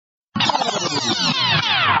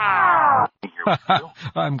here with you.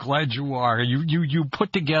 I'm glad you are. You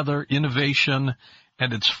put together innovation,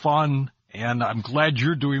 and it's fun, and I'm glad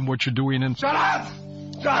you're doing what you're doing. And Shut up!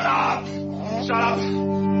 Shut up! Shut up!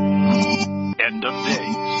 End of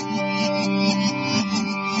days.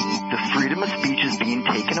 The freedom of speech is being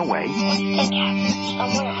taken away. What do you think happens to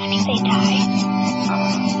someone after they die?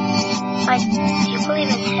 Do you believe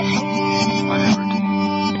in heaven? Whatever.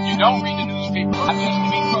 If you don't read the newspaper, I listen to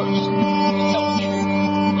me first. Tell the truth.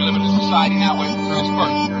 We live in a society now where it hurts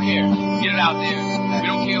first. You're here. Get it out there. We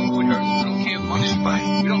don't care who it hurts. We don't care who it's by.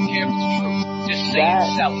 We don't care if it's true. Just say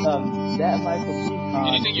it, sell it. That Michael B.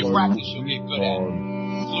 Anything you practice, you'll get good at.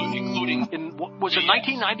 Including in, was it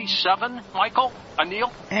 1997, Michael?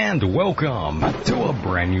 Anil? And welcome to a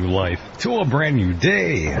brand new life, to a brand new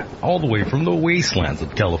day, all the way from the wastelands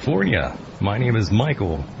of California. My name is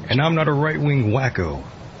Michael, and I'm not a right-wing wacko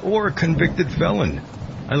or a convicted felon.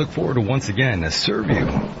 I look forward to once again serve you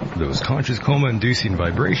those conscious coma-inducing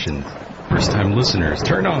vibrations. First-time listeners,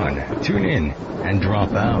 turn on, tune in, and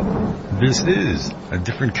drop out. This is a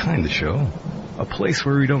different kind of show, a place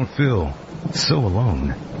where we don't feel so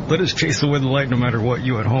alone. Let us chase away the light no matter what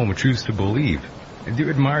you at home choose to believe. I do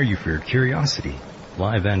admire you for your curiosity,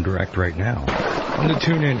 live and direct right now. On the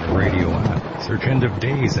TuneIn radio app, search End of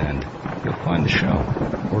Days and you'll find the show.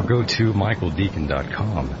 Or go to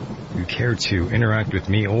michaeldeacon.com. If you care to interact with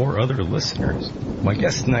me or other listeners. My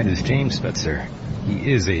guest tonight is James Fetzer.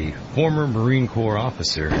 He is a former Marine Corps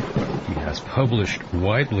officer. He has published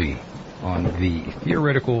widely on the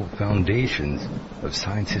theoretical foundations of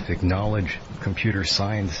scientific knowledge, computer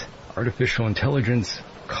science, artificial intelligence,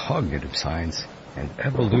 cognitive science, and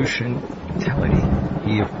evolution mentality.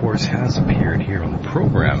 He, of course, has appeared here on the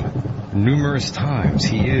program numerous times.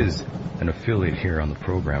 He is an affiliate here on the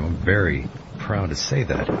program. I'm very proud to say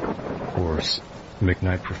that. Of course,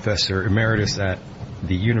 McKnight Professor Emeritus at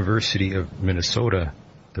the University of Minnesota,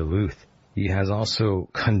 Duluth. He has also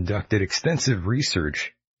conducted extensive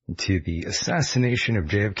research into the assassination of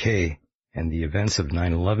JFK and the events of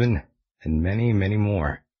 9/11 and many, many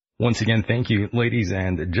more. Once again, thank you, ladies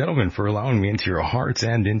and gentlemen, for allowing me into your hearts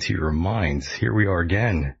and into your minds. Here we are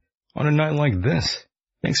again on a night like this.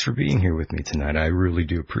 Thanks for being here with me tonight. I really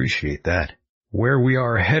do appreciate that. Where we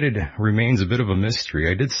are headed remains a bit of a mystery.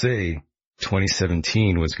 I did say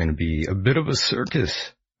 2017 was going to be a bit of a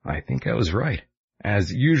circus. I think I was right.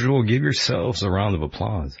 As usual, give yourselves a round of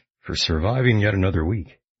applause for surviving yet another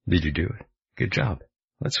week. Did you do it? Good job.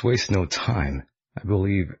 Let's waste no time. I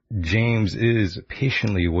believe James is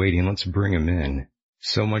patiently waiting. Let's bring him in.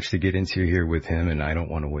 So much to get into here with him, and I don't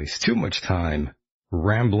want to waste too much time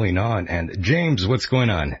rambling on. And James, what's going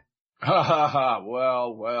on? Ha ha ha.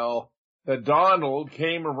 Well, the Donald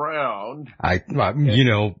came around.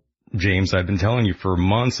 James, I've been telling you for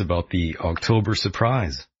months about the October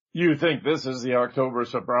surprise. You think this is the October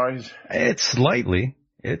surprise? It's slightly.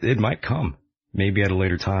 It might come. Maybe at a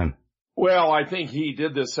later time. Well, I think he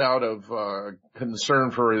did this out of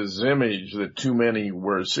concern for his image, that too many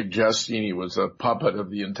were suggesting he was a puppet of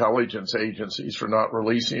the intelligence agencies for not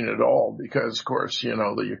releasing it all, because, of course,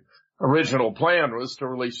 the original plan was to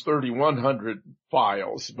release 3,100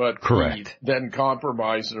 files, but correct. He then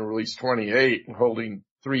compromised and released 28, holding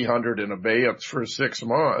 300 in abeyance for 6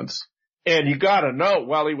 months. And you gotta know,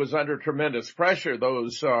 while he was under tremendous pressure,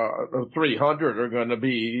 those 300 are going to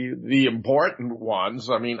be the important ones.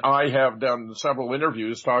 I mean, I have done several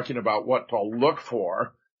interviews talking about what to look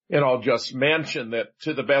for, and I'll just mention that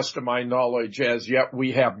to the best of my knowledge as yet,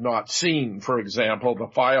 we have not seen, for example,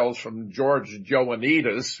 the files from George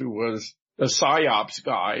Joannides, who was the PSYOPs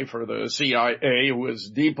guy for the CIA, who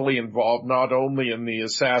was deeply involved not only in the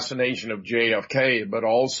assassination of JFK, but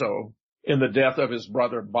also in the death of his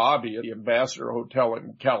brother Bobby at the Ambassador Hotel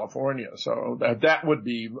in California. So that would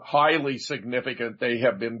be highly significant. They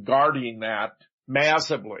have been guarding that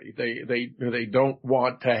massively. They don't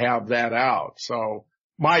want to have that out. So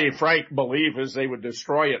my frank belief is they would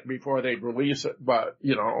destroy it before they'd release it. But,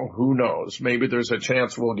 who knows? Maybe there's a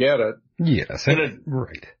chance we'll get it. Yes,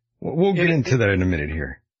 right. We'll get into that in a minute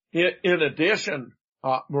here. In addition,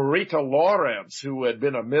 Marita Lawrence, who had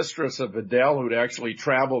been a mistress of Vidal, who'd actually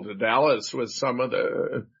traveled to Dallas with some of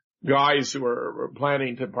the guys who were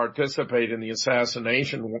planning to participate in the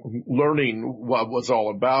assassination, learning what was all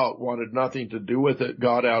about, wanted nothing to do with it,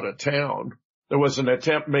 got out of town. There was an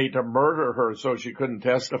attempt made to murder her so she couldn't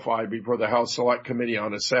testify before the House Select Committee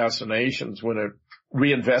on Assassinations. When it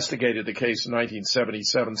reinvestigated the case in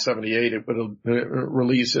 1977-78, it would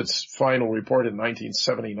release its final report in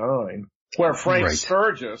 1979. where Frank Right.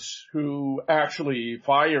 Sturgis, who actually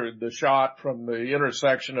fired the shot from the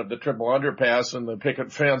intersection of the triple underpass and the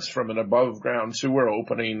picket fence from an above-ground sewer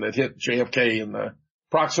opening that hit JFK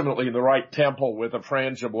approximately in the right temple with a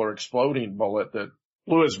frangible or exploding bullet that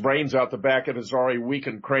blew his brains out the back of his already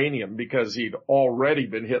weakened cranium because he'd already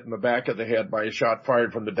been hit in the back of the head by a shot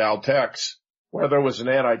fired from the Dow Tex, where there was an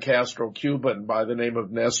anti-Castro Cuban by the name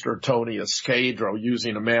of Nestor Tony Escadro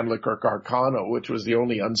using a Mannlicher Carcano, which was the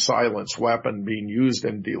only unsilenced weapon being used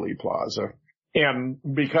in Dealey Plaza. And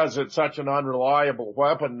because it's such an unreliable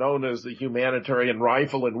weapon known as the humanitarian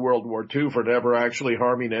rifle in World War II for never actually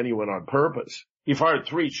harming anyone on purpose, he fired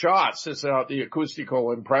 3 shots. This is the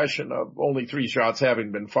acoustical impression of only 3 shots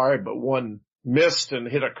having been fired, but one missed and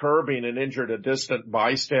hit a curbing and injured a distant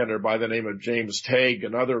bystander by the name of James Tague.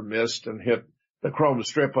 Another missed and hit the chrome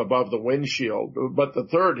strip above the windshield. But the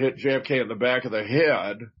third hit JFK in the back of the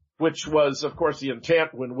head, which was, of course, the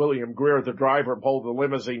intent when William Greer, the driver, pulled the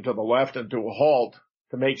limousine to the left into a halt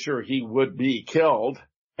to make sure he would be killed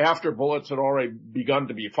after bullets had already begun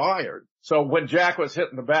to be fired. So when Jack was hit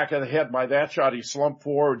in the back of the head by that shot, he slumped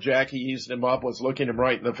forward. Jackie eased him up, was looking him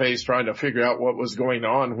right in the face, trying to figure out what was going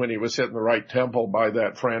on when he was hit in the right temple by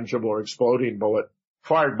that frangible or exploding bullet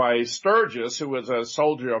fired by Sturgis, who was a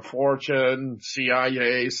soldier of fortune,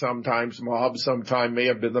 CIA, sometimes mob, sometimes may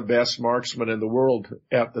have been the best marksman in the world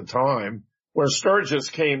at the time, where Sturgis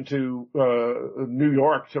came to New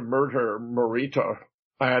York to murder Marita.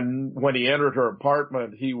 And when he entered her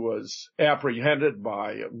apartment, he was apprehended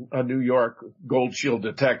by a New York Gold Shield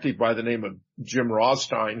detective by the name of Jim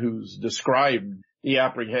Rothstein, who's described the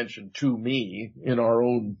apprehension to me in our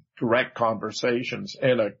own direct conversations,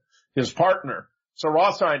 and his partner. So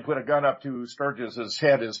Rothstein put a gun up to Sturgis's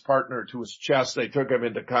head, his partner to his chest. They took him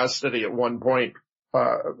into custody. At one point,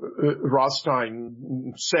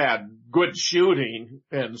 Rothstein said, "Good shooting,"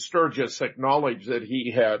 and Sturgis acknowledged that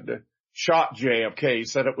he had shot JFK. He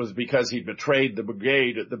said it was because he betrayed the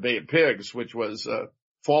brigade at the Bay of Pigs, which was a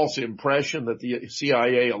false impression that the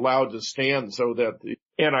CIA allowed to stand so that the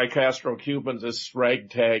anti-Castro Cubans, this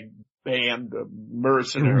ragtag band of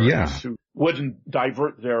mercenaries who wouldn't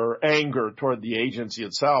divert their anger toward the agency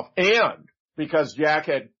itself. And because Jack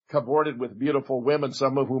had cavorted with beautiful women,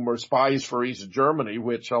 some of whom were spies for East Germany,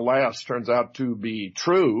 which alas turns out to be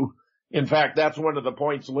true. In fact, that's one of the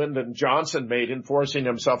points Lyndon Johnson made in forcing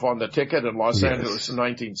himself on the ticket in Los Angeles in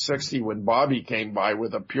 1960 when Bobby came by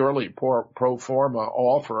with a purely pro forma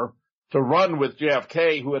offer to run with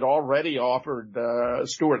JFK, who had already offered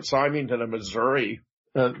Stuart Symington of Missouri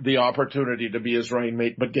the opportunity to be his running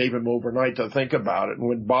mate, but gave him overnight to think about it. And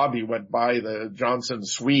when Bobby went by the Johnson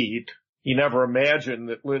suite, he never imagined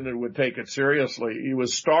that Lyndon would take it seriously. He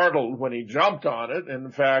was startled when he jumped on it. And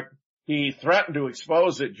in fact, he threatened to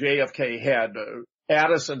expose that JFK had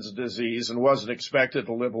Addison's disease and wasn't expected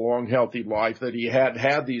to live a long, healthy life, that he had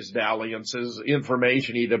had these dalliances,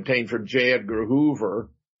 information he'd obtained from J. Edgar Hoover,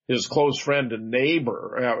 his close friend and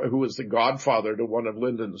neighbor, who was the godfather to one of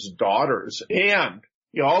Lyndon's daughters. And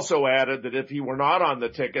he also added that if he were not on the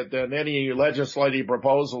ticket, then any legislative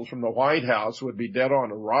proposals from the White House would be dead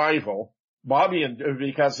on arrival. Bobby,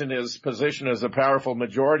 because in his position as a powerful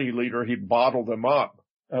majority leader, he'd bottled them up.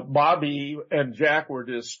 Bobby and Jack were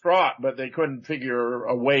distraught, but they couldn't figure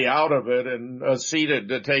a way out of it and acceded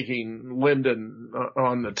to taking Lyndon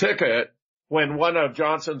on the ticket. When one of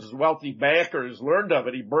Johnson's wealthy backers learned of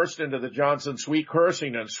it, he burst into the Johnson suite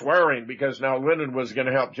cursing and swearing because now Lyndon was going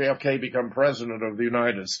to help JFK become president of the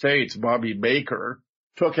United States. Bobby Baker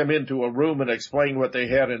took him into a room and explained what they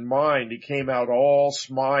had in mind. He came out all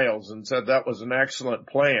smiles and said that was an excellent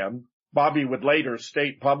plan. Bobby would later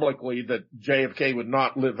state publicly that JFK would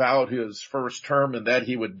not live out his first term and that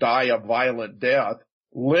he would die a violent death.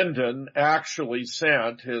 Lyndon actually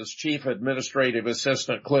sent his chief administrative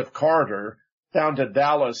assistant, Cliff Carter, down to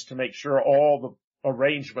Dallas to make sure all the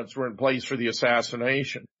arrangements were in place for the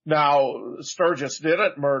assassination. Now, Sturgis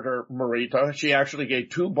didn't murder Marita. She actually gave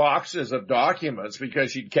 2 boxes of documents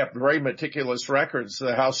because she'd kept very meticulous records to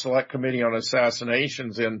the House Select Committee on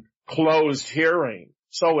Assassinations in closed hearing.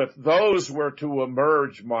 So if those were to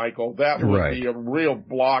emerge, Michael, that would be a real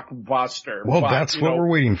blockbuster. Well, that's what we're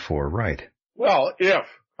waiting for, right? Well, if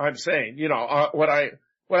I'm saying,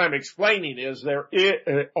 what I'm explaining is there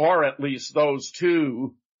are at least those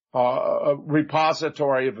 2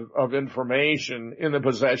 repository of information in the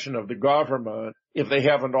possession of the government if they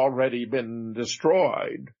haven't already been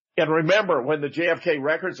destroyed. And remember, when the JFK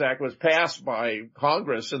Records Act was passed by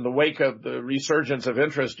Congress in the wake of the resurgence of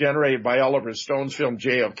interest generated by Oliver Stone's film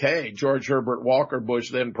JFK, George Herbert Walker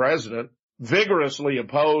Bush, then president, vigorously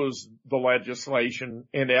opposed the legislation,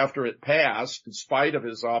 and after it passed, in spite of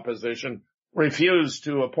his opposition, refused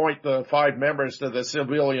to appoint the 5 members to the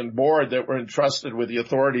civilian board that were entrusted with the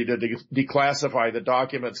authority to declassify the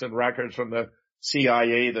documents and records from the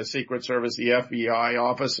CIA, the Secret Service, the FBI,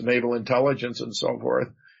 Office of Naval Intelligence, and so forth,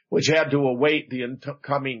 which had to await the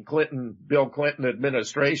incoming Bill Clinton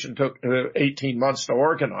administration. Took 18 months to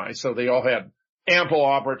organize, so they all had ample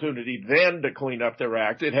opportunity then to clean up their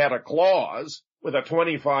act. It had a clause with a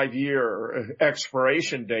 25-year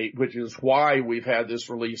expiration date, which is why we've had this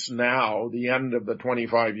release now. The end of the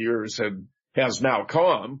 25 years has now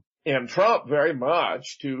come. And Trump, very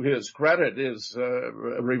much to his credit, is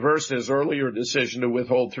reversed his earlier decision to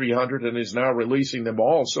withhold 300 and is now releasing them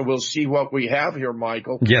all. So we'll see what we have here,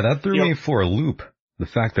 Michael. Yeah, that threw me for a loop. The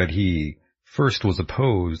fact that he first was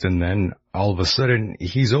opposed and then all of a sudden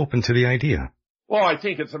he's open to the idea. Well, I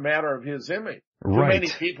think it's a matter of his image. Right. Too many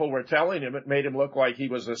people were telling him it made him look like he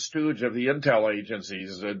was a stooge of the intel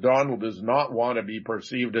agencies. Donald does not want to be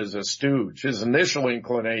perceived as a stooge. His initial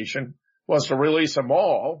inclination was to release them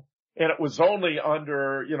all. And it was only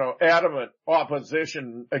under, adamant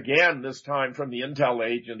opposition, again, this time from the intel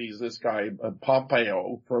agencies. This guy,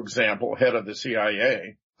 Pompeo, for example, head of the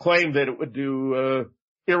CIA, claimed that it would do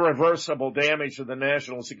irreversible damage to the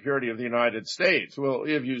national security of the United States. Well,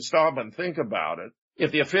 if you stop and think about it,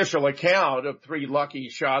 if the official account of 3 lucky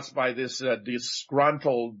shots by this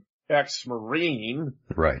disgruntled ex-Marine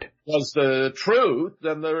right. was the truth,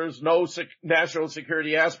 then there's no national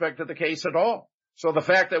security aspect of the case at all. So the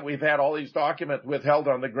fact that we've had all these documents withheld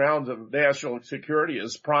on the grounds of national security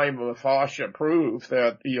is prima facie proof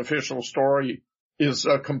that the official story is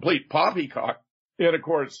a complete poppycock. And of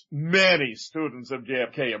course, many students of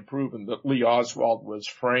JFK have proven that Lee Oswald was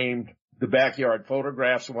framed. The backyard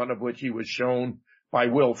photographs, one of which he was shown by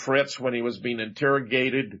Will Fritz when he was being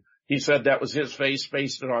interrogated. He said that was his face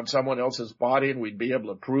pasted on someone else's body and we'd be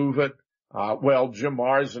able to prove it. Jim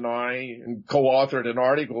Mars and I co-authored an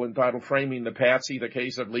article entitled Framing the Patsy, the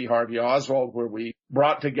Case of Lee Harvey Oswald, where we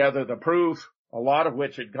brought together the proof, a lot of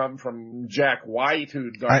which had come from Jack White,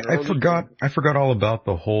 who'd done I forgot all about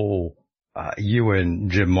the whole, you and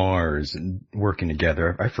Jim Mars working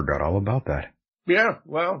together. I forgot all about that. Yeah,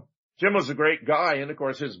 well, Jim was a great guy, and of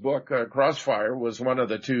course his book, Crossfire, was one of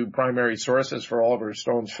the 2 primary sources for Oliver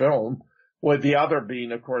Stone's film. With the other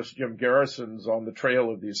being, of course, Jim Garrison's On the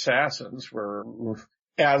Trail of the Assassins, where,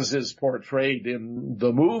 as is portrayed in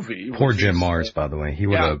the movie. Poor Jim Mars, by the way. He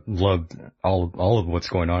would have loved all of what's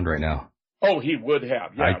going on right now. Oh, he would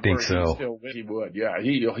have. Yeah, I think so. He would. Yeah,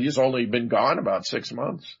 he's only been gone about 6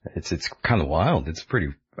 months. It's kind of wild.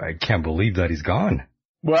 I can't believe that he's gone.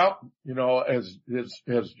 Well, as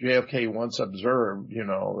JFK once observed,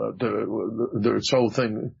 there's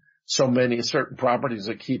so many certain properties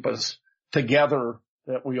that keep us together,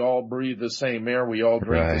 that we all breathe the same air, we all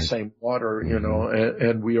drink the same water,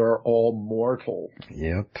 and we are all mortal.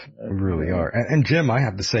 Yep, we really are. And Jim, I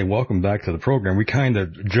have to say, welcome back to the program. We kind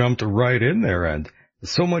of jumped right in there, and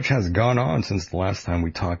so much has gone on since the last time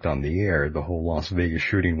we talked on the air. The whole Las Vegas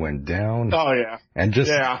shooting went down. Oh yeah. And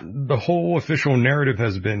the whole official narrative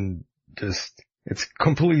has been it's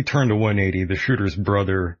completely turned to 180. The shooter's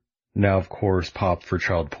brother, now of course, popped for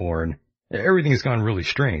child porn. Everything has gone really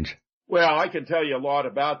strange. Well, I can tell you a lot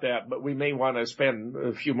about that, but we may want to spend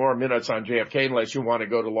a few more minutes on JFK unless you want to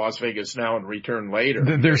go to Las Vegas now and return later.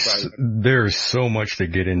 There's so much to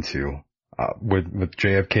get into. With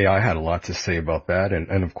JFK, I had a lot to say about that,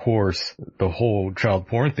 and of course, the whole child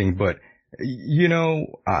porn thing, but,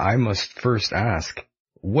 I must first ask,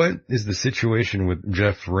 what is the situation with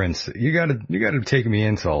Jeff Rentz? You gotta take me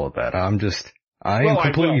into all of that. I am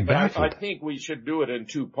completely baffled. I think we should do it in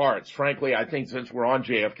 2 parts. Frankly, I think since we're on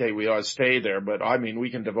JFK, we ought to stay there. But we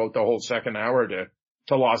can devote the whole second hour to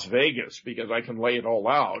Las Vegas because I can lay it all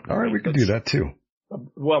out. All right, we can do that too.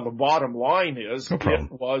 Well, the bottom line is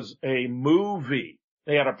it was a movie.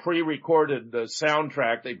 They had a pre-recorded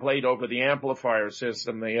soundtrack they played over the amplifier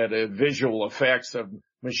system. They had visual effects of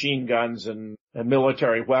machine guns and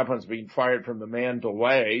military weapons being fired from the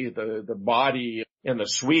Mandalay. The body in the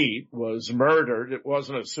suite was murdered. It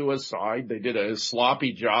wasn't a suicide. They did a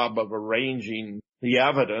sloppy job of arranging the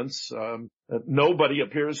evidence. Nobody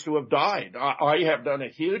appears to have died. I have done a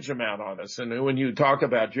huge amount on this. And when you talk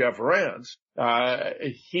about Jeff Rentz,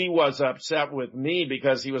 he was upset with me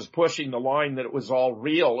because he was pushing the line that it was all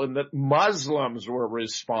real and that Muslims were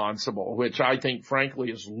responsible, which I think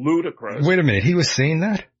frankly is ludicrous. Wait a minute. He was saying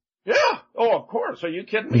that? Yeah. Oh, of course. Are you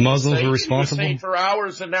kidding me? Muslims were responsible? He was saying for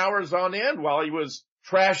hours and hours on end while he was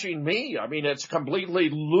trashing me. I mean, it's completely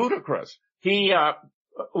ludicrous. He,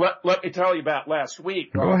 Let me tell you about last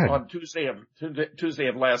week. Go ahead. On Tuesday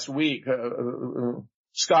of last week,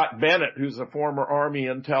 Scott Bennett, who's a former Army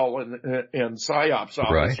Intel and PsyOps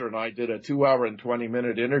officer, and I did a 2-hour and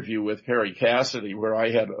 20-minute interview with Harry Cassidy where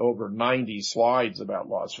I had over 90 slides about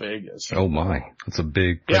Las Vegas. Oh my, that's a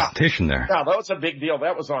big presentation there. Yeah, that was a big deal.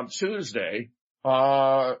 That was on Tuesday.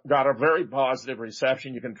 Got a very positive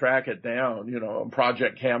reception. You can track it down,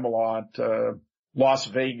 Project Camelot, Las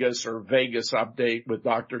Vegas or Vegas Update with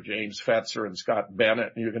Dr. James Fetzer and Scott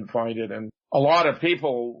Bennett. You can find it. And a lot of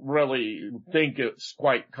people really think it's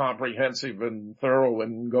quite comprehensive and thorough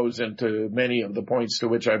and goes into many of the points to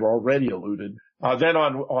which I've already alluded. Then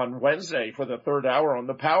on Wednesday for the third hour on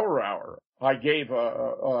the Power Hour, I gave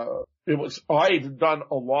I've done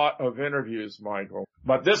a lot of interviews, Michael,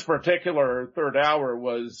 but this particular third hour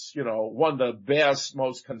was, one of the best,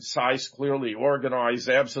 most concise, clearly organized,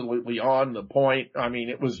 absolutely on the point. I mean,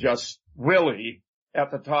 it was just really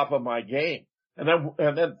at the top of my game.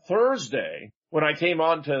 And then Thursday, when I came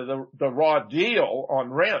on to the Raw Deal on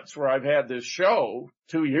Rents, where I've had this show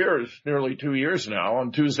nearly 2 years now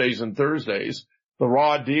on Tuesdays and Thursdays, the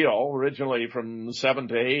Raw Deal, originally from 7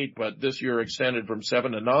 to 8, but this year extended from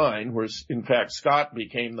 7 to 9, where in fact Scott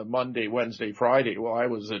became the Monday, Wednesday, Friday. Well, I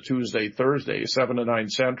was a Tuesday, Thursday, 7 to 9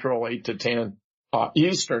 Central, 8 to 10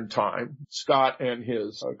 Eastern time. Scott and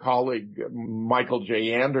his colleague Michael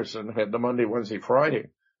J. Anderson had the Monday, Wednesday, Friday.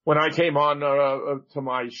 When I came on to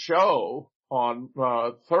my show on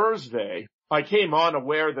Thursday, I came on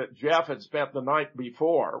aware that Jeff had spent the night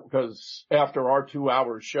before, because after our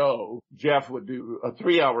 2-hour show, Jeff would do a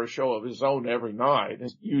 3-hour show of his own every night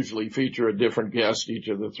and usually feature a different guest each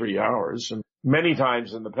of the 3 hours. And many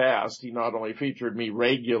times in the past, he not only featured me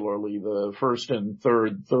regularly the first and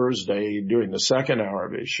third Thursday during the second hour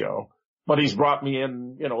of his show, but he's brought me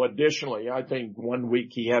in, additionally. I think one week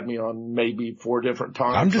he had me on maybe 4 different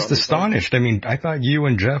times. I'm just astonished. I mean, I thought you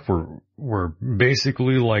and Jeff were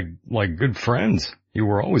basically like good friends. You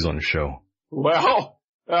were always on the show. Well,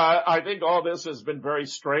 I think all this has been very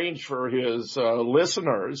strange for his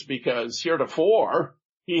listeners, because heretofore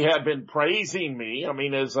he had been praising me. I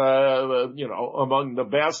mean, as among the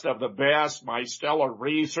best of the best, my stellar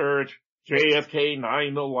research, JFK,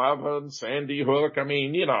 9/11, Sandy Hook. I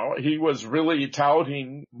mean, he was really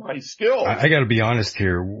touting my skills. I got to be honest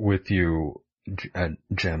here with you,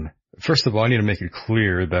 Jim. First of all, I need to make it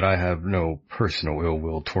clear that I have no personal ill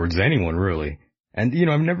will towards anyone, really. And,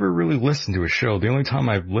 I've never really listened to a show. The only time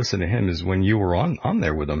I've listened to him is when you were on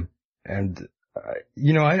there with him. And,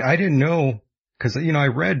 I didn't know, because, I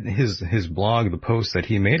read his blog, the post that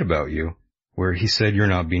he made about you, where he said you're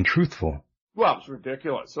not being truthful. Well, it's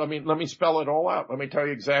ridiculous. I mean, let me spell it all out. Let me tell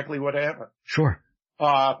you exactly what happened. Sure.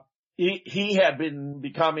 He had been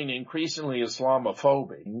becoming increasingly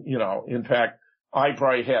Islamophobic. In fact, I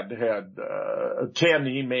probably had 10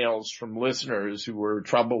 emails from listeners who were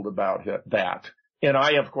troubled about that. And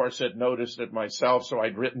I, of course, had noticed it myself, so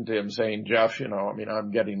I'd written to him saying, Jeff,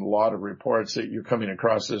 I'm getting a lot of reports that you're coming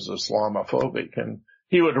across as Islamophobic. And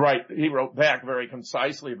he wrote back very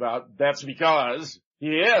concisely about, that's because he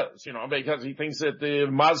is, because he thinks that the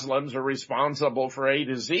Muslims are responsible for A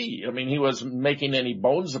to Z. I mean, he wasn't making any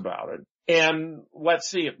bones about it. And let's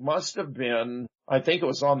see, it must have been, I think it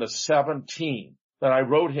was on the 17th that I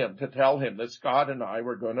wrote him to tell him that Scott and I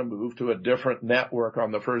were going to move to a different network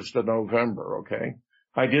on the 1st of November, okay?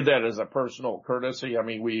 I did that as a personal courtesy. I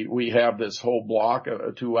mean, we have this whole block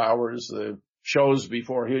of 2 hours, the shows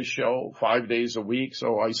before his show, 5 days a week,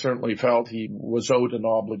 so I certainly felt he was owed an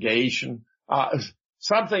obligation.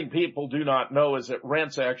 Something people do not know is that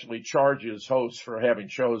Rents actually charges hosts for having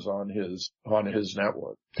shows on his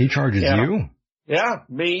network. He charges you? Yeah,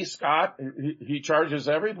 me, Scott, he charges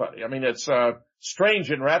everybody. I mean, it's strange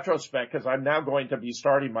in retrospect, because I'm now going to be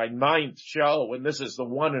starting my 9th show, and this is the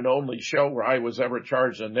one and only show where I was ever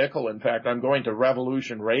charged a nickel. In fact, I'm going to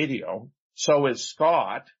Revolution Radio. So is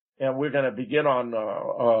Scott. And we're going to begin on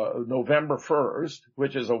November 1st,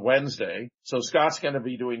 which is a Wednesday. So Scott's going to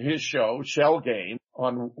be doing his show, Shell Game,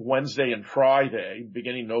 on Wednesday and Friday,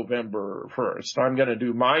 beginning November 1st. I'm going to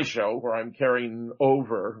do my show where I'm carrying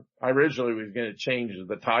over. I originally was going to change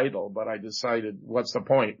the title, but I decided, what's the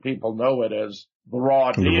point? People know it as The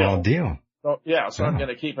Raw Deal. The Raw Deal. So I'm going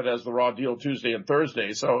to keep it as The Raw Deal Tuesday and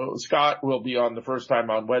Thursday. So Scott will be on the first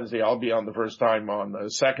time on Wednesday. I'll be on the first time on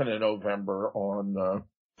the 2nd of November on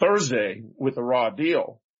Thursday with The Raw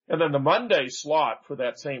Deal. And then the Monday slot for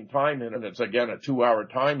that same time, and it's again a 2-hour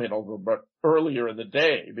time interval, but earlier in the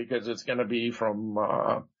day, because it's going to be from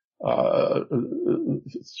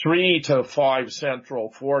 3 to 5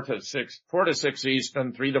 Central, 4 to 6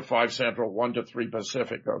 Eastern, 3 to 5 Central, 1 to 3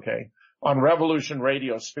 Pacific, okay? on Revolution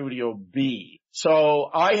Radio Studio B. So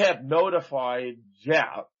I had notified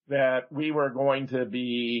Jeff that we were going to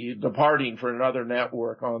be departing for another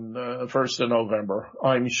network on the 1st of November.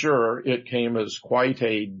 I'm sure it came as quite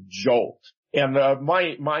a jolt. And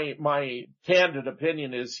my candid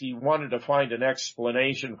opinion is he wanted to find an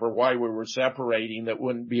explanation for why we were separating that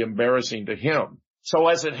wouldn't be embarrassing to him. So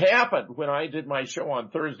as it happened, when I did my show on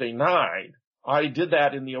Thursday night, I did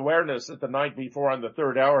that in the awareness that the night before on the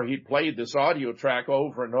third hour, he played this audio track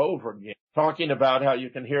over and over again, talking about how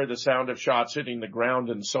you can hear the sound of shots hitting the ground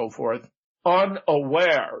and so forth,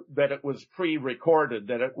 unaware that it was pre-recorded,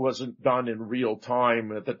 that it wasn't done in real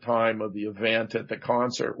time at the time of the event at the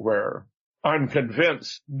concert, where I'm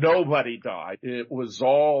convinced nobody died. It was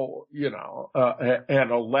all,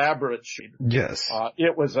 an elaborate shoot. Yes.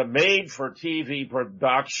 It was a made-for-TV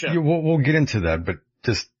production. Yeah, we'll get into that, but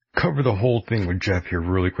just cover the whole thing with Jeff here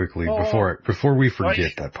really quickly before we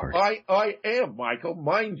forget that part. I am, Michael.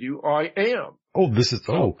 Mind you, I am. Oh, this is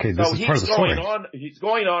part of the story. He's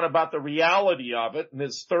going on about the reality of it. In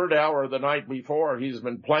his third hour the night before, he's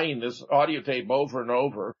been playing this audio tape over and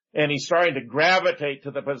over. And he's starting to gravitate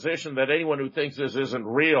to the position that anyone who thinks this isn't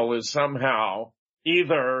real is somehow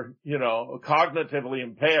either, cognitively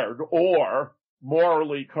impaired or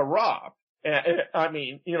morally corrupt. I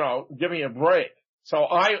mean, give me a break. So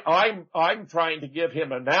I'm trying to give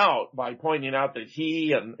him an out by pointing out that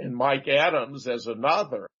he and Mike Adams as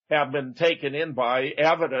another have been taken in by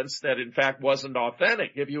evidence that in fact wasn't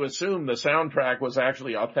authentic. If you assume the soundtrack was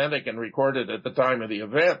actually authentic and recorded at the time of the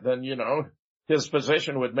event, then, his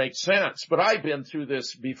position would make sense. But I've been through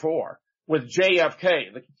this before. With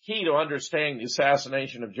JFK, the key to understanding the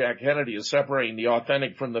assassination of Jack Kennedy is separating the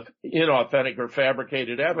authentic from the inauthentic or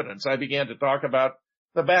fabricated evidence. I began to talk about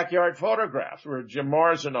the backyard photographs where Jim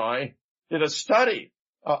Mars and I did a study.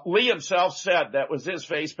 Lee himself said that was his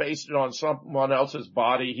face pasted on someone else's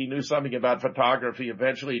body. He knew something about photography.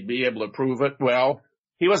 Eventually he'd be able to prove it. Well,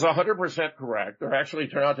 he was 100% correct. There actually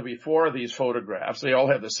turned out to be 4 of these photographs. They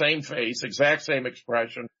all have the same face, exact same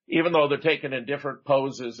expression, even though they're taken in different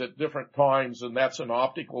poses at different times, and that's an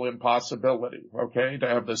optical impossibility, okay, to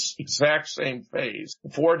have this exact same face,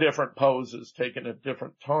 4 different poses taken at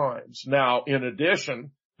different times. Now, in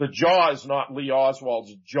addition, the jaw is not Lee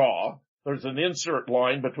Oswald's jaw. There's an insert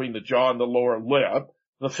line between the jaw and the lower lip.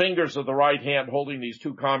 The fingers of the right hand holding these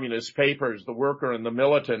 2 communist papers, the worker and the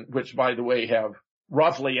militant, which, by the way, have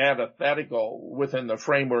roughly antithetical within the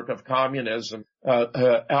framework of communism,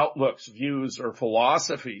 outlooks, views, or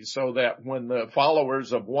philosophies, so that when the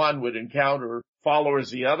followers of one would encounter followers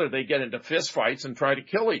of the other, they get into fistfights and try to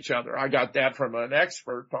kill each other. I got that from an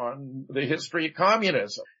expert on the history of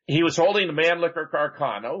communism. He was holding the Mannlicher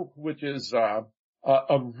Carcano, which is a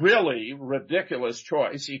really ridiculous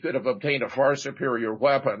choice. He could have obtained a far superior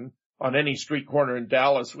weapon on any street corner in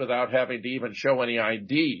Dallas without having to even show any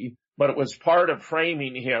ID. But it was part of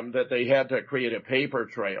framing him that they had to create a paper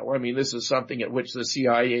trail. I mean, this is something at which the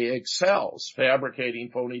CIA excels, fabricating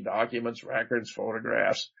phony documents, records,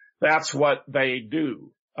 photographs. That's what they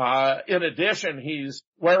do. In addition, he's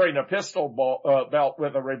wearing a pistol belt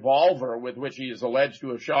with a revolver with which he is alleged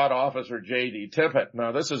to have shot Officer J.D. Tippit.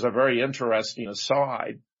 Now, this is a very interesting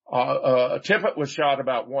aside. Tippit was shot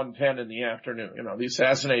about 1:10 in the afternoon. The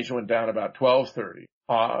assassination went down about 12:30.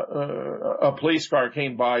 A police car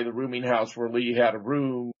came by the rooming house where Lee had a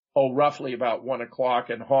room, roughly about 1 o'clock,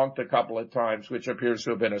 and honked a couple of times, which appears to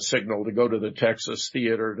have been a signal to go to the Texas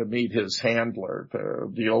Theater to meet his handler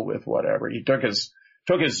to deal with whatever. He took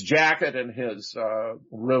his jacket and his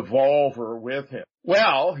revolver with him.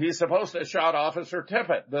 Well, he's supposed to have shot Officer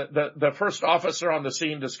Tippit. The first officer on the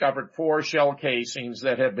scene discovered 4 shell casings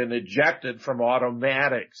that had been ejected from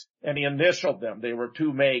automatics, and he initialed them. They were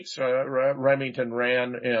 2 makes, Remington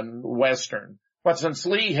Rand and Western. But since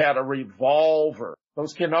Lee had a revolver,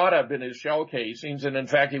 those cannot have been his shell casings, and in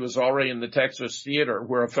fact he was already in the Texas Theater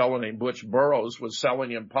where a fellow named Butch Burroughs was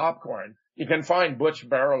selling him popcorn. You can find Butch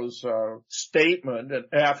Barrow's statement and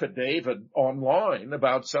affidavit online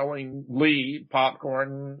about selling Lee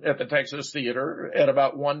popcorn at the Texas Theater at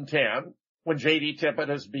about 1:10 when J.D. Tippit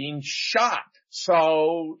is being shot.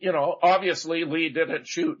 So, obviously Lee didn't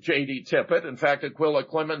shoot J.D. Tippit. In fact, Aquila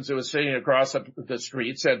Clemens, who was sitting across the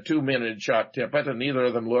street, said 2 men had shot Tippit, and neither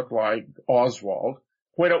of them looked like Oswald.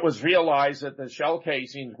 When it was realized that the shell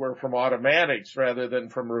casings were from automatics rather than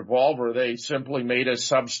from revolver, they simply made a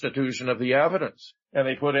substitution of the evidence. And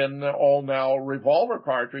they put in all now revolver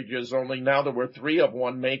cartridges, only now there were 3 of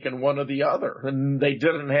one make and 1 of the other. And they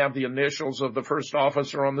didn't have the initials of the first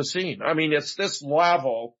officer on the scene. I mean, it's this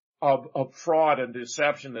level of fraud and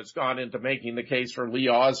deception that's gone into making the case for Lee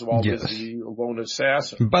Oswald as the lone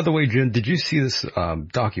assassin. By the way, Jim, did you see this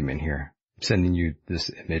document here? I'm sending you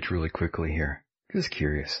this image really quickly here. Just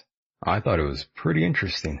curious. I thought it was pretty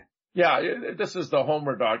interesting. Yeah, this is the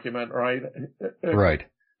Homer document, right? Right.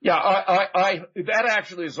 Yeah, that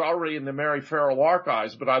actually is already in the Mary Farrell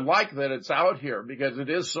archives, but I like that it's out here because it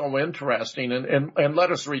is so interesting, and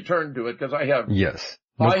let us return to it because I have. Yes.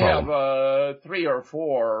 No problem. have 3 or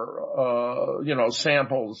 4,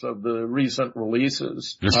 samples of the recent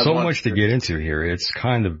releases. There's so much to get into here. It's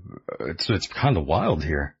kind of wild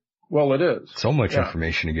here. Well, it is. So much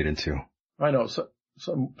information to get into. I know. So,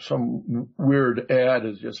 some weird ad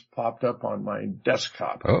has just popped up on my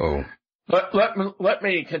desktop. Uh-oh. Let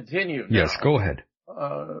me continue now. Yes, go ahead.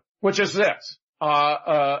 Which is this.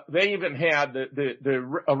 They even had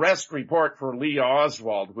the arrest report for Lee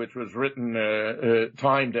Oswald, which was written,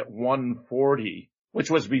 timed at 1:40, which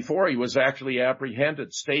was before he was actually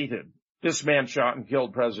apprehended, stated, this man shot and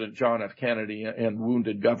killed President John F. Kennedy and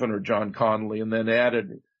wounded Governor John Connally, and then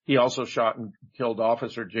added, he also shot and killed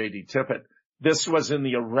Officer J.D. Tippit. This was in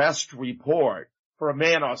the arrest report for a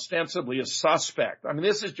man ostensibly a suspect. I mean,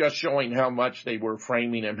 this is just showing how much they were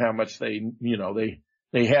framing him, how much they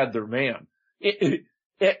had their man.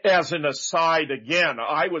 As an aside, again,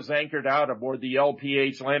 I was anchored out aboard the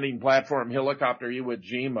LPH landing platform helicopter Iwo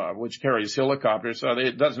Jima, which carries helicopters, so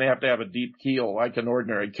it doesn't have to have a deep keel like an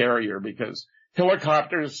ordinary carrier because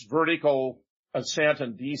helicopters' vertical ascent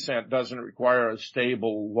and descent doesn't require a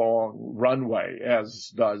stable, long runway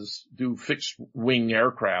as do fixed-wing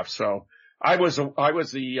aircraft. So I was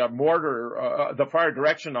the mortar, the fire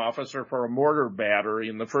direction officer for a mortar battery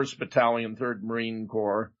in the 1st Battalion, 3rd Marine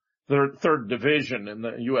Corps. The 3rd Division in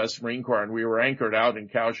the U.S. Marine Corps, and we were anchored out in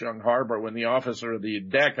Kaohsiung Harbor when the officer of the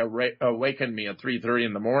deck awakened me at 3:30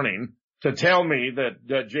 in the morning to tell me that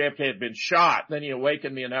JFK had been shot. Then he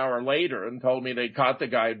awakened me an hour later and told me they caught the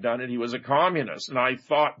guy who'd done it. He was a communist. And I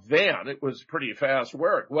thought then it was pretty fast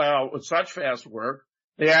work. Well, it was such fast work,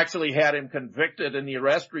 they actually had him convicted in the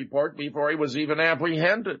arrest report before he was even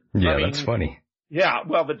apprehended. Yeah, that's funny. Yeah,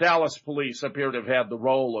 well, the Dallas police appear to have had the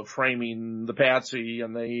role of framing the patsy,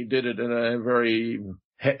 and they did it in a very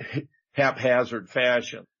haphazard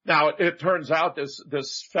fashion. Now, it turns out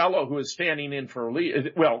this fellow who is standing in for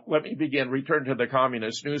Lee, well, let me return to the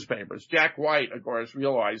communist newspapers. Jack White, of course,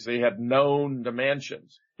 realized they had known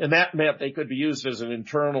dimensions, and that meant they could be used as an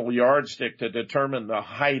internal yardstick to determine the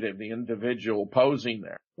height of the individual posing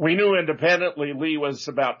there. We knew independently Lee was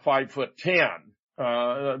about 5'10".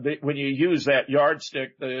 When you use that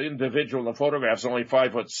yardstick, the individual in the photograph is only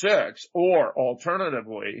 5'6", or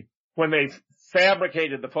alternatively, when they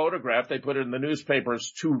fabricated the photograph, they put it in the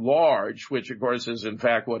newspapers too large, which of course is in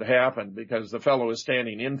fact what happened because the fellow is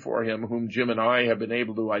standing in for him, whom Jim and I have been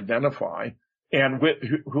able to identify, and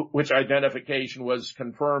which identification was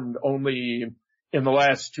confirmed only in the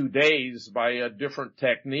last 2 days by a different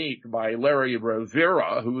technique by Larry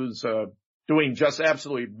Rivera, who's doing just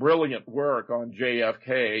absolutely brilliant work on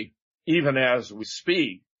JFK, even as we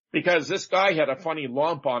speak, because this guy had a funny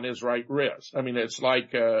lump on his right wrist. I mean, it's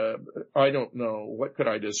like, I don't know, what could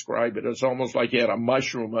I describe it? It's almost like you had a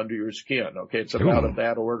mushroom under your skin, okay? It's about of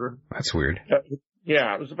that order. That's weird.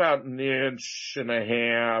 Yeah, it was about 1.5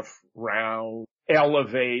 inches round,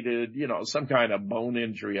 elevated, some kind of bone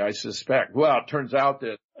injury, I suspect. Well, it turns out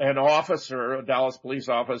that an officer, a Dallas police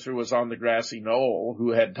officer, was on the grassy knoll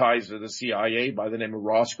who had ties to the CIA by the name of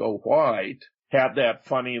Roscoe White, had that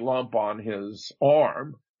funny lump on his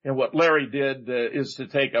arm. And what Larry did is to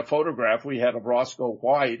take a photograph we had of Roscoe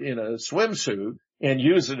White in a swimsuit and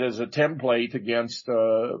use it as a template against,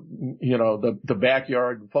 the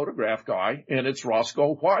backyard photograph guy. And it's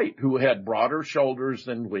Roscoe White, who had broader shoulders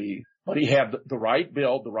than Lee, but he had the right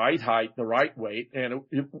build, the right height, the right weight. And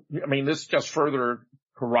this just further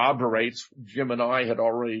corroborates Jim and I had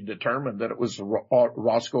already determined that it was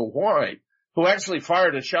Roscoe White, who actually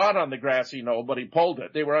fired a shot on the grassy knoll, but he pulled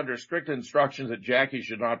it. They were under strict instructions that Jackie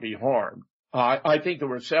should not be harmed. I think there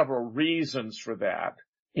were several reasons for that,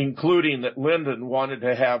 including that Lyndon wanted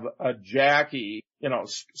to have a Jackie,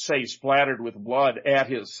 say splattered with blood at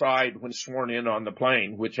his side when sworn in on the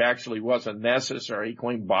plane, which actually wasn't necessary. He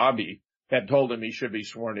claimed Bobby had told him he should be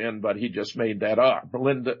sworn in, but he just made that up.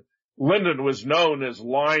 Lyndon was known as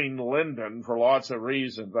Lying Lyndon for lots of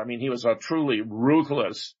reasons. I mean, he was a truly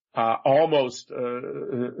ruthless, almost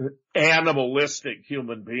animalistic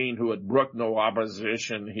human being who had brooked no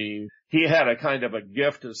opposition. He had a kind of a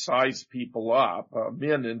gift to size people up,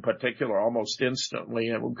 men in particular, almost instantly,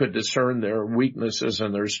 and could discern their weaknesses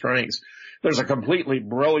and their strengths. There's a completely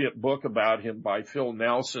brilliant book about him by Phil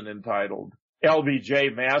Nelson entitled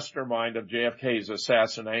LBJ mastermind of JFK's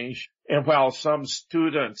assassination. And while some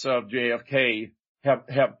students of JFK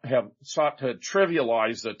have sought to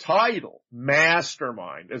trivialize the title,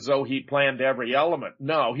 mastermind, as though he planned every element.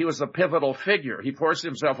 No, he was a pivotal figure. He forced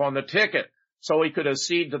himself on the ticket so he could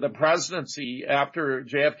accede to the presidency after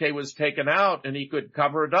JFK was taken out, and he could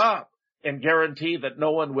cover it up and guarantee that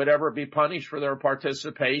no one would ever be punished for their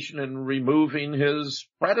participation in removing his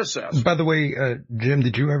predecessor. By the way, Jim,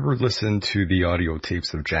 did you ever listen to the audio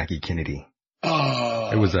tapes of Jackie Kennedy?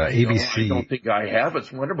 It was ABC. I don't think I have.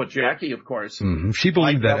 It's wonderful. Jackie, of course. Mm-hmm. She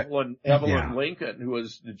believed that Evelyn Lincoln, who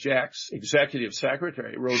was Jack's executive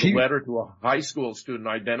secretary, wrote a letter to a high school student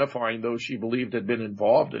identifying those she believed had been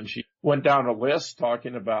involved, and she went down a list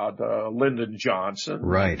talking about Lyndon Johnson,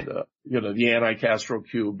 right? And, the anti-Castro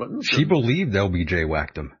Cubans. She believed LBJ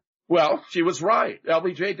whacked him. Well, she was right.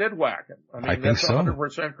 LBJ did whack him. I think that's so.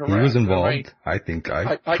 100% correct. He was involved. I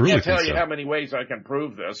can't tell you how many ways I can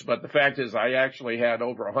prove this, but the fact is I actually had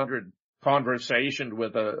over 100 conversations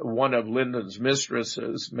with one of Lyndon's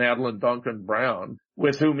mistresses, Madeline Duncan Brown,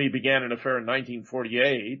 with whom he began an affair in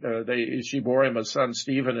 1948. She bore him a son,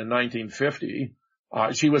 Stephen, in 1950.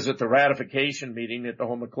 She was at the ratification meeting at the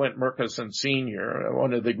home of Clint Murchison Sr.,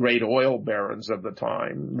 one of the great oil barons of the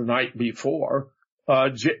time, the night before.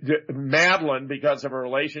 Madeline, because of her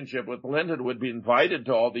relationship with Lyndon, would be invited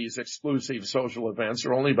to all these exclusive social events.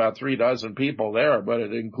 There were only about 36 people there, but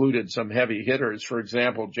it included some heavy hitters. For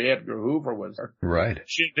example, J. Edgar Hoover was there. Right.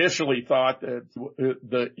 She initially thought that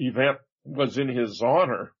the event was in his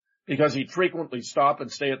honor because he'd frequently stop and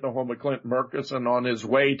stay at the home of Clint Murchison on his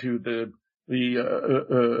way to the racetrack,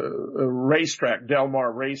 Del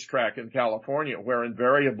Mar racetrack in California, where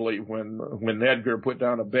invariably when Edgar put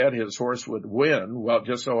down a bet, his horse would win. Well, it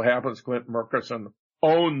just so happens Clint Murchison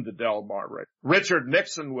owned the Del Mar race. Richard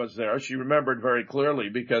Nixon was there. She remembered very clearly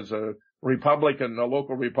because a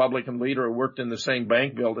local Republican leader who worked in the same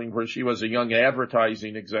bank building where she was a young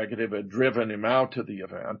advertising executive, had driven him out to the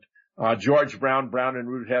event. George Brown and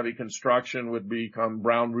Root Heavy Construction would become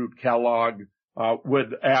Brown Root Kellogg.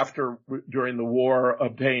 During the war,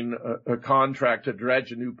 obtain a contract to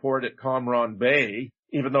dredge a new port at Cam Ranh Bay,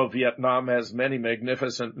 even though Vietnam has many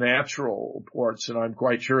magnificent natural ports, and I'm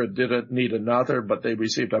quite sure it didn't need another, but they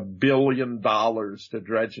received $1 billion to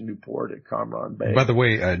dredge a new port at Cam Ranh Bay. By the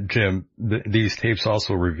way, Jim, these tapes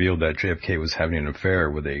also revealed that JFK was having an affair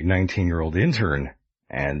with a 19-year-old intern,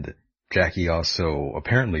 and Jackie also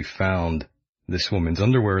apparently found this woman's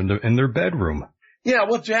underwear in their bedroom. Yeah,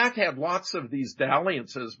 well, Jack had lots of these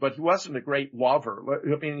dalliances, but he wasn't a great lover.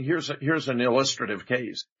 I mean, here's an illustrative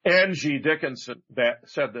case. Angie Dickinson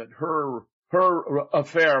said that her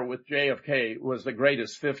affair with JFK was the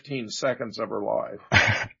greatest 15 seconds of her life.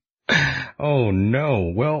 Oh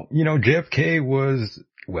no. Well, JFK was,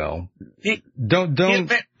 don't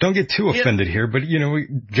get too offended here, but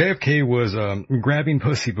JFK was grabbing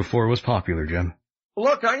pussy before it was popular, Jim.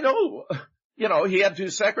 Look, I know. He had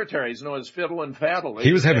 2 secretaries known as Fiddle and Faddle.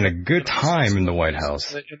 He was having a good time in the White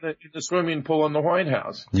House. In the swimming pool in the White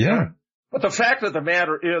House. Yeah. But the fact of the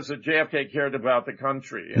matter is that JFK cared about the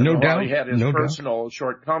country. No doubt. He had his personal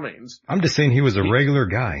shortcomings. I'm just saying he was a regular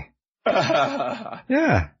guy.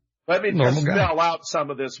 Yeah. Let me just spell out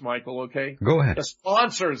some of this, Michael, okay? Go ahead. The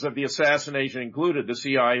sponsors of the assassination included the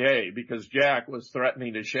CIA because Jack was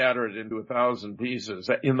threatening to shatter it into 1,000 pieces.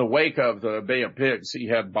 In the wake of the Bay of Pigs, he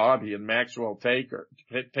had Bobby and Maxwell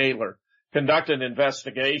Taylor conduct an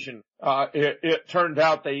investigation. It turned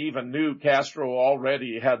out they even knew Castro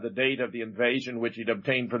already had the date of the invasion, which he'd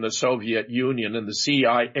obtained from the Soviet Union, and the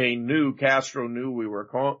CIA knew, Castro knew we were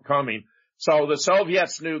coming. So the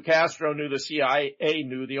Soviets knew, Castro knew, the CIA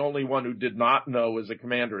knew. The only one who did not know was the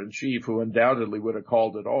commander-in-chief, who undoubtedly would have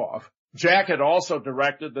called it off. Jack had also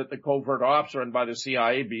directed that the covert ops run by the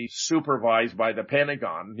CIA be supervised by the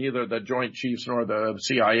Pentagon. Neither the Joint Chiefs nor the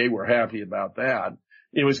CIA were happy about that.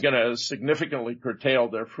 It was going to significantly curtail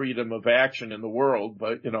their freedom of action in the world,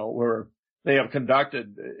 but, they have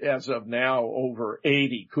conducted, as of now, over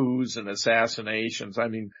 80 coups and assassinations. I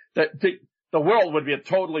mean, the world would be a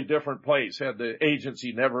totally different place had the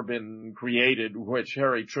agency never been created, which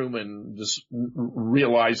Harry Truman just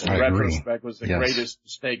realized in retrospect was the greatest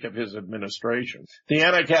mistake of his administration. The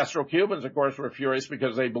anti-Castro Cubans, of course, were furious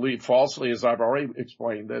because they believed falsely, as I've already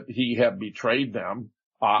explained, that he had betrayed them.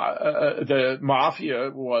 The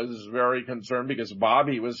mafia was very concerned because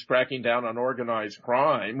Bobby was cracking down on organized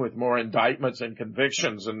crime with more indictments and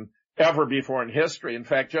convictions than ever before in history. In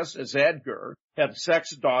fact, just as Edgar had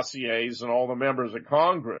sex dossiers and all the members of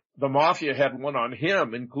Congress, the mafia had one on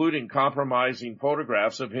him, including compromising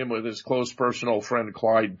photographs of him with his close personal friend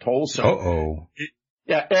Clyde Tolson.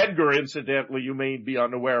 Yeah, Edgar, incidentally, you may be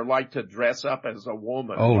unaware, liked to dress up as a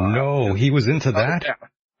woman. Oh, no, he was into that?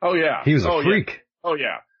 Oh, yeah. He was a freak. Yeah. Oh,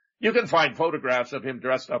 yeah. You can find photographs of him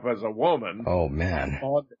dressed up as a woman. Oh, man.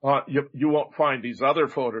 You won't find these other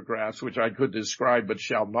photographs, which I could describe but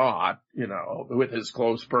shall not, with his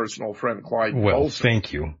close personal friend Clyde Colson.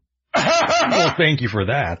 Thank you. Well, thank you for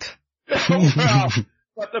that.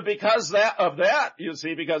 But because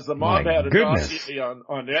the mob had a dossier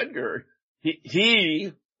on Edgar,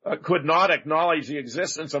 he could not acknowledge the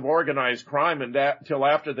existence of organized crime until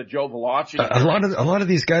after the Joe Valachi. A lot of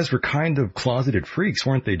these guys were kind of closeted freaks,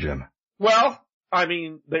 weren't they, Jim? Well, I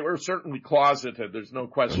mean, they were certainly closeted. There's no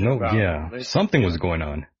question about it. Something was going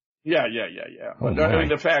on. Yeah. Oh, but, I mean,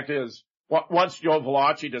 the fact is, once Joe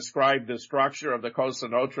Valachi described the structure of the Cosa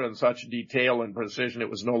Nostra in such detail and precision, it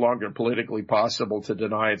was no longer politically possible to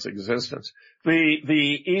deny its existence.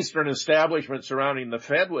 The Eastern establishment surrounding the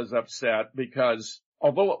Fed was upset because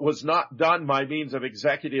although it was not done by means of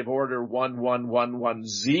Executive Order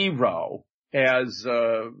 11110, as,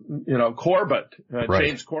 Corbett, right.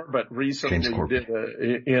 James Corbett recently did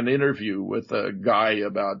an interview with a guy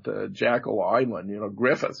about Jackal Island,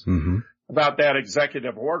 Griffith, about that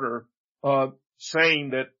executive order,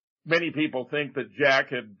 saying that many people think that Jack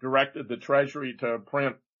had directed the Treasury to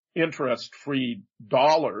print interest-free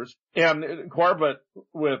dollars. And Corbett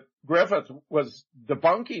with Griffith was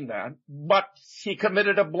debunking that, but he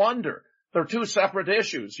committed a blunder. They're two separate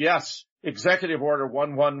issues. Yes, Executive Order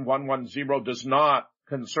 11110 does not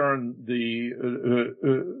concern the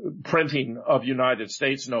printing of United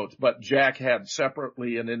States notes, but Jack had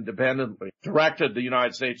separately and independently directed the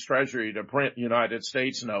United States Treasury to print United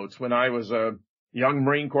States notes. When I was a young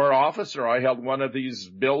Marine Corps officer, I held one of these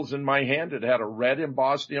bills in my hand. It had a red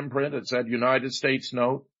embossed imprint. It said United States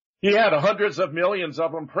note. He had hundreds of millions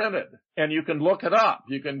of them printed, and you can look it up.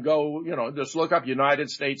 You can go, just look up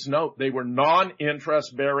United States note. They were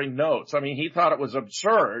non-interest bearing notes. I mean, he thought it was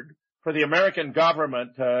absurd for the American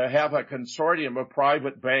government to have a consortium of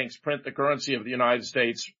private banks print the currency of the United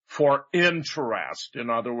States for interest.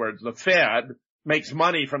 In other words, the Fed makes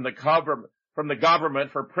money from the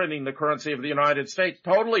government for printing the currency of the United States.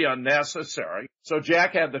 Totally unnecessary. So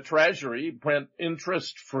Jack had the Treasury print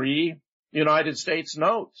interest-free United States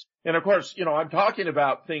notes. And of course, I'm talking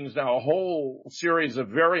about things now, a whole series of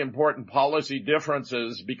very important policy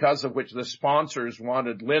differences because of which the sponsors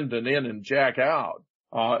wanted Lyndon in and Jack out.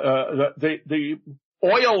 The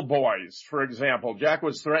oil boys, for example, Jack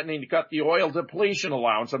was threatening to cut the oil depletion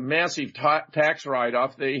allowance, a massive tax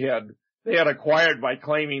write-off they had acquired by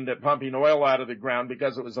claiming that pumping oil out of the ground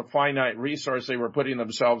because it was a finite resource, they were putting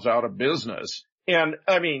themselves out of business. And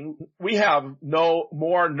I mean, we have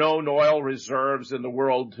more known oil reserves in the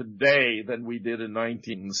world today than we did in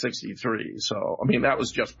 1963. So, I mean, that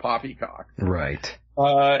was just poppycock. Right.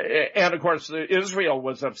 And of course, Israel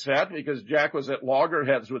was upset because Jack was at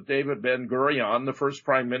loggerheads with David Ben-Gurion, the first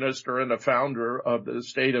prime minister and the founder of the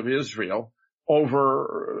state of Israel,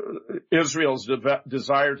 over Israel's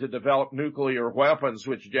desire to develop nuclear weapons,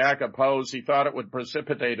 which Jack opposed. He thought it would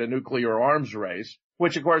precipitate a nuclear arms race,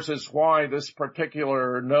 which of course is why this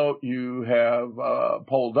particular note you have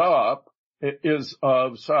pulled up is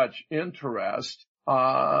of such interest.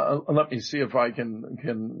 Let me see if I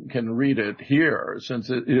can read it here, since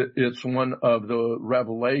it's one of the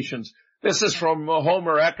revelations. This is from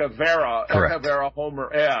Homer Echeverra. Correct. Echeverra Homer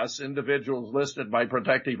S., individuals listed by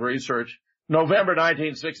Protective Research. November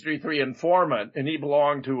 1963 informant, and he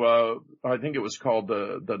belonged to I think it was called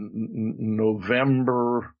the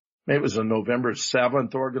November, maybe it was a November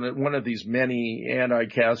 7th one of these many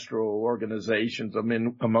anti-Castro organizations,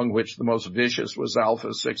 among which the most vicious was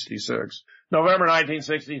Alpha 66. November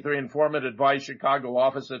 1963 informant advised Chicago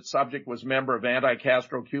office that subject was member of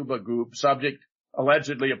anti-Castro Cuba group. Subject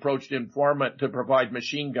allegedly approached informant to provide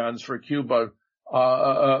machine guns for Cuba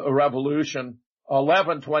revolution.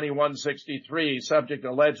 11/21/63, subject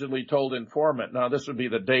allegedly told informant. Now, this would be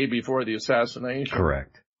the day before the assassination.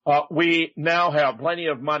 Correct. We now have plenty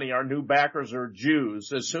of money. Our new backers are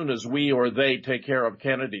Jews as soon as we or they take care of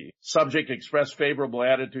Kennedy. Subject expressed favorable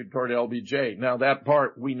attitude toward LBJ. Now, that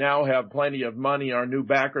part, we now have plenty of money. Our new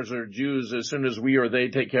backers are Jews as soon as we or they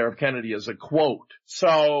take care of Kennedy, is a quote.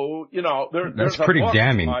 So, that's pretty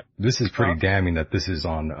damning. This is pretty damning that this is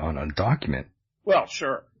on a document. Well,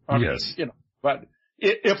 sure. Yes. But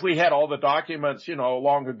if we had all the documents,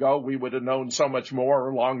 long ago, we would have known so much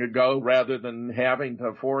more long ago rather than having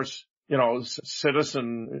to force,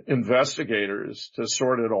 citizen investigators to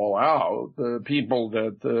sort it all out. The people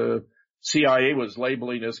that the CIA was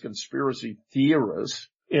labeling as conspiracy theorists.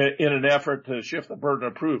 in an effort to shift the burden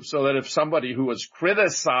of proof, so that if somebody who was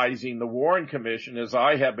criticizing the Warren Commission, as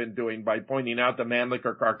I have been doing by pointing out the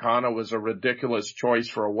Mannlicher Carcano was a ridiculous choice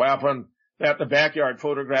for a weapon, that the backyard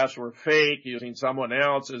photographs were fake using someone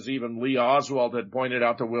else, as even Lee Oswald had pointed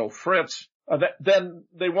out to Will Fritz, then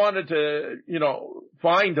they wanted to,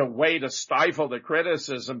 find a way to stifle the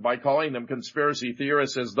criticism by calling them conspiracy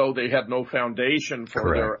theorists as though they had no foundation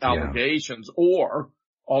for their allegations, or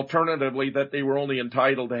alternatively that they were only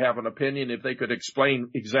entitled to have an opinion if they could explain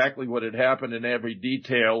exactly what had happened in every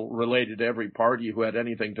detail related to every party who had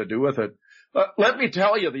anything to do with it. Let me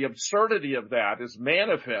tell you, the absurdity of that is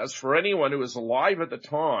manifest for anyone who was alive at the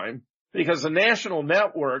time, because the national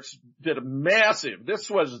networks did a massive, this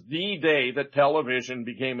was the day that television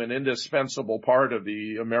became an indispensable part of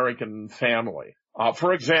the American family.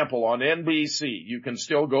 For example, on NBC, you can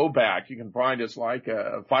still go back, you can find it's like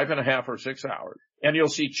 5.5 or 6 hours, and you'll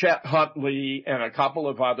see Chet Huntley and a couple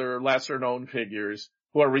of other lesser known figures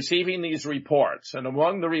who are receiving these reports. And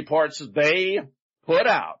among the reports they put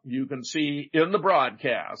out, you can see in the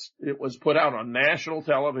broadcast, it was put out on national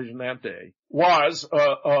television that day, was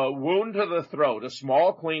a wound to the throat, a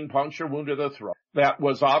small clean puncture wound to the throat. That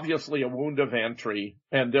was obviously a wound of entry,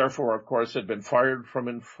 and therefore, of course, had been fired from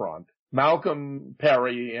in front. Malcolm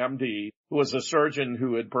Perry, MD, who was a surgeon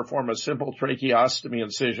who had performed a simple tracheostomy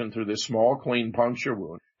incision through this small clean puncture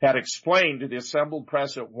wound, had explained to the assembled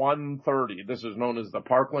press at 1:30, this is known as the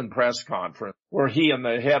Parkland Press Conference, where he and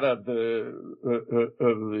the head of the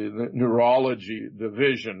neurology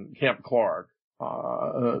division, Kemp Clark,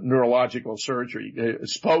 neurological surgery,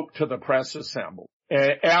 spoke to the press assembled.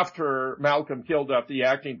 After Malcolm Kilduff, the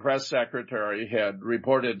acting press secretary, had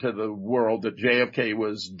reported to the world that JFK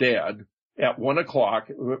was dead at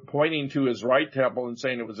 1:00, pointing to his right temple and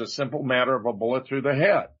saying it was a simple matter of a bullet through the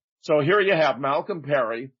head. So here you have Malcolm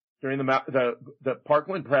Perry during the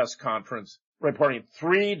Parkland Press Conference reporting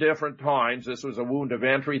 3 different times this was a wound of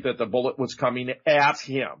entry, that the bullet was coming at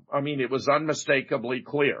him. I mean, it was unmistakably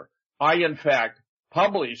clear. I, in fact,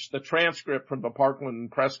 published the transcript from the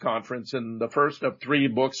Parkland Press Conference in the first of 3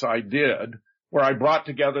 books I did, where I brought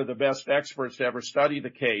together the best experts to ever study the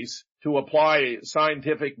case to apply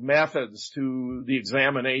scientific methods to the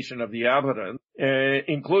examination of the evidence,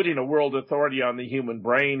 including a world authority on the human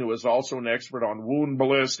brain who was also an expert on wound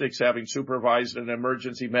ballistics, having supervised an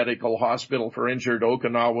emergency medical hospital for injured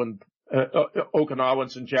Okinawans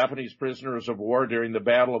and Japanese prisoners of war during the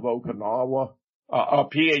Battle of Okinawa. A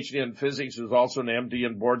PhD in physics, who's also an MD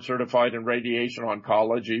and board certified in radiation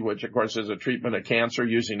oncology, which of course is a treatment of cancer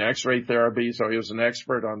using X-ray therapy. So he was an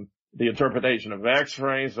expert on the interpretation of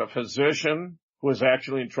X-rays. A physician who was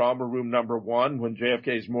actually in trauma room number 1 when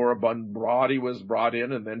JFK's moribund body was brought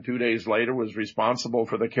in, and then 2 days later was responsible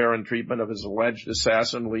for the care and treatment of his alleged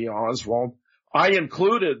assassin, Lee Oswald. I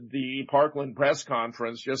included the Parkland Press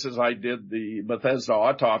Conference, just as I did the Bethesda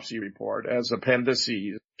autopsy report, as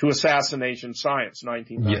appendices to Assassination Science,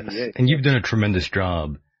 1998. Yes, and you've done a tremendous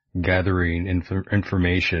job gathering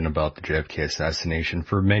information about the JFK assassination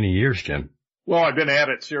for many years, Jim. Well, I've been at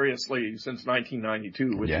it seriously since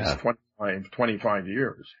 1992, which is 25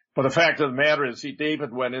 years. But the fact of the matter is,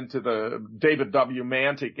 David W.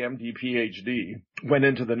 Mantic, MD, PhD, went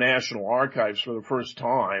into the National Archives for the first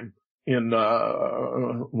time in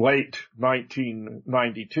late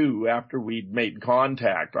 1992, after we'd made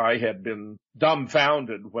contact. I had been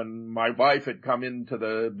dumbfounded when my wife had come into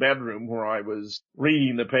the bedroom where I was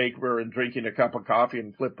reading the paper and drinking a cup of coffee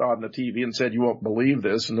and flipped on the TV and said, "You won't believe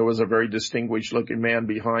this." And there was a very distinguished looking man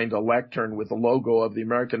behind a lectern with the logo of the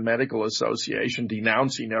American Medical Association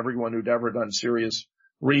denouncing everyone who'd ever done serious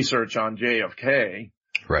research on JFK.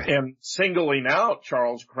 Right. And singling out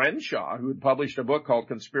Charles Crenshaw, who had published a book called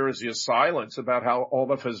Conspiracy of Silence about how all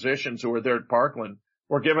the physicians who were there at Parkland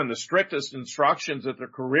were given the strictest instructions that their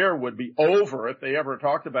career would be over if they ever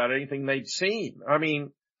talked about anything they'd seen. I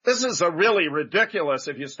mean, this is a really ridiculous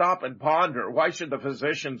if you stop and ponder. Why should the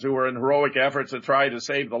physicians who were in heroic efforts to try to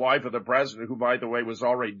save the life of the president, who, by the way, was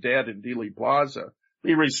already dead in Dealey Plaza,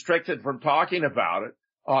 be restricted from talking about it?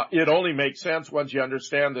 It only makes sense once you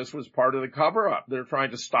understand this was part of the cover-up. They're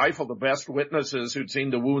trying to stifle the best witnesses who'd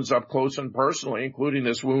seen the wounds up close and personally, including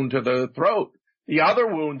this wound to the throat. The other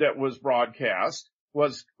wound that was broadcast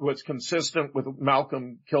was consistent with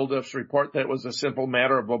Malcolm Kilduff's report that it was a simple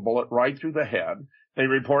matter of a bullet right through the head. They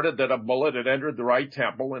reported that a bullet had entered the right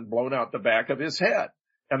temple and blown out the back of his head.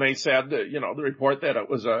 And they said, the report that it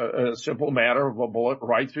was a simple matter of a bullet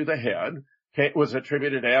right through the head was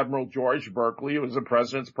attributed to Admiral George Berkeley, who was the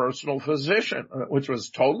president's personal physician, which was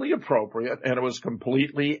totally appropriate, and it was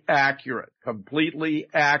completely accurate.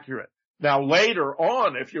 Now later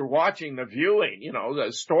on, if you're watching the viewing,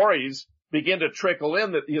 the stories begin to trickle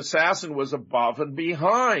in that the assassin was above and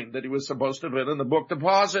behind, that he was supposed to have been in the book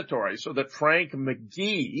depository, so that Frank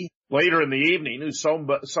McGee, later in the evening, who's so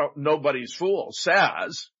nobody's fool,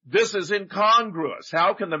 says, this is incongruous.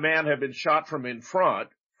 How can the man have been shot from in front,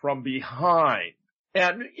 from behind?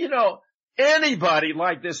 And, anybody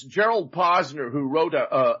like this Gerald Posner, who wrote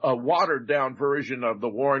a watered-down version of the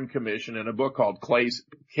Warren Commission in a book called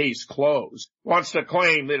Case Closed, wants to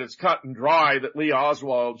claim that it's cut and dry that Lee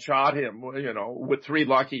Oswald shot him, with 3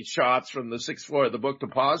 lucky shots from the 6th floor of the book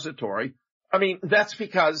depository. I mean, that's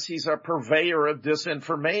because he's a purveyor of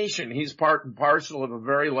disinformation. He's part and parcel of a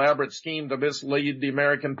very elaborate scheme to mislead the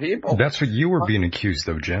American people. That's what you were being accused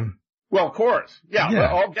of, Jim. Well, of course. Yeah.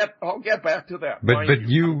 I'll get back to that.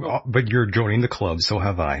 But you're joining the club, so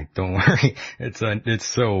have I. Don't worry. It's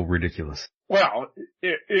so ridiculous. Well,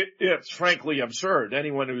 it's frankly absurd.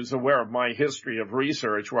 Anyone who's aware of my history of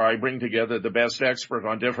research, where I bring together the best experts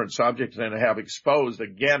on different subjects and have exposed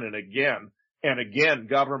again and again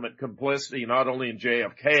government complicity, not only in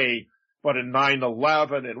JFK, but in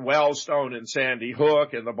 9/11, in Wellstone, in Sandy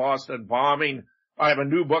Hook, in the Boston bombing. I have a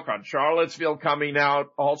new book on Charlottesville coming out,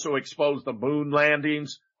 also exposed the moon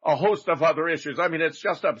landings, a host of other issues. I mean, it's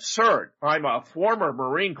just absurd. I'm a former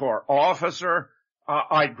Marine Corps officer.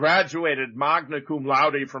 I graduated magna cum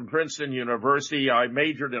laude from Princeton University. I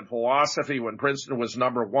majored in philosophy when Princeton was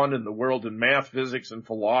 #1 in the world in math, physics, and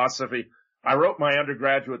philosophy. I wrote my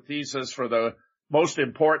undergraduate thesis for the most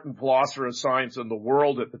important philosopher of science in the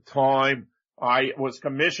world at the time. I was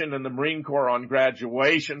commissioned in the Marine Corps on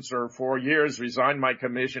graduation, served 4 years, resigned my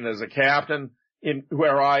commission as a captain,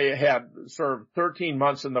 where I had served 13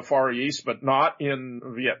 months in the Far East, but not in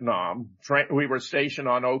Vietnam. We were stationed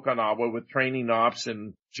on Okinawa with training ops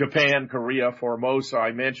in Japan, Korea, Formosa.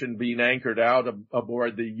 I mentioned being anchored out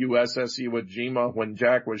aboard the USS Iwo Jima when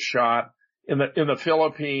Jack was shot. In the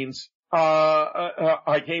Philippines,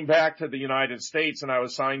 I came back to the United States and I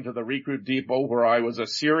was assigned to the recruit depot, where I was a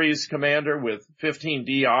series commander with 15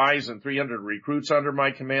 DIs and 300 recruits under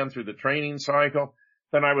my command through the training cycle.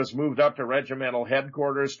 Then I was moved up to regimental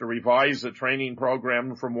headquarters to revise the training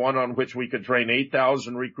program from one on which we could train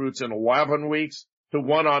 8,000 recruits in 11 weeks to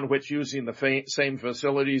one on which, using the same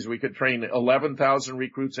facilities, we could train 11,000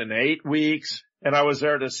 recruits in 8 weeks. And I was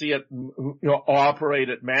there to see it, operate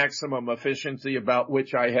at maximum efficiency, about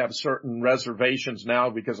which I have certain reservations now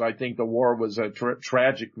because I think the war was a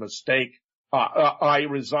tragic mistake. I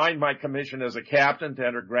resigned my commission as a captain to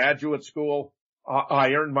enter graduate school.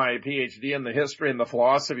 I earned my PhD in the history and the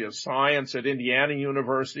philosophy of science at Indiana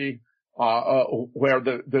University, where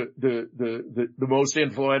the most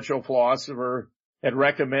influential philosopher had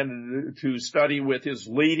recommended to study with his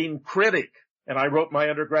leading critic. And I wrote my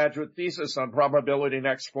undergraduate thesis on probability and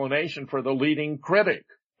explanation for the leading critic.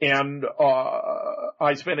 And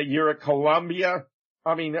I spent a year at Columbia.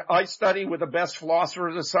 I mean, I studied with the best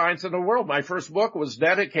philosophers of science in the world. My first book was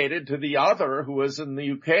dedicated to the other, who was in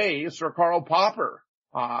the UK, Sir Karl Popper,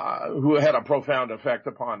 who had a profound effect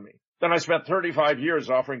upon me. Then I spent 35 years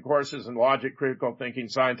offering courses in logic, critical thinking,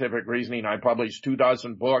 scientific reasoning. I published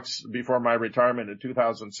 24 books before my retirement in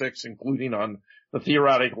 2006, including on the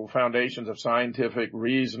theoretical foundations of scientific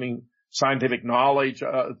reasoning, scientific knowledge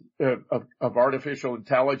of artificial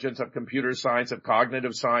intelligence, of computer science, of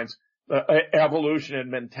cognitive science, evolution and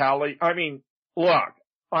mentality. I mean, look,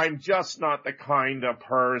 I'm just not the kind of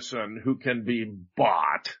person who can be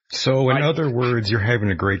bought. So in other words, you're having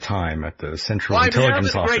a great time at the Central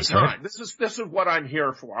Intelligence Office, right? This is what I'm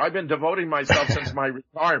here for. I've been devoting myself since my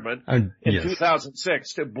retirement in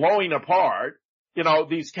 2006 to blowing apart,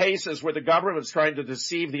 these cases where the government's trying to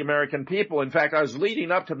deceive the American people. In fact, I was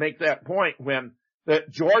leading up to make that point when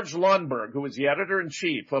George Lundberg, who was the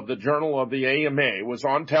editor-in-chief of the Journal of the AMA, was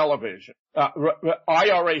on television.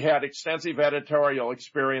 I already had extensive editorial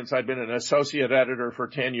experience. I'd been an associate editor for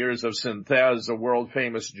 10 years of Synthèse, a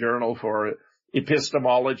world-famous journal for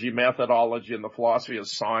epistemology, methodology, and the philosophy of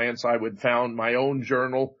science. I would found my own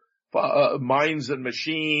journal, Minds and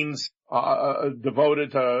Machines,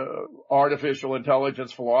 devoted to artificial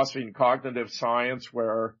intelligence, philosophy, and cognitive science,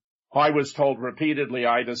 where I was told repeatedly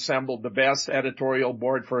I'd assembled the best editorial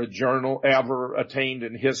board for a journal ever attained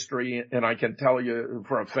in history, and I can tell you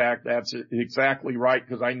for a fact that's exactly right,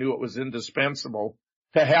 because I knew it was indispensable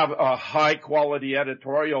to have a high-quality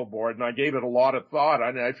editorial board, and I gave it a lot of thought.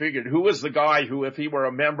 And I figured, who was the guy who, if he were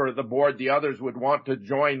a member of the board, the others would want to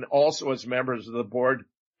join also as members of the board?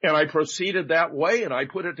 And I proceeded that way, and I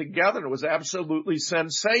put it together, and it was absolutely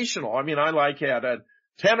sensational. I mean, I had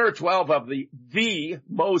 10 or 12 of the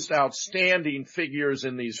most outstanding figures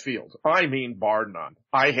in these fields. I mean, bar none.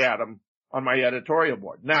 I had them on my editorial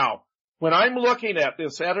board. Now, when I'm looking at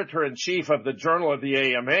this editor-in-chief of the Journal of the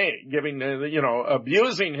AMA giving,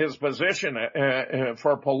 abusing his position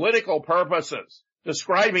for political purposes,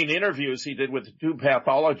 describing interviews he did with two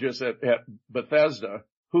pathologists at Bethesda,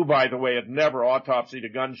 who, by the way, had never autopsied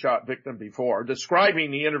a gunshot victim before,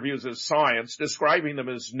 describing the interviews as science, describing them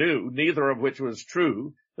as new, neither of which was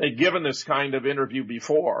true. They'd given this kind of interview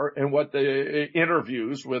before, and what the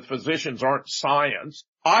interviews with physicians aren't science.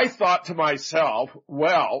 I thought to myself,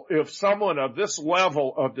 well, if someone of this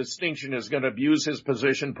level of distinction is going to abuse his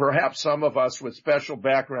position, perhaps some of us with special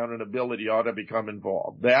background and ability ought to become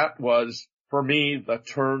involved. That was, for me, the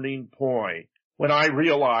turning point when I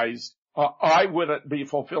realized I wouldn't be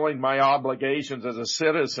fulfilling my obligations as a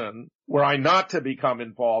citizen were I not to become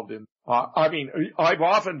involved in. I've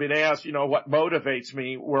often been asked, what motivates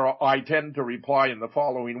me, where I tend to reply in the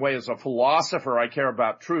following way. As a philosopher, I care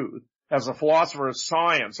about truth. As a philosopher of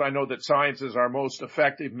science, I know that science is our most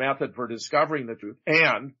effective method for discovering the truth.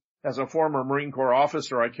 And as a former Marine Corps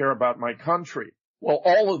officer, I care about my country. Well,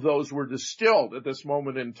 all of those were distilled at this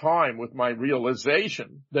moment in time with my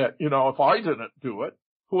realization that, if I didn't do it,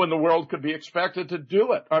 who in the world could be expected to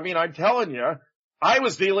do it? I'm telling you, I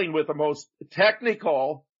was dealing with the most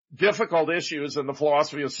technical, difficult issues in the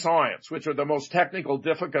philosophy of science, which are the most technical,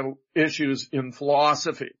 difficult issues in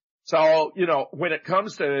philosophy. So, when it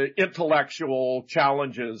comes to intellectual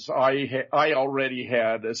challenges, I already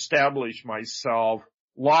had established myself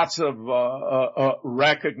lots of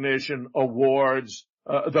recognition, awards,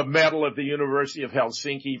 the Medal of the University of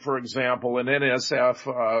Helsinki, for example, an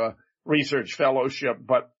NSF research fellowship.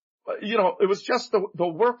 But, it was just the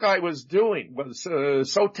work I was doing was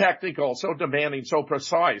so technical, so demanding, so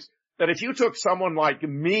precise that if you took someone like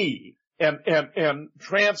me and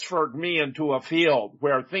transferred me into a field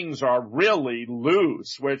where things are really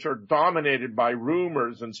loose, which are dominated by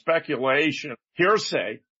rumors and speculation,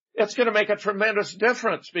 hearsay, it's going to make a tremendous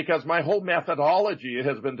difference, because my whole methodology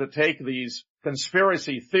has been to take these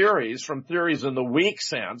conspiracy theories from theories in the weak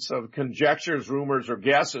sense of conjectures, rumors, or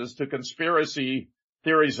guesses to conspiracy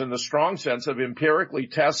theories in the strong sense of empirically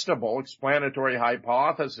testable explanatory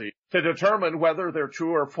hypotheses to determine whether they're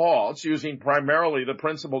true or false, using primarily the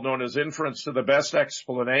principle known as inference to the best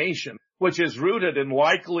explanation, which is rooted in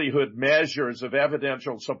likelihood measures of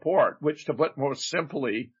evidential support, which, to put most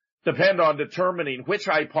simply, depend on determining which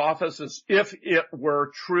hypothesis, if it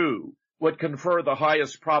were true, would confer the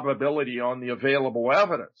highest probability on the available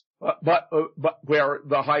evidence. But where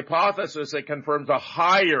the hypothesis that confirms a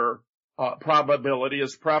higher probability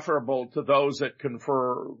is preferable to those that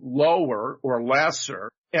confer lower or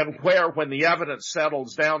lesser, and where, when the evidence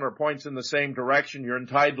settles down or points in the same direction, you're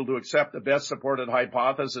entitled to accept the best supported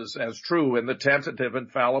hypothesis as true in the tentative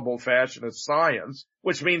and fallible fashion of science,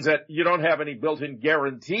 which means that you don't have any built-in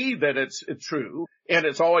guarantee that it's true, and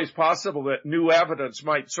it's always possible that new evidence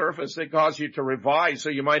might surface that cause you to revise, so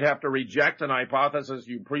you might have to reject an hypothesis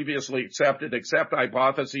you previously accepted, accept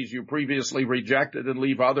hypotheses you previously rejected, and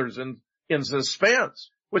leave others in suspense,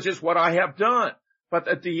 which is what I have done. But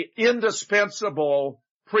that the indispensable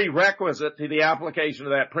prerequisite to the application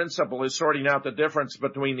of that principle is sorting out the difference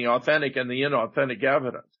between the authentic and the inauthentic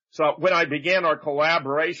evidence. So when I began our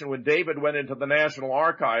collaboration, when David went into the National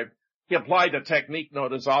Archive, he applied a technique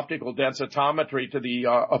known as optical densitometry to the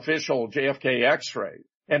official JFK X-ray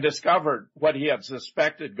and discovered what he had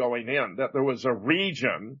suspected going in, that there was a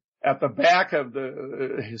region at the back of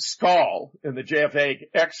his skull in the JFK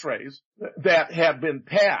X-rays that had been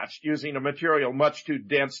patched using a material much too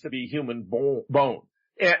dense to be human bone.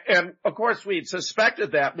 And of course we'd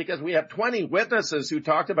suspected that because we had 20 witnesses who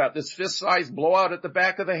talked about this fist-sized blowout at the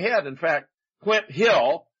back of the head. In fact, Clint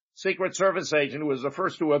Hill, Secret Service agent who was the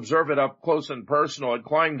first to observe it up close and personal, had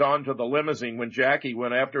climbed onto the limousine when Jackie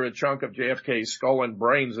went after a chunk of JFK's skull and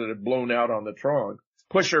brains that had blown out on the trunk,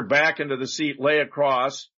 pushed her back into the seat, lay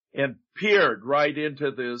across, and peered right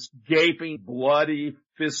into this gaping, bloody,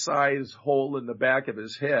 fist-sized hole in the back of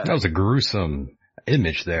his head. That was a gruesome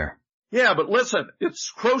image there. Yeah, but listen, it's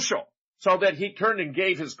crucial. So that he turned and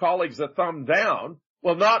gave his colleagues a thumb down.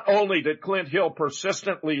 Well, not only did Clint Hill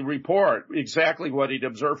persistently report exactly what he'd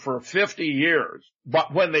observed for 50 years,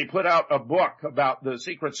 but when they put out a book about the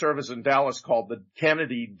Secret Service in Dallas called The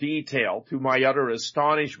Kennedy Detail, to my utter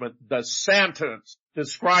astonishment, the sentence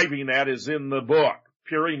describing that is in the book,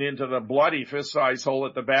 peering into the bloody fist-sized hole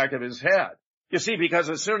at the back of his head. You see, because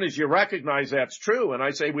as soon as you recognize that's true, and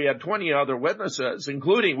I say we had 20 other witnesses,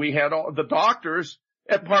 including we had all the doctors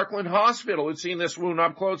at Parkland Hospital who'd seen this wound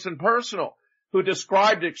up close and personal, who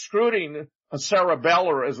described extruding a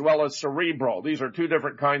cerebellar as well as cerebral. These are two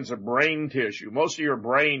different kinds of brain tissue. Most of your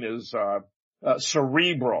brain is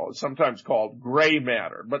cerebral, sometimes called gray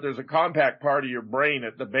matter, but there's a compact part of your brain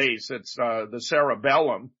at the base. It's the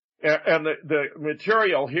cerebellum, and the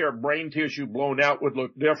material here, brain tissue blown out, would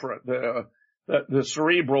look different. The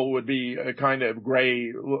cerebral would be a kind of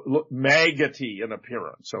gray, maggoty in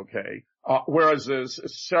appearance, okay? Whereas the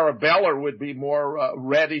cerebellar would be more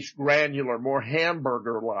reddish, granular, more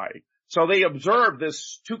hamburger-like. So they observed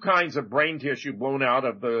this two kinds of brain tissue blown out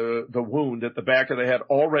of the wound at the back of the head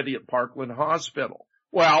already at Parkland Hospital.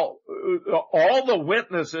 Well, all the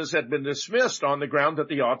witnesses had been dismissed on the ground that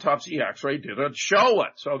the autopsy x-ray didn't show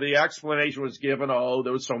it. So the explanation was given,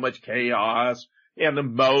 there was so much chaos and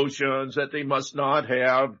emotions that they must not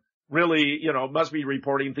have really, must be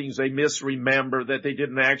reporting things they misremember that they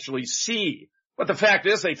didn't actually see. But the fact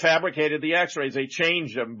is they fabricated the x-rays. They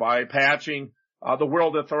changed them by patching. The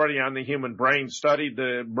World Authority on the Human Brain studied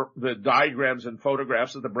the diagrams and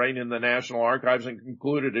photographs of the brain in the National Archives and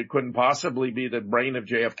concluded it couldn't possibly be the brain of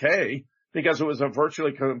JFK because it was a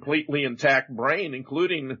virtually completely intact brain,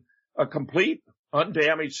 including a complete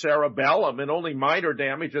undamaged cerebellum and only minor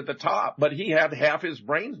damage at the top. But he had half his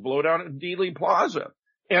brains blown out in Dealey Plaza.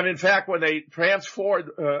 And in fact, when they transferred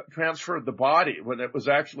the body, when it was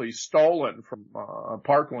actually stolen from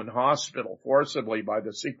Parkland Hospital forcibly by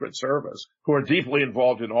the Secret Service, who are deeply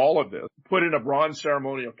involved in all of this, put in a bronze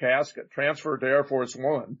ceremonial casket, transferred to Air Force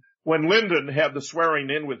One. When Lyndon had the swearing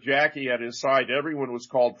in with Jackie at his side, everyone was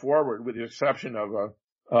called forward with the exception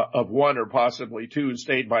of one or possibly two who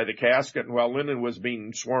stayed by the casket. And while Lyndon was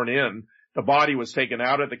being sworn in, the body was taken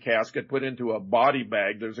out of the casket, put into a body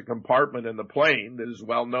bag. There's a compartment in the plane that is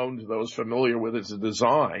well known to those familiar with its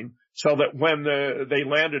design, so that when they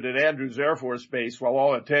landed at Andrews Air Force Base, while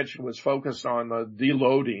all attention was focused on the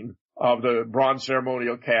deloading of the bronze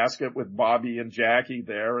ceremonial casket with Bobby and Jackie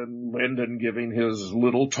there and Lyndon giving his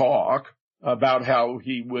little talk about how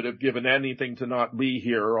he would have given anything to not be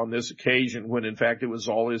here on this occasion when in fact it was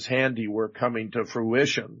all his handiwork coming to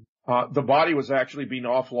fruition. The body was actually being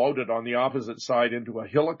offloaded on the opposite side into a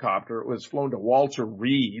helicopter. It was flown to Walter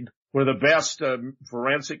Reed, where the best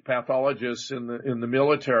forensic pathologists in the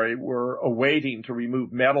military were awaiting to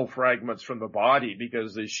remove metal fragments from the body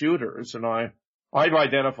because the shooters, and I've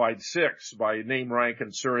identified 6 by name, rank,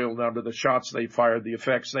 and serial number, the shots they fired, the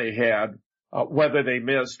effects they had, whether they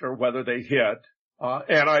missed or whether they hit.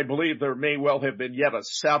 And I believe there may well have been yet a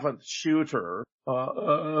 7th shooter,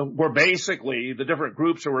 where basically the different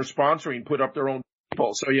groups who were sponsoring put up their own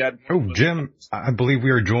people. So you had... Oh, Jim, I believe we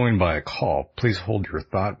are joined by a call. Please hold your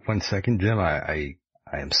thought 1 second, Jim. I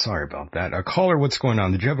am sorry about that. Caller, what's going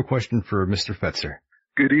on? Did you have a question for Mr. Fetzer?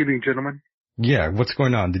 Good evening, gentlemen. Yeah, what's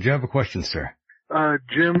going on? Did you have a question, sir?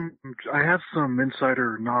 Jim, I have some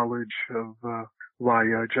insider knowledge of why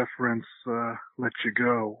Jeff Rentz let you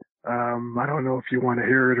go. I don't know if you want to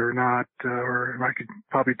hear it or not, or I could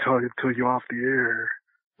probably tell you off the air.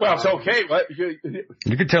 Well, it's okay.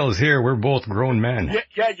 You could tell us here. We're both grown men.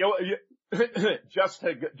 Just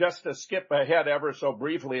to skip ahead ever so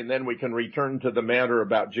briefly, and then we can return to the matter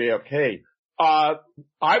about JFK. I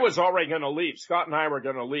was already going to leave. Scott and I were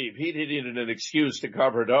going to leave. He needed an excuse to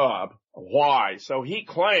cover it up. Why? So he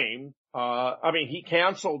claimed, he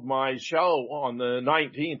canceled my show on the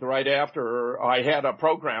 19th right after I had a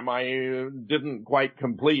program I didn't quite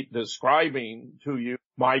complete describing to you,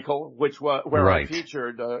 Michael, where right. I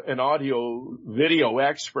featured an audio video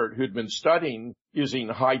expert who'd been studying using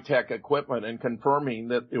high-tech equipment and confirming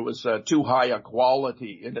that it was too high a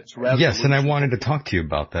quality in its resolution. Yes, and I wanted to talk to you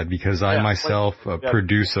about that because I myself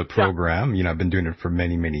produce a program. I've been doing it for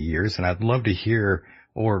many, many years, and I'd love to hear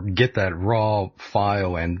or get that raw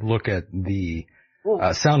file and look at the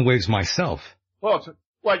sound waves myself. Well,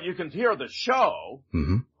 you can hear the show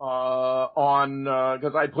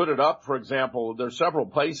because I put it up, for example, there's several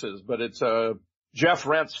places, but it's Jeff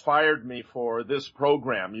Rentz fired me for this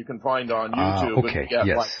program. You can find on YouTube. Okay, and get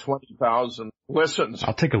yes. like 20,000 listens.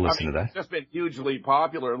 I'll take a listen to that. It's just been hugely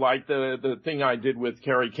popular, like the thing I did with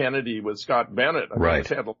Kerry Kennedy with Scott Bennett. Right. It's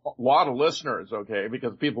had a lot of listeners, okay,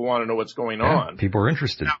 because people want to know what's going on. People are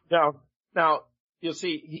interested. Now, you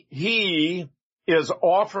see, he is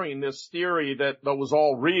offering this theory that was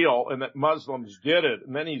all real and that Muslims did it.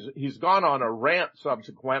 And then he's gone on a rant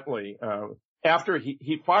subsequently, after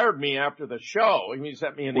he fired me after the show. He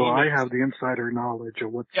sent me an email. Well, I have the insider knowledge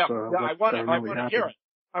of what's I really want to hear it.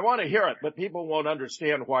 I want to hear it, but people won't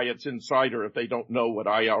understand why it's insider if they don't know what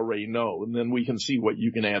I already know. And then we can see what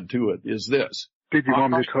you can add to it. Is this? Did you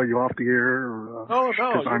want me to tell you off the air? Or, no.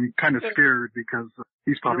 Because I'm kind of scared because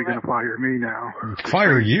he's probably going to fire me now.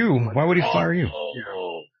 Fire you? Why would he fire you?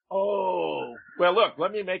 Well, look,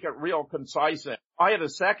 let me make it real concise then. I had a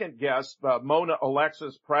second guest, Mona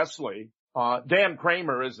Alexis Presley, Dan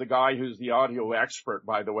Kramer is the guy who's the audio expert,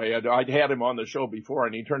 by the way. I'd had him on the show before,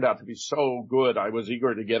 and he turned out to be so good. I was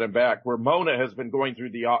eager to get him back. Where Mona has been going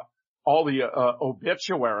through all the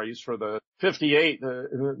obituaries for the 58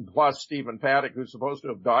 plus Stephen Paddock, who's supposed to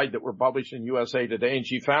have died, that were published in USA Today, and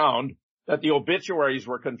she found that the obituaries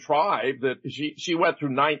were contrived, that she went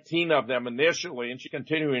through 19 of them initially, and she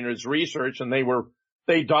continuing his research, and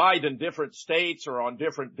they died in different states or on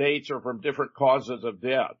different dates or from different causes of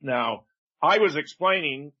death. Now, I was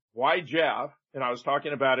explaining why Jeff, and I was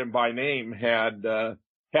talking about him by name, had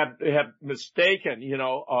mistaken,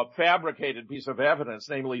 a fabricated piece of evidence,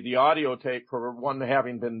 namely the audio tape for one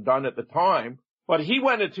having been done at the time. But he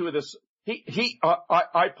went into this,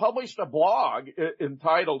 I published a blog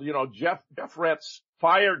entitled, Jeff Rentz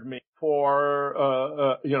fired me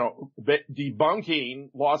for, debunking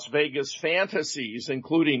Las Vegas fantasies,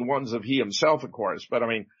 including ones of he himself, of course. But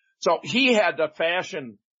so he had to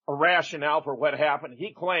fashion a rationale for what happened.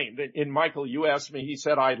 He claimed, and Michael, you asked me, he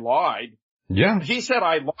said I lied. Yeah. He said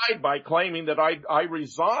I lied by claiming that I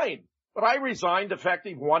resigned. But I resigned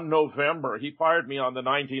effective 1 November. He fired me on the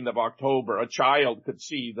 19th of October. A child could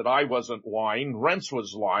see that I wasn't lying. Rentz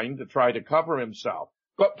was lying to try to cover himself.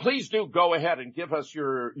 But please do go ahead and give us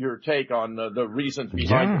your take on the reasons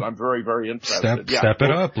behind it. I'm very, very interested. Step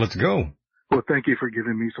it up. Let's go. Well, thank you for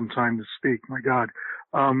giving me some time to speak. My God.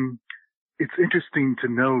 It's interesting to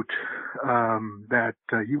note, that,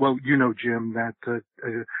 Jim, that,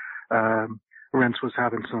 Rentz was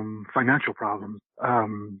having some financial problems.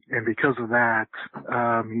 And because of that,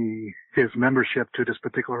 his membership to this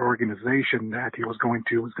particular organization that he was going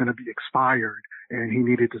to be expired, and he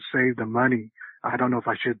needed to save the money. I don't know if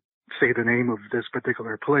I should say the name of this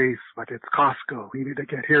particular place, but it's Costco. He needed to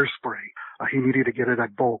get hairspray. He needed to get it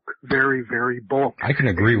at bulk, very, very bulk. I can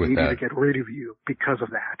agree with that. He needed to get rid of you because of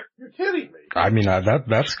that. You're kidding me. I mean,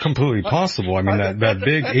 that's completely possible. I mean, that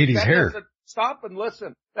big 80s hair. Stop and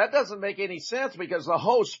listen. That doesn't make any sense because the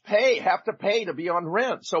hosts have to pay to be on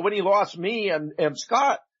rent. So when he lost me and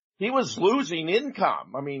Scott, he was losing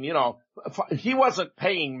income. I mean, he wasn't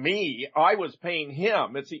paying me. I was paying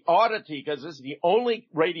him. It's the oddity because this is the only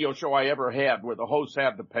radio show I ever had where the hosts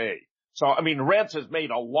had to pay. So, Rentz has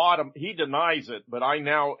made he denies it, but I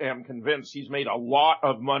now am convinced he's made a lot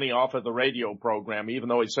of money off of the radio program, even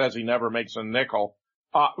though he says he never makes a nickel.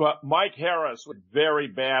 Mike Harris was very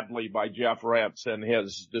badly by Jeff Rentz and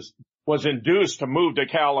was induced to move to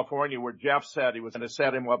California where Jeff said he was going to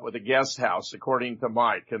set him up with a guest house, according to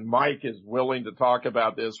Mike. And Mike is willing to talk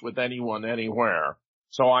about this with anyone, anywhere.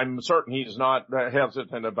 So I'm certain he's not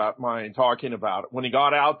hesitant about my talking about it. When he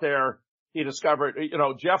got out there, he discovered,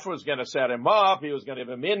 Jeff was going to set him up. He was going to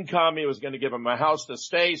give him income. He was going to give him a house to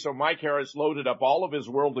stay. So Mike Harris loaded up all of his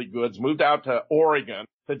worldly goods, moved out to Oregon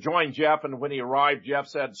to join Jeff. And when he arrived, Jeff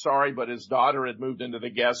said sorry, but his daughter had moved into the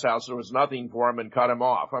guest house. There was nothing for him and cut him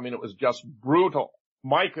off. It was just brutal.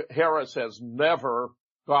 Mike Harris has never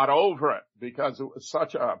got over it because it was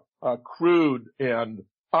such a crude and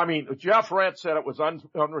Jeff Rentz said it was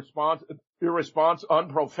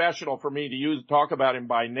unprofessional for me to talk about him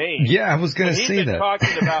by name. Yeah, I was going to say that. He's been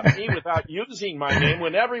talking about me without using my name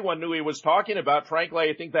when everyone knew he was talking about. Frankly,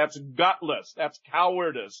 I think that's gutless. That's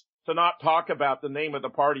cowardice to not talk about the name of the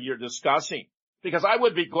party you're discussing. Because I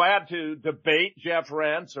would be glad to debate Jeff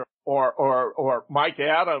Rentz or Mike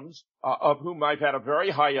Adams, of whom I've had a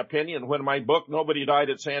very high opinion. When my book, Nobody Died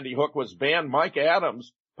at Sandy Hook, was banned, Mike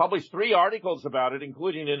Adams published 3 articles about it,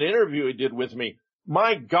 including an interview he did with me.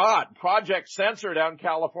 My God, Project Censor down in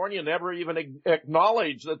California never even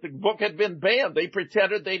acknowledged that the book had been banned. They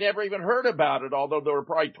pretended they never even heard about it, although there were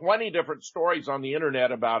probably 20 different stories on the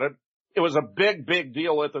internet about it. It was a big, big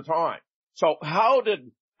deal at the time. So how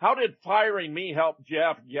did firing me help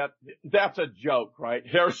Jeff get, that's a joke, right?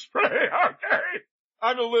 Hairspray, okay.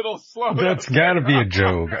 I'm a little slow. That's gotta be a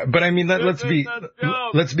joke. But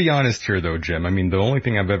let's be honest here though, Jim. The only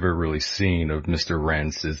thing I've ever really seen of Mr.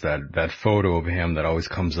 Rentz is that photo of him that always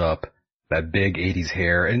comes up, that big 80s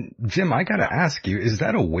hair. And Jim, I gotta ask you, is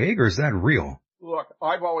that a wig or is that real? Look,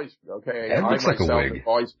 I've always, it looks like a wig. Have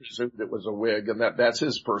always presumed it was a wig and that's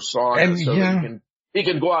his persona. And so he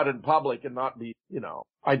can go out in public and not be,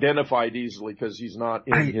 identified easily because he's not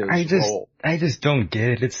in his role. I just don't get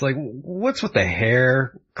it. It's like, what's with the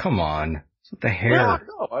hair? Come on. What's with the hair? Yeah,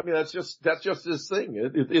 no, that's just his thing.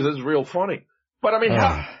 It is real funny. But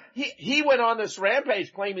he went on this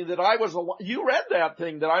rampage claiming that I was you read that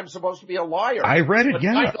thing that I'm supposed to be a liar. I read it, but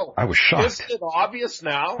yeah. Michael, I was shocked. Isn't it obvious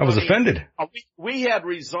now? I was offended. We had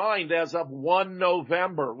resigned as of 1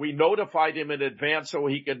 November. We notified him in advance so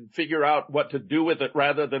he could figure out what to do with it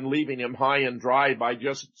rather than leaving him high and dry by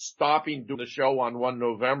just stopping doing the show on 1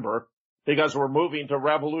 November. because we're moving to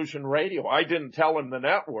Revolution Radio. I didn't tell him the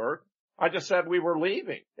network. I just said we were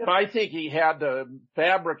leaving. And I think he had to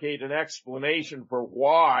fabricate an explanation for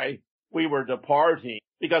why we were departing,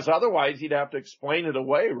 because otherwise he'd have to explain it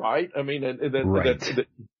away, right? I mean,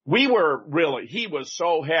 he was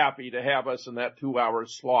so happy to have us in that 2-hour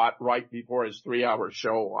slot right before his 3-hour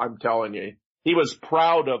show. I'm telling you, he was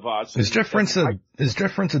proud of us. Is Jeff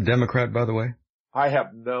Rentz a Democrat, by the way? I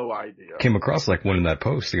have no idea. Came across like one in that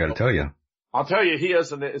post, I gotta tell you. I'll tell you, he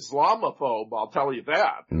is an Islamophobe, I'll tell you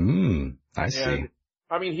that. I see. And,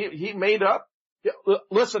 I mean, he made up.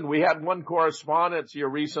 Listen, we had one correspondence here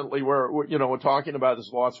recently where, we're talking about this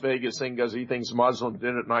Las Vegas thing because he thinks Muslims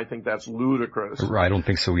did it, and I think that's ludicrous. Right, I don't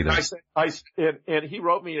think so either. And he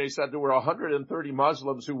wrote me and he said there were 130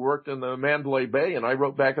 Muslims who worked in the Mandalay Bay, and I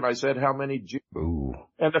wrote back and I said, how many Jews? Ooh.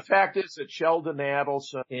 And the fact is that Sheldon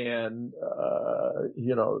Adelson and,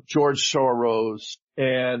 George Soros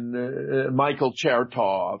and Michael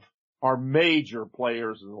Chertoff are major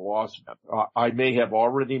players in the lawsuit. I may have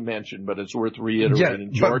already mentioned, but it's worth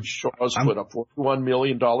reiterating. Yeah, George Soros put a $41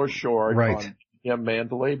 million short on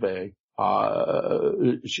Mandalay Bay.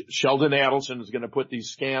 Sheldon Adelson is going to put these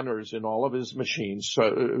scanners in all of his machines.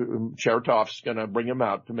 So Chertoff's going to bring them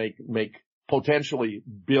out to make potentially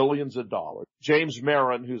billions of dollars. James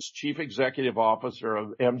Marin, who's chief executive officer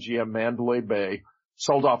of MGM Mandalay Bay,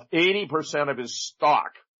 sold off 80% of his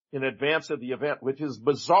stock in advance of the event, which is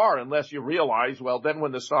bizarre unless you realize, well, then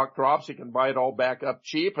when the stock drops, he can buy it all back up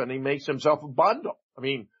cheap and he makes himself a bundle. I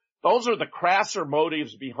mean, those are the crasser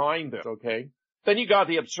motives behind this, okay? Then you got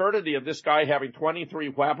the absurdity of this guy having 23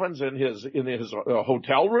 weapons in his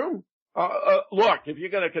hotel room. Look, if you're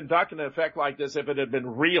going to conduct an effect like this, if it had been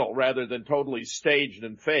real rather than totally staged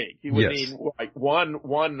and fake, you would need like one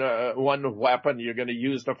weapon you're going to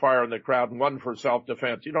use to fire in the crowd and one for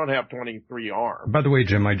self-defense. You don't have 23 arms. By the way,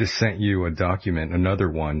 Jim, I just sent you a document,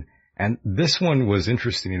 another one, and this one was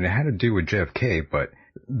interesting and it had to do with JFK, but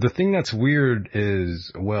the thing that's weird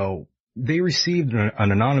is, well, they received an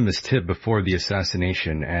anonymous tip before the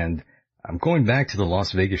assassination, and I'm going back to the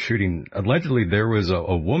Las Vegas shooting. Allegedly, there was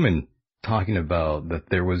a woman talking about that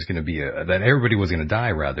there was going to be that everybody was going to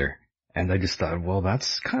die, rather. And I just thought, well,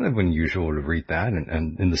 that's kind of unusual to read that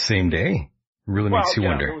and in the same day. Really makes you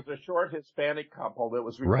wonder. There was a short Hispanic couple that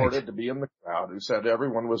was reported to be in the crowd who said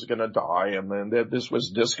everyone was going to die, and then this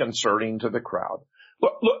was disconcerting to the crowd.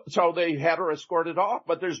 Look, so they had her escorted off,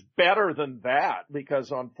 but there's better than that,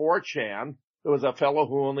 because on 4chan, there was a fellow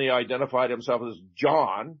who only identified himself as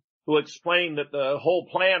John, who explained that the whole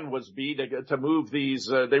plan was to move these,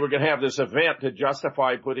 they were going to have this event to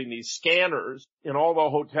justify putting these scanners in all the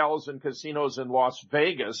hotels and casinos in Las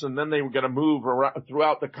Vegas, and then they were going to move around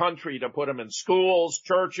throughout the country to put them in schools,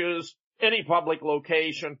 churches, any public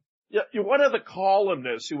location. One of the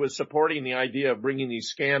columnists who was supporting the idea of bringing these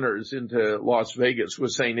scanners into Las Vegas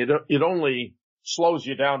was saying it only slows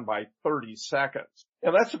you down by 30 seconds.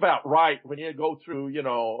 And that's about right. When you go through,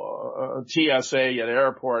 TSA at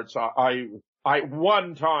airports, I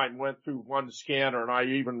one time went through one scanner, and I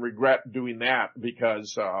even regret doing that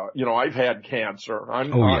because, I've had cancer.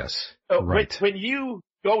 Yes. Right. When you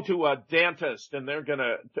go to a dentist and they're going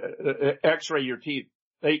to x-ray your teeth,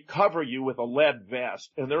 they cover you with a lead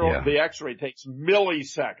vest, and the x-ray takes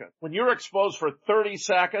milliseconds. When you're exposed for 30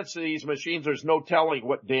 seconds to these machines, there's no telling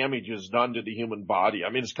what damage is done to the human body.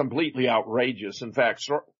 I mean, it's completely outrageous. In fact,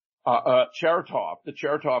 Chertoff, the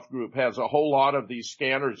Chertoff group, has a whole lot of these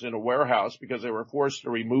scanners in a warehouse because they were forced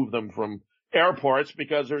to remove them from airports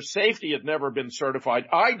because their safety had never been certified.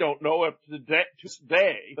 I don't know if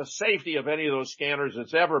today the safety of any of those scanners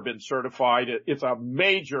has ever been certified. It's a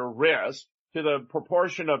major risk to the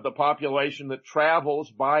proportion of the population that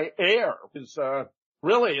travels by air. It's a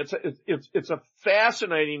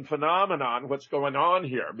fascinating phenomenon what's going on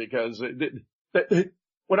here, because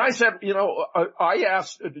when I said, I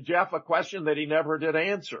asked Jeff a question that he never did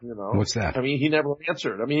answer, What's that? I mean, he never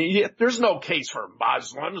answered. I mean, there's no case for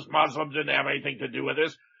Muslims. Muslims didn't have anything to do with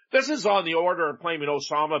this. This is on the order of claiming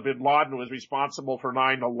Osama bin Laden was responsible for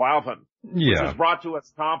 9/11. Which was brought to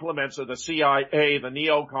us compliments of the CIA, the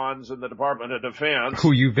neocons, and the Department of Defense.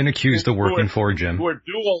 Who you've been accused of working for, Jim. Who are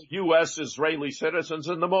dual U.S.-Israeli citizens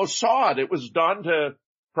and the Mossad. It was done to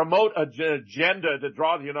promote an agenda to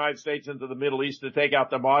draw the United States into the Middle East to take out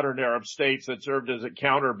the modern Arab states that served as a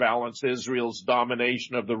counterbalance to Israel's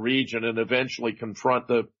domination of the region and eventually confront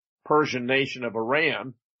the Persian nation of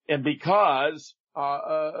Iran. And because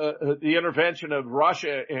the intervention of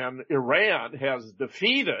Russia and Iran has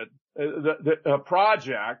defeated the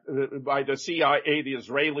project by the CIA, the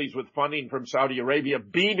Israelis, with funding from Saudi Arabia,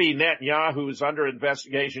 Bibi Netanyahu, who's under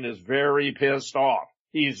investigation, is very pissed off.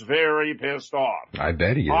 He's very pissed off. I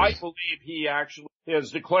bet he is. I believe he actually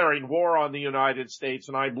is declaring war on the United States,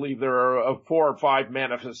 and I believe there are 4 or 5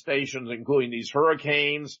 manifestations, including these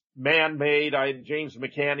hurricanes, man-made. I had James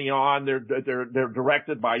McCanney on. They're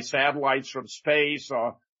directed by satellites from space.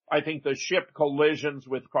 I think the ship collisions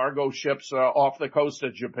with cargo ships off the coast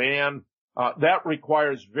of Japan, that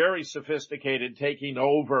requires very sophisticated taking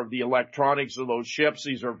over of the electronics of those ships.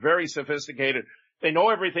 These are very sophisticated. They know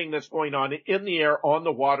everything that's going on in the air, on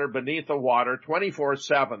the water, beneath the water,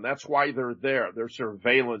 24/7. That's why they're there. They're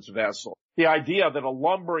surveillance vessels. The idea that a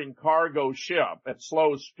lumbering cargo ship at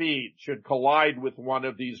slow speed should collide with one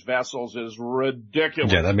of these vessels is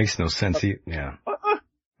ridiculous. Yeah, that makes no sense. Yeah.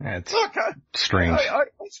 It's strange. I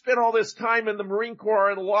spent all this time in the Marine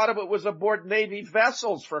Corps, and a lot of it was aboard Navy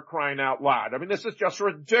vessels, for crying out loud. I mean, this is just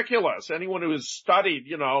ridiculous. Anyone who has studied,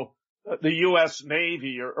 the U.S.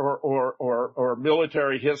 Navy or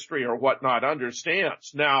military history or whatnot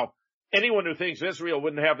understands. Now, anyone who thinks Israel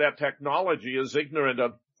wouldn't have that technology is ignorant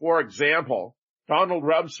of, for example, Donald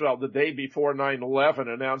Rumsfeld, the day before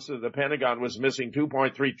 9/11, announced that the Pentagon was missing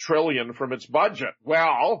 $2.3 trillion from its budget.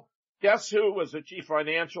 Well, guess who was the chief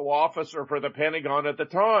financial officer for the Pentagon at the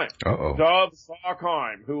time? Dov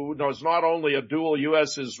Stockheim, who was not only a dual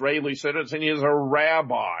U.S.-Israeli citizen, he is a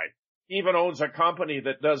rabbi. He even owns a company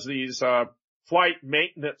that does these flight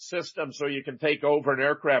maintenance systems so you can take over an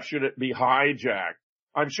aircraft should it be hijacked.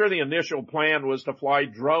 I'm sure the initial plan was to fly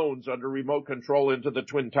drones under remote control into the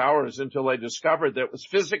Twin Towers until they discovered that it was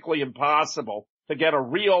physically impossible to get a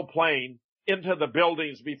real plane into the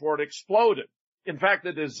buildings before it exploded. In fact,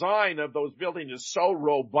 the design of those buildings is so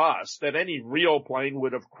robust that any real plane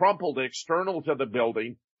would have crumpled external to the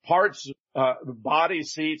building. Parts, body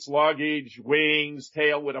seats, luggage, wings,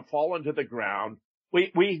 tail would have fallen to the ground.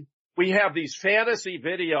 We have these fantasy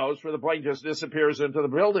videos where the plane just disappears into the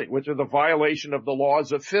building, which is a violation of the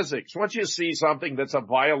laws of physics. Once you see something that's a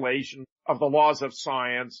violation of the laws of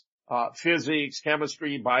science, physics,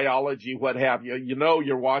 chemistry, biology, what have you, you know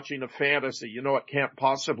you're watching a fantasy. You know it can't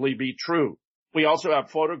possibly be true. We also have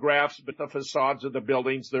photographs with the facades of the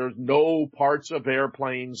buildings. There's no parts of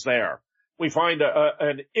airplanes there. We find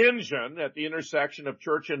an engine at the intersection of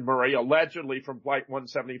Church and Murray, allegedly from Flight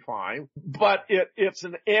 175, but it's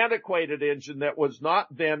an antiquated engine that was not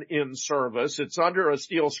then in service. It's under a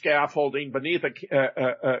steel scaffolding beneath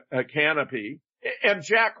a canopy. And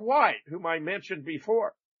Jack White, whom I mentioned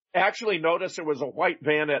before, actually noticed there was a white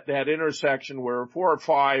van at that intersection where 4 or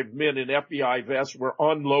 5 men in FBI vests were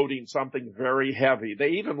unloading something very heavy.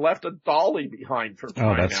 They even left a dolly behind for crying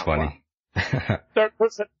out loud. Oh, that's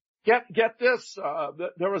funny. Get this,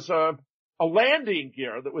 there was a landing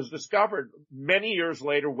gear that was discovered many years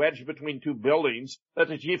later, wedged between 2 buildings, that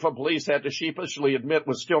the chief of police had to sheepishly admit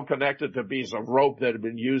was still connected to pieces of rope that had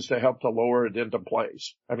been used to help to lower it into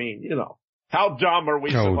place. I mean, how dumb are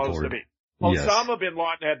we supposed to be? Yes. Osama bin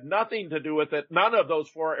Laden had nothing to do with it. None of those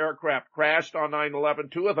 4 aircraft crashed on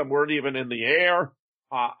 9/11. 2 of them weren't even in the air.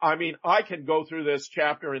 I can go through this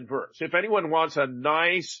chapter and verse. If anyone wants a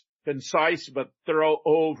nice, concise but thorough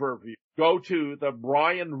overview, go to the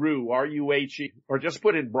Brian Ruhe, R-U-H-E, or just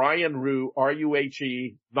put in Brian Ruhe,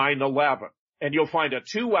 R-U-H-E, 9/11, and you'll find a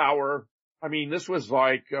 2-hour, this was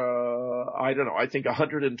like, I think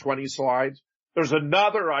 120 slides. There's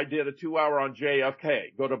another I did, a 2-hour on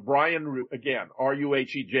JFK. Go to Brian Ruhe, again,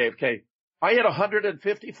 R-U-H-E, JFK. I had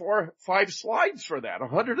 5 slides for that,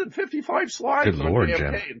 155 slides. Good Lord,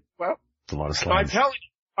 JFK. Jim. Well, that's a lot of slides. I'm telling you,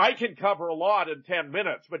 I can cover a lot in 10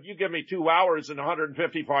 minutes, but you give me 2 hours and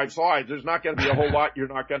 155 slides, there's not going to be a whole lot you're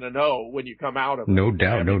not going to know when you come out of it. No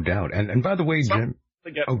doubt. And by the way, Jim,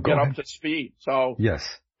 to get up to speed. So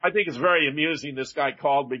yes, I think it's very amusing this guy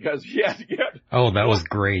called because he had to get. Oh, that was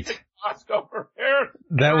great.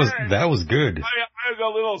 That was good. I was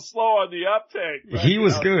a little slow on the uptake. He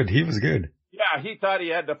was good. Yeah, he thought he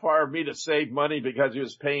had to fire me to save money because he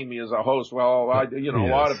was paying me as a host. Well, a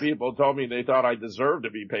lot of people told me they thought I deserved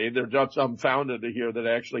to be paid. They're just dumbfounded to hear that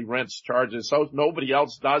actually rents charges. So nobody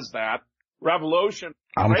else does that. Revolution.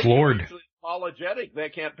 I'm floored. Apologetic. They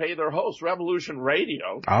can't pay their hosts. Revolution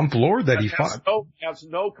Radio. I'm floored that he fought. Has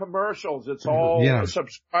no commercials. It's all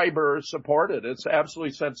subscriber supported. It's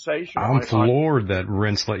absolutely sensational. I'm floored that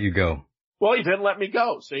Rents let you go. Well, he didn't let me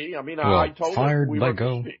go. See, I told fired, him we let were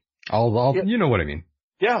go. You know what I mean.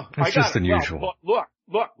 Yeah. It's just unusual. Well,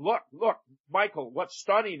 look, Michael, what's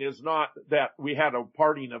stunning is not that we had a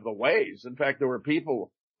parting of the ways. In fact, there were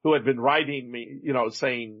people who had been writing me,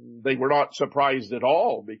 saying they were not surprised at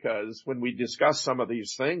all because when we discussed some of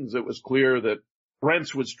these things, it was clear that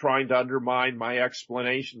Brents was trying to undermine my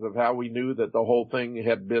explanations of how we knew that the whole thing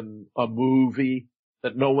had been a movie.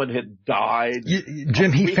 that no one had died.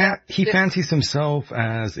 Jim, he fancies himself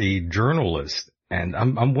as a journalist, and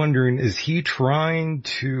I'm wondering, is he trying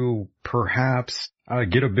to perhaps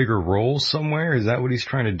get a bigger role somewhere? Is that what he's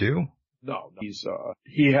trying to do? No,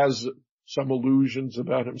 he has some illusions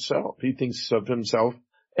about himself. He thinks of himself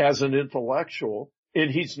as an intellectual, and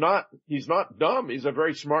he's not dumb. He's a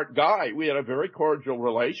very smart guy. We had a very cordial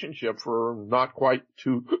relationship for not quite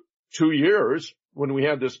two years when we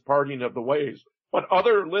had this parting of the ways. But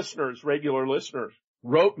other listeners, regular listeners,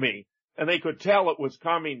 wrote me, and they could tell it was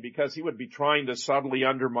coming because he would be trying to subtly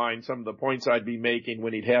undermine some of the points I'd be making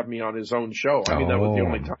when he'd have me on his own show. I mean, that was the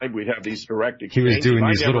only time we'd have these direct exchanges. He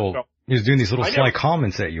was doing these little sly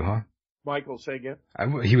comments at you, huh? Michael, say again?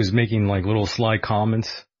 He was making like little sly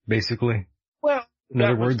comments, basically. Well,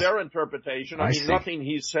 that was their interpretation. I mean, nothing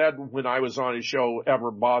he said when I was on his show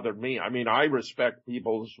ever bothered me. I mean, I respect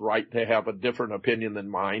people's right to have a different opinion than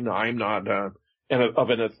mine. I'm not of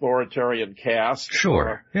an authoritarian caste.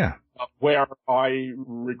 Sure, yeah. Where I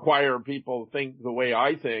require people to think the way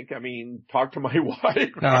I think. I mean, talk to my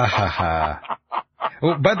wife.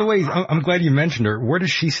 Well, by the way, I'm glad you mentioned her. Where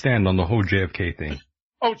does she stand on the whole JFK thing?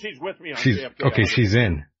 Oh, she's with me on JFK. Okay, she's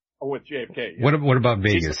in. Oh, with JFK. Yeah. What about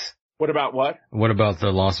Vegas? What about what? What about the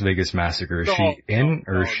Las Vegas massacre? Is she in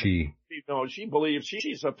or is she? No, she believes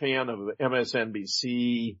she's a fan of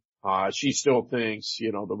MSNBC. She still thinks,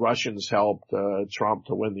 the Russians helped Trump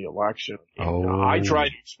to win the election. And, I try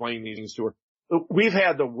to explain these things to her.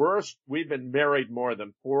 We've been married more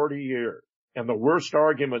than 40 years. And the worst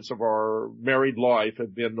arguments of our married life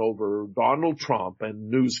have been over Donald Trump and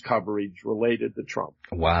news coverage related to Trump.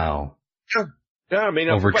 Wow. Yeah, I mean,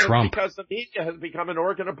 over Trump. Because the media has become an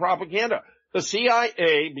organ of propaganda. The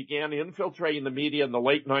CIA began infiltrating the media in the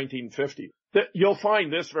late 1950s. You'll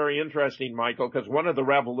find this very interesting, Michael, because one of the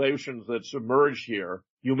revelations that's emerged here,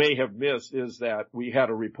 you may have missed, is that we had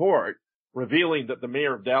a report revealing that the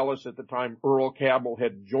mayor of Dallas at the time, Earl Cabell,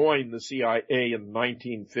 had joined the CIA in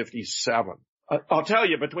 1957. I'll tell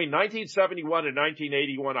you, between 1971 and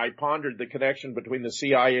 1981, I pondered the connection between the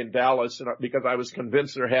CIA and Dallas, and because I was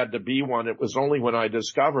convinced there had to be one. It was only when I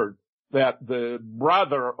discovered that the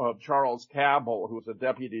brother of Charles Cabell, who was a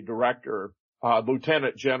deputy director,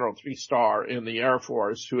 Lieutenant General 3-star in the Air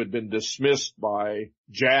Force, who had been dismissed by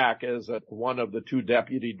Jack as one of the two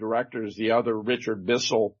deputy directors, the other Richard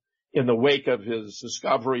Bissell, in the wake of his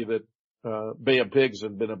discovery that Bay of Pigs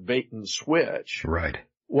had been a bait and switch. Right.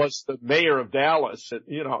 Was the mayor of Dallas.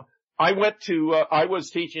 I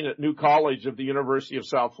was teaching at New College of the University of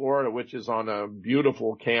South Florida, which is on a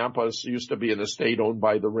beautiful campus. It used to be an estate owned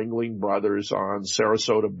by the Ringling Brothers on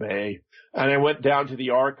Sarasota Bay. And I went down to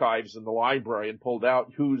the archives in the library and pulled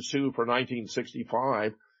out who's who for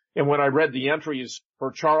 1965. And when I read the entries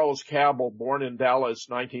for Charles Cabell, born in Dallas,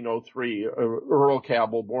 1903, Earl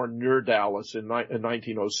Cabell, born near Dallas in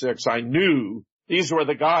 1906, I knew these were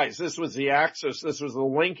the guys. This was the axis. This was the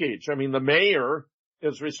linkage. I mean, the mayor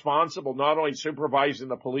is responsible not only supervising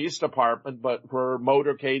the police department, but for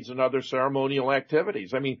motorcades and other ceremonial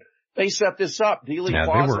activities. I mean, they set this up. Dealey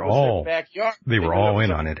Fawcett was their backyard. They were all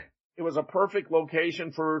in on it. It was a perfect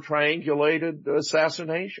location for triangulated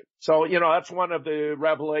assassination. So, that's one of the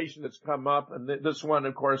revelations that's come up. And this one,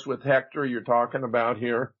 of course, with Hector you're talking about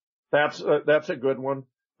here. That's a good one.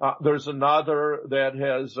 There's another that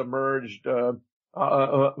has emerged.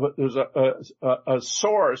 There's a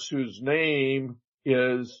source whose name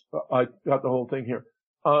is, I got the whole thing here,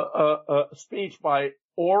 a speech by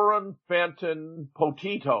Orrin Fenton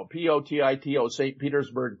Potito, P-O-T-I-T-O, St.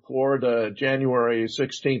 Petersburg, Florida, January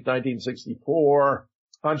 16, 1964.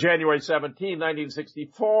 On January 17,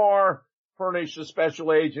 1964, furnished to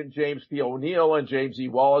Special Agent James P. O'Neill and James E.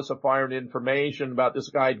 Wallace a firing information about this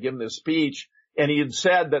guy had given this speech, and he had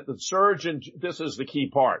said that the surgeon, this is the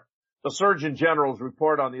key part, the Surgeon General's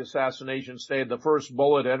report on the assassination stated the first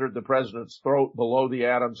bullet entered the president's throat below the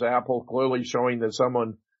Adam's apple, clearly showing that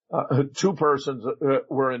two persons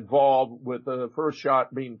were involved, with the first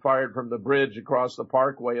shot being fired from the bridge across the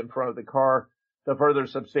parkway in front of the car. To further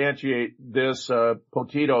substantiate this,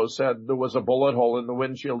 Potito said there was a bullet hole in the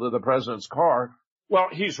windshield of the president's car. Well,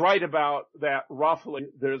 he's right about that roughly.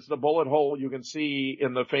 There's the bullet hole you can see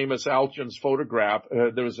in the famous Alchins photograph.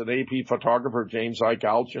 There was an AP photographer, James Ike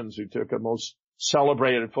Alchins, who took a most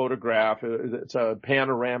celebrated photograph. It's a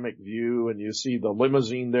panoramic view, and you see the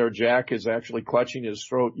limousine there. Jack is actually clutching his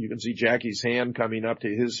throat. You can see Jackie's hand coming up to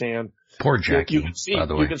his hand. Poor Jackie, by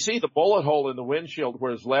the way. You can see the bullet hole in the windshield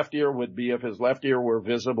where his left ear would be if his left ear were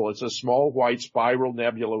visible. It's a small white spiral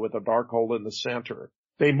nebula with a dark hole in the center.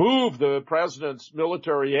 They moved the president's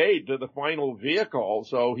military aide to the final vehicle,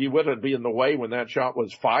 so he wouldn't be in the way when that shot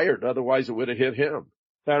was fired. Otherwise, it would have hit him.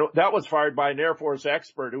 That was fired by an Air Force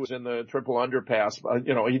expert who was in the triple underpass.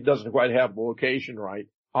 He doesn't quite have the location right.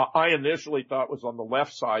 I initially thought it was on the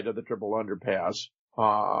left side of the triple underpass.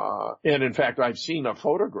 And in fact, I've seen a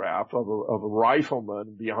photograph of a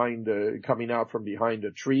rifleman coming out from behind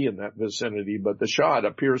a tree in that vicinity, but the shot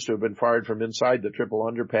appears to have been fired from inside the triple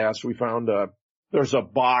underpass. We found there's a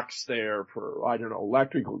box there for,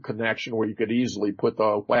 electrical connection where you could easily put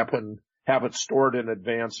the weapon, have it stored in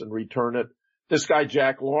advance and return it. This guy,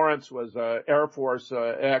 Jack Lawrence, was an Air Force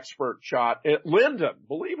expert shot at Linden,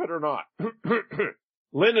 believe it or not.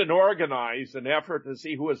 Linden organized an effort to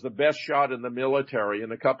see who was the best shot in the military,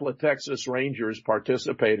 and a couple of Texas Rangers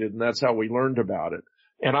participated, and that's how we learned about it.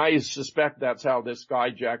 And I suspect that's how this guy,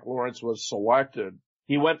 Jack Lawrence, was selected.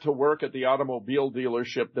 He went to work at the automobile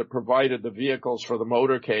dealership that provided the vehicles for the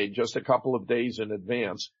motorcade just a couple of days in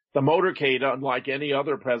advance. The motorcade, unlike any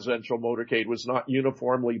other presidential motorcade, was not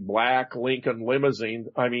uniformly black Cadillac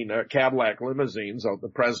limousines.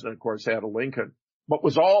 The president, of course, had a Lincoln, but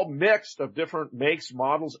was all mixed of different makes,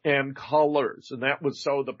 models, and colors. And that was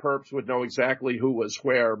so the perps would know exactly who was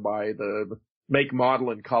where by the make, model,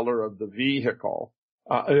 and color of the vehicle.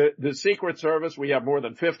 The Secret Service, we have more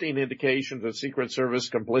than 15 indications of Secret Service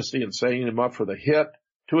complicity in setting him up for the hit.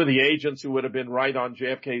 Two of the agents who would have been right on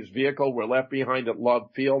JFK's vehicle were left behind at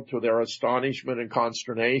Love Field. To their astonishment and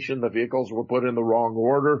consternation, the vehicles were put in the wrong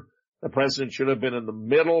order. The president should have been in the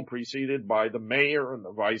middle, preceded by the mayor and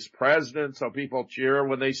the vice president. So people cheer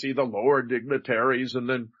when they see the lower dignitaries. And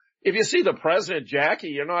then if you see the president, Jackie,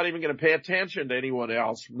 you're not even going to pay attention to anyone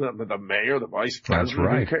else. The mayor, the vice president, That's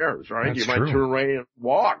right. Who cares, right? That's you might true. turn away and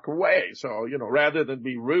walk away. So, rather than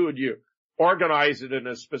be rude, you organize it in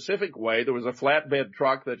a specific way. There was a flatbed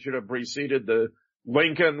truck that should have preceded the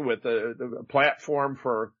Lincoln with the platform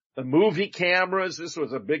for the movie cameras. This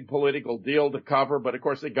was a big political deal to cover, but of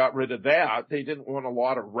course they got rid of that. They didn't want a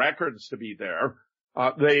lot of records to be there.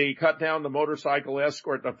 They cut down the motorcycle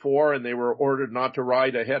escort to 4, and they were ordered not to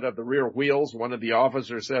ride ahead of the rear wheels. One of the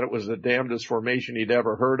officers said it was the damnedest formation he'd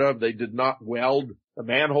ever heard of. They did not weld the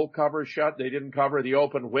manhole cover shut. They didn't cover the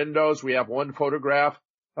open windows. We have one photograph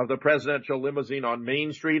of the presidential limousine on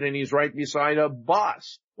Main Street, and he's right beside a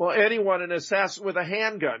bus. Well, anyone, an assassin with a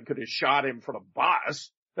handgun, could have shot him from a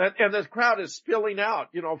bus. And the crowd is spilling out,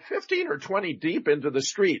 15 or 20 deep into the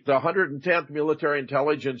street. The 110th Military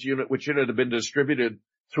Intelligence Unit, which should have been distributed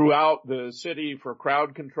throughout the city for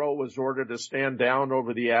crowd control, was ordered to stand down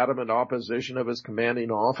over the adamant opposition of his commanding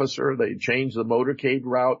officer. They changed the motorcade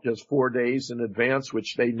route just 4 days in advance,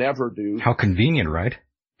 which they never do. How convenient, right?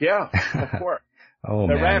 Yeah, of course. Oh,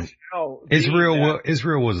 the man.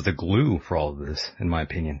 Israel was the glue for all of this, in my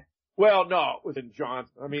opinion. Well, no, within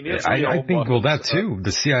Johnson. I mean, Israel I think, that too.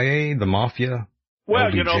 The CIA, the mafia. Well,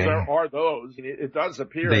 LBJ. There are those. It does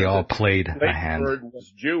appear they all that played a hand. Lyndon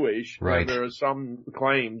was Jewish. Right. And there are some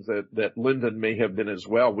claims that Lyndon may have been as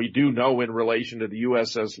well. We do know in relation to the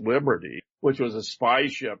USS Liberty, which was a spy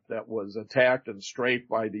ship that was attacked and strafed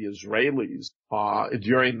by the Israelis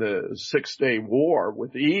during the 6-Day War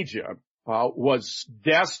with Egypt. Was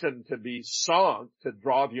destined to be sunk to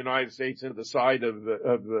draw the United States into the side of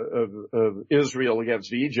Israel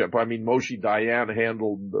against Egypt. I mean, Moshe Dayan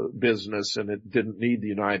handled the business and it didn't need the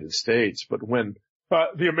United States. But when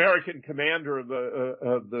the American commander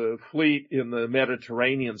of the fleet in the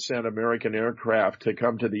Mediterranean sent American aircraft to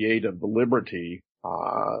come to the aid of the Liberty,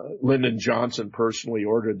 Lyndon Johnson personally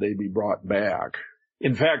ordered they be brought back.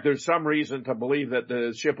 In fact, there's some reason to believe that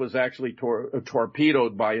the ship was actually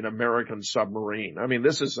torpedoed by an American submarine. I mean,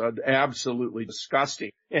 this is absolutely disgusting.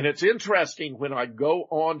 And it's interesting when I go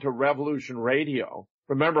on to Revolution Radio.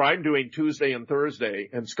 Remember, I'm doing Tuesday and Thursday,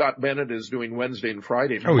 and Scott Bennett is doing Wednesday and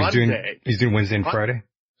Friday. Oh, Monday, he's doing Wednesday and Friday?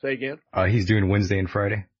 Say again? He's doing Wednesday and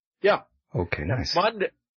Friday? Yeah. Okay, nice.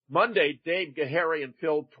 Monday, Dave Gahary and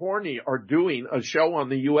Phil Torney are doing a show on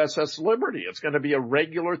the USS Liberty. It's going to be a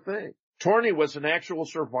regular thing. Torney was an actual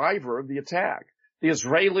survivor of the attack. The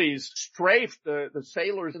Israelis strafed the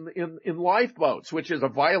sailors in lifeboats, which is a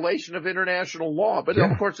violation of international law. But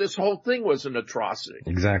of course, this whole thing was an atrocity.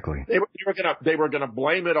 Exactly. They were gonna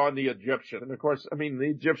blame it on the Egyptians. And of course, I mean, the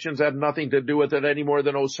Egyptians had nothing to do with it any more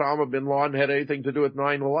than Osama bin Laden had anything to do with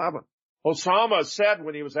 9/11. Osama said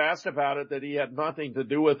when he was asked about it that he had nothing to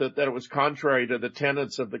do with it, that it was contrary to the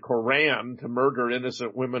tenets of the Koran to murder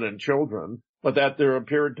innocent women and children, but that there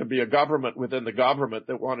appeared to be a government within the government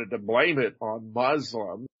that wanted to blame it on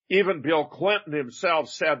Muslims. Even Bill Clinton himself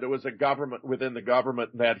said there was a government within the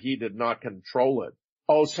government that he did not control it.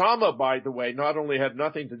 Osama, by the way, not only had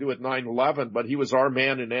nothing to do with 9/11, but he was our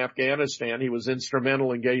man in Afghanistan. He was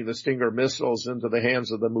instrumental in getting the Stinger missiles into the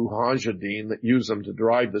hands of the Mujahideen that used them to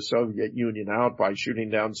drive the Soviet Union out by shooting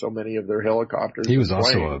down so many of their helicopters. He was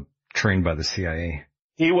also trained by the CIA.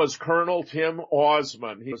 He was Colonel Tim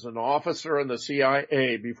Osman. He was an officer in the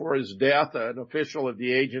CIA. Before his death, an official of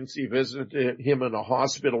the agency visited him in a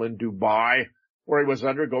hospital in Dubai where he was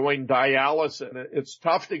undergoing dialysis. And it's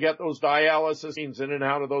tough to get those dialysis scenes in and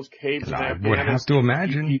out of those caves in Afghanistan. I would have to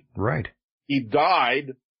imagine. Right. He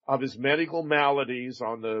died of his medical maladies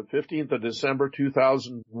on the 15th of December,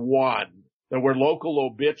 2001. There were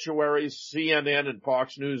local obituaries. CNN and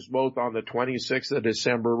Fox News, both on the 26th of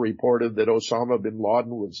December, reported that Osama bin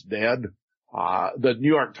Laden was dead. The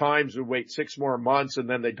New York Times would wait 6 more months, and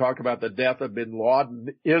then they talk about the death of bin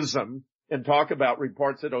Ladenism and talk about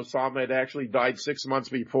reports that Osama had actually died 6 months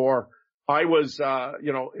before. I was,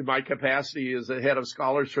 in my capacity as the head of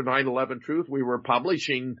Scholars for 9/11 Truth, we were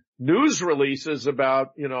publishing news releases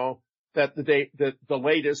about, that the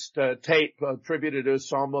latest tape attributed to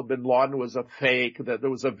Osama bin Laden was a fake, that there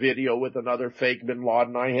was a video with another fake bin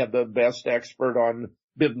Laden. I had the best expert on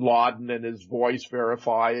bin Laden and his voice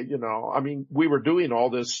verify, we were doing all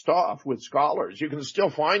this stuff with Scholars. You can still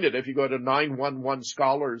find it if you go to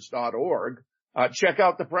 911scholars.org. Check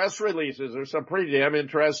out the press releases. There's some pretty damn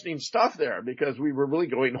interesting stuff there because we were really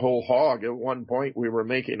going whole hog. At one point, we were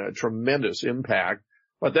making a tremendous impact.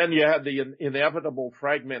 But then you had the inevitable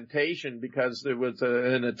fragmentation because there was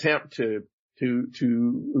an attempt to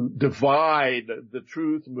divide the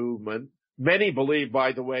truth movement. Many believe,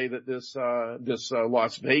 by the way, that this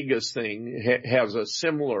Las Vegas thing has a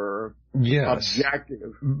similar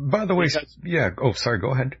objective. By the way, Oh, sorry.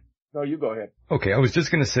 Go ahead. No, you go ahead. Okay. I was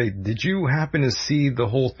just going to say, did you happen to see the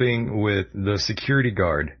whole thing with the security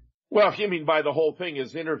guard? Well, if you mean by the whole thing,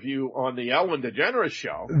 his interview on the Ellen DeGeneres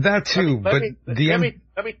show. That too, let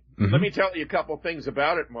me tell you a couple things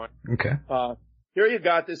about it, Mike. Okay. Here you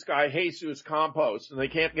got this guy, Jesus Campos, and they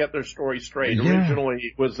can't get their story straight. Yeah. Originally,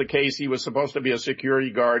 it was the case he was supposed to be a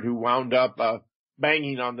security guard who wound up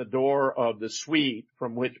banging on the door of the suite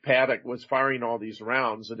from which Paddock was firing all these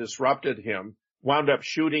rounds. It disrupted him, wound up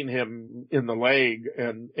shooting him in the leg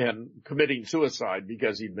and committing suicide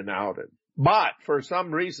because he'd been outed. But for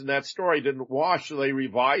some reason, that story didn't wash, so they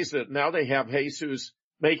revised it. Now they have Jesus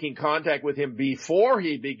making contact with him before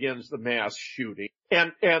he begins the mass shooting,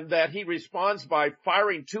 and that he responds by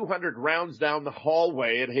firing 200 rounds down the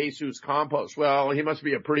hallway at Jesus Campos. Well, he must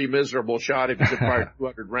be a pretty miserable shot if he could fire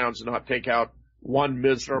 200 rounds and not take out one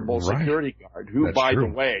miserable security guard, who, That's by true.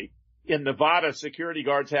 the way, in Nevada, security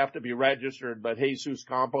guards have to be registered, but Jesus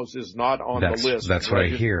Campos is not on the list. That's what I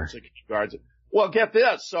hear. Security guards. Well, get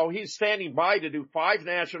this. So he's standing by to do 5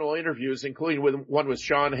 national interviews, including one with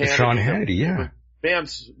Sean Hannity. Sean Hannity, yeah.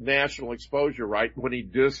 Man's national exposure, right? When he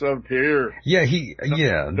disappeared. Yeah, the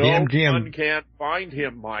MGM. One can't find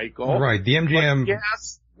him, Michael. Right, the MGM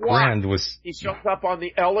guess what? brand was. He shows up on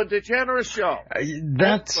the Ellen DeGeneres show.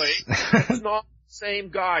 That's. He's not the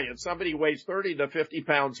same guy. And somebody weighs 30 to 50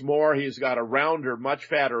 pounds more. He's got a rounder, much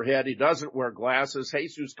fatter head. He doesn't wear glasses.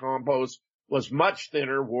 Jesus Campos was much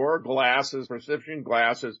thinner, wore glasses, prescription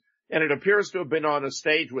glasses, and it appears to have been on a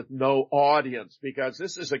stage with no audience, because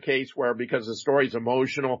this is a case where, because the story's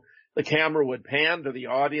emotional, the camera would pan to the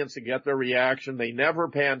audience and get their reaction. They never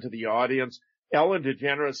pan to the audience. Ellen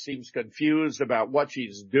DeGeneres seems confused about what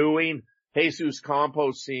she's doing. Jesus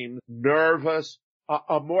Campos seems nervous.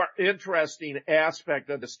 A more interesting aspect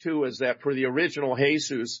of this, too, is that for the original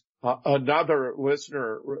Jesus, another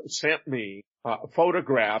listener sent me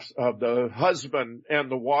photographs of the husband and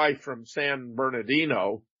the wife from San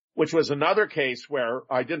Bernardino, which was another case where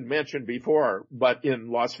I didn't mention before, but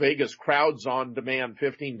in Las Vegas, crowds on demand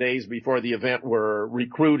 15 days before the event were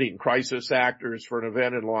recruiting crisis actors for an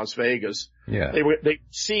event in Las Vegas. Yeah. They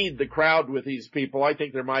seed the crowd with these people. I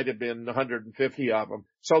think there might have been 150 of them,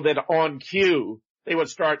 so that on cue, they would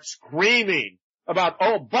start screaming about,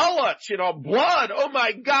 bullets, blood. Oh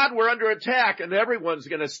my God, we're under attack. And everyone's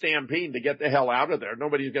going to stampede to get the hell out of there.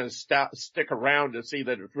 Nobody's going to stick around to see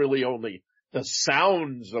that it's really only the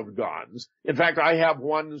sounds of guns. In fact, I have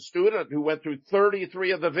one student who went through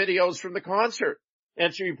 33 of the videos from the concert,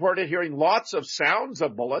 and she reported hearing lots of sounds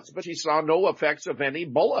of bullets, but she saw no effects of any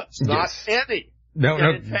bullets. Not any. No.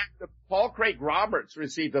 In fact, Paul Craig Roberts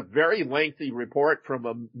received a very lengthy report from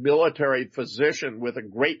a military physician with a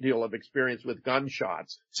great deal of experience with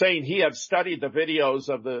gunshots, saying he had studied the videos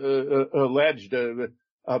of the alleged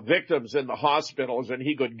victims in the hospitals, and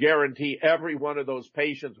he could guarantee every one of those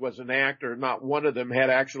patients was an actor. Not one of them had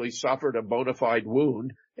actually suffered a bona fide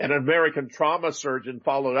wound. And an American trauma surgeon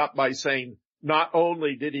followed up by saying, not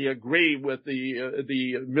only did he agree with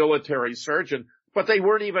the military surgeon, but they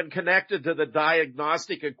weren't even connected to the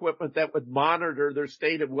diagnostic equipment that would monitor their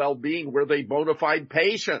state of well-being. Were they bona fide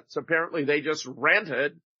patients? Apparently they just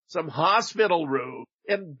rented some hospital room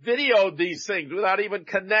and videoed these things without even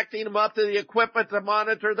connecting them up to the equipment to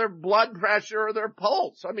monitor their blood pressure or their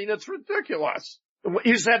pulse. I mean, it's ridiculous.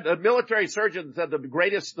 He said, the military surgeon said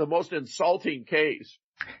the most insulting case.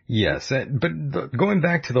 Yes, but going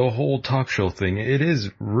back to the whole talk show thing, it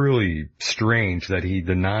is really strange that he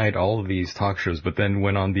denied all of these talk shows, but then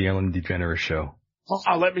went on the Ellen DeGeneres show.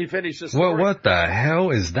 Let me finish this story. Well, what the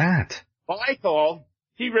hell is that? Michael,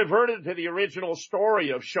 he reverted to the original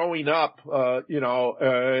story of showing up, after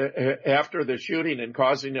the shooting and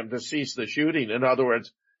causing them to cease the shooting. In other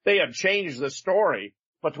words, they had changed the story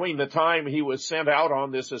between the time he was sent out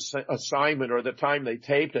on this assignment or the time they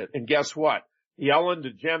taped it. And guess what? The Ellen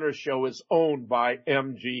DeGeneres show is owned by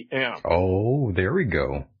MGM. Oh, there we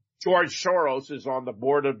go. George Soros is on the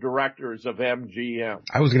board of directors of MGM.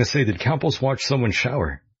 I was going to say, did Campos watch someone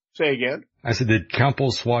shower? Say again? I said, did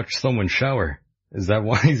Campos watch someone shower? Is that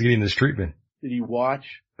why he's getting this treatment? Did he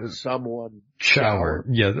watch someone shower?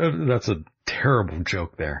 Yeah, that's a terrible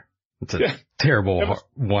joke there. It's a terrible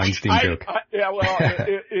Weinstein joke.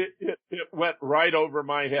 It went right over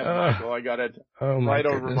my head, Michael. I got it right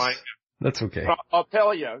over my head. That's okay. I'll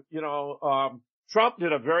tell you, Trump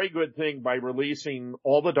did a very good thing by releasing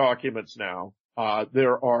all the documents now.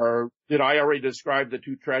 Did I already describe the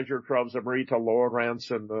two treasure troves of Marita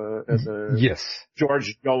Lawrence and the yes.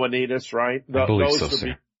 George Ioannidis, right? I believe those so, would sir.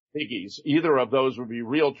 be piggies. Either of those would be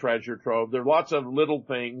real treasure trove. There are lots of little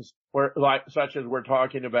things such as we're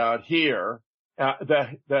talking about here.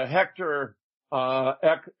 The Hector,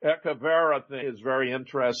 Echeverria thing is very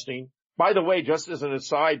interesting. By the way, just as an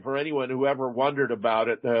aside for anyone who ever wondered about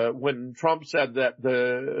it, when Trump said that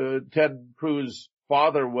Ted Cruz's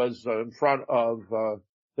father was in front of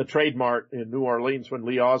the Trade Mart in New Orleans when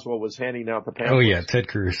Lee Oswald was handing out the pamphlets. Oh yeah, Ted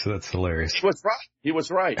Cruz, that's hilarious. He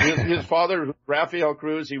was right. His father, Rafael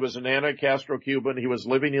Cruz, he was an Castro-Cuban. He was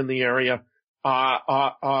living in the area.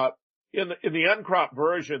 In the uncropped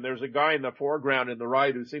version, there's a guy in the foreground in the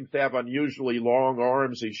right who seems to have unusually long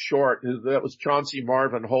arms. He's short. That was Chauncey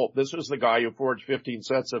Marvin Holt. This was the guy who forged 15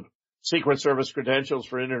 sets of Secret Service credentials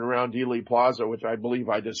for in and around Dealey Plaza, which I believe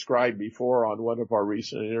I described before on one of our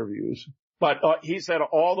recent interviews. But he said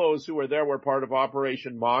all those who were there were part of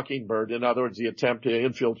Operation Mockingbird. In other words, the attempt to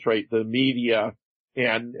infiltrate the media.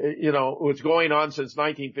 And, what's going on since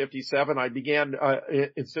 1957. I began,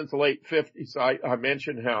 since the late 50s. I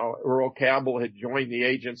mentioned how Earl Campbell had joined the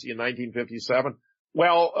agency in 1957.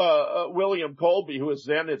 Well, William Colby, who was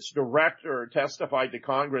then its director, testified to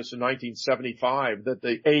Congress in 1975 that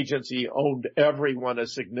the agency owned everyone of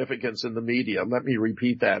significance in the media. Let me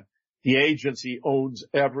repeat that. The agency owns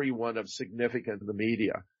everyone of significance in the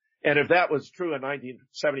media. And if that was true in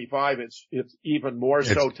 1975, it's even more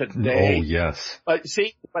so today. Oh, yes. But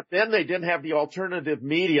then they didn't have the alternative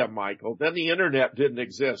media, Michael. Then the internet didn't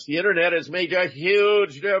exist. The internet has made a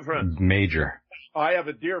huge difference. Major. I have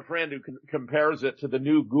a dear friend who compares it to the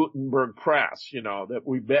new Gutenberg press, that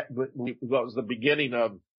was the beginning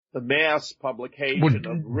of the mass publication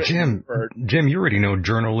of written word. Jim, you already know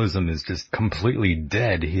journalism is just completely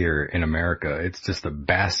dead here in America. It's just a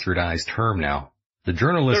bastardized term now. The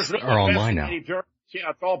journalists are online now. Yeah,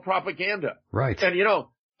 it's all propaganda. Right. And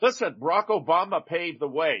listen, Barack Obama paved the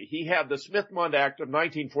way. He had the Smith-Mundt Act of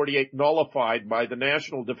 1948 nullified by the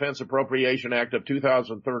National Defense Appropriation Act of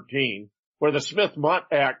 2013, where the Smith-Mundt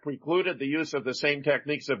Act precluded the use of the same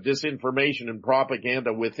techniques of disinformation and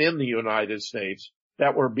propaganda within the United States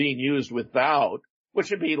that were being used without,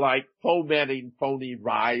 which would be like fomenting phony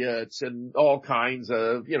riots and all kinds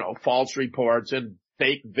of, false reports and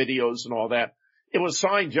fake videos and all that. It was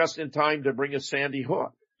signed just in time to bring us Sandy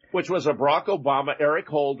Hook, which was a Barack Obama, Eric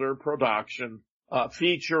Holder production,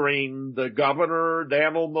 featuring the governor,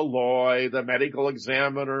 Daniel Malloy, the medical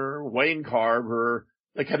examiner, Wayne Carver,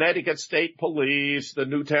 the Connecticut State Police, the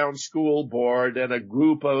Newtown School Board, and a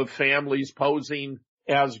group of families posing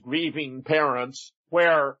as grieving parents,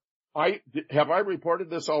 where have I reported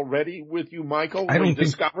this already with you, Michael? We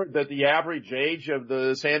discovered that the average age of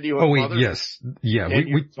the Sandy Hook mothers yes. Yeah,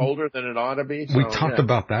 we older than it ought to be. We talked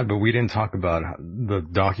about that, but we didn't talk about the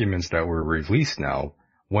documents that were released now.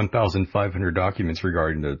 1,500 documents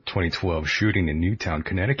regarding the 2012 shooting in Newtown,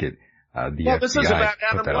 Connecticut. This is about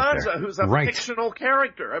Adam Lanza, who's a fictional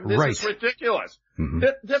character. I mean, this is ridiculous. Mm-hmm.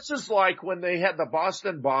 This is like when they had the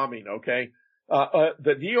Boston bombing, okay?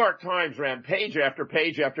 The New York Times ran page after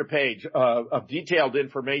page after page of detailed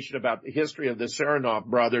information about the history of the Saranov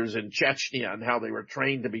brothers in Chechnya and how they were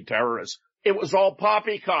trained to be terrorists. It was all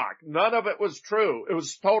poppycock. None of it was true. It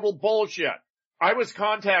was total bullshit. I was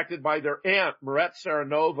contacted by their aunt, Maret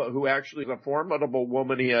Saranova, who actually is a formidable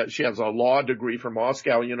woman. She has a law degree from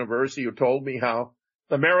Moscow University, who told me how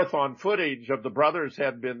the marathon footage of the brothers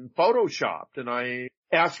had been photoshopped. And I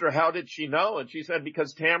asked her, how did she know? And she said,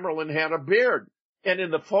 because Tamerlan had a beard. And in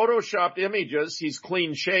the photoshopped images, he's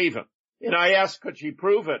clean shaven. And I asked, could she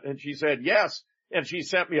prove it? And she said, yes. And she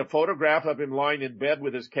sent me a photograph of him lying in bed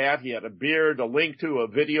with his cat. He had a beard, a link to a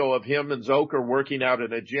video of him and Zoker working out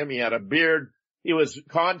in a gym. He had a beard. He was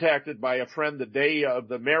contacted by a friend the day of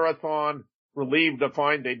the marathon, relieved to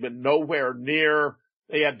find they'd been nowhere near.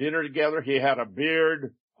 They had dinner together. He had a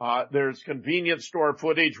beard. There's convenience store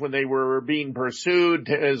footage when they were being pursued.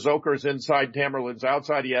 Zoker's inside, Tamerlan's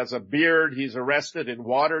outside. He has a beard. He's arrested in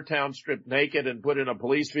Watertown, stripped naked and put in a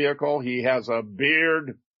police vehicle. He has a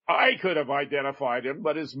beard. I could have identified him,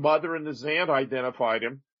 but his mother and his aunt identified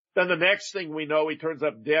him. Then the next thing we know, he turns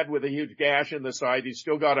up dead with a huge gash in the side. He's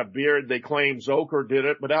still got a beard. They claim Zoker did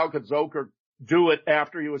it, but how could Zoker do it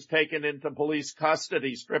after he was taken into police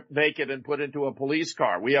custody, stripped naked and put into a police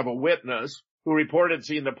car? We have a witness who reported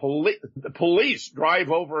seeing the police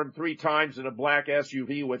drive over him 3 times in a black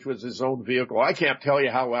SUV, which was his own vehicle. I can't tell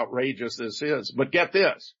you how outrageous this is, but get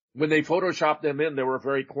this. When they photoshopped them in, they were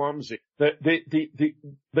very clumsy.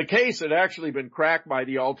 The case had actually been cracked by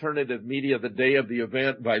the alternative media the day of the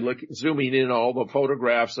event by zooming in all the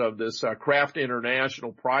photographs of this Kraft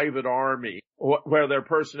International private army, where their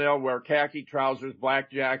personnel wear khaki trousers,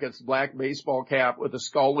 black jackets, black baseball cap with a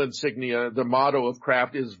skull insignia. The motto of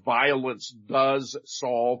Kraft is violence does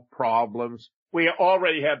solve problems. We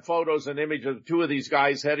already had photos and images of 2 of these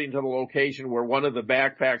guys heading to the location where one of the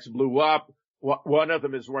backpacks blew up. One of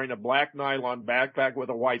them is wearing a black nylon backpack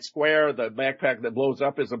with a white square. The backpack that blows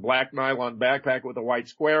up is a black nylon backpack with a white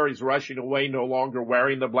square. He's rushing away, no longer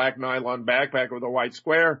wearing the black nylon backpack with a white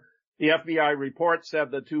square. The FBI report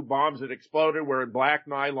said the 2 bombs that exploded were in black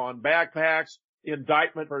nylon backpacks. The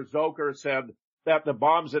indictment for Zoker said that the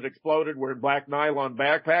bombs that exploded were in black nylon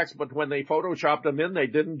backpacks, but when they photoshopped them in, they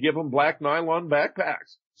didn't give them black nylon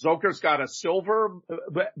backpacks. Zoker's got a silver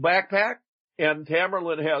backpack, and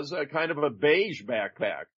Tamerlan has a kind of a beige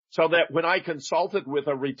backpack. So that when I consulted with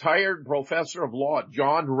a retired professor of law,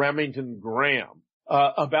 John Remington Graham,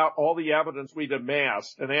 about all the evidence we'd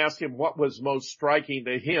amassed and asked him what was most striking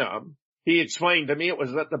to him, he explained to me it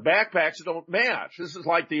was that the backpacks don't match. This is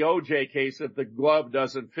like the O.J. case. If the glove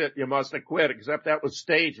doesn't fit, you must acquit, except that was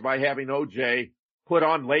staged by having O.J. put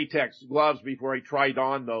on latex gloves before he tried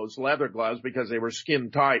on those leather gloves because they were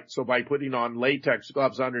skin tight. So by putting on latex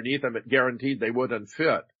gloves underneath them, it guaranteed they wouldn't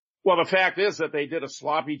fit. Well, the fact is that they did a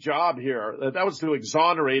sloppy job here. That was to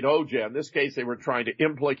exonerate O.J. In this case, they were trying to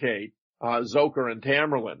implicate Zoker and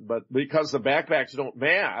Tamerlan. But because the backpacks don't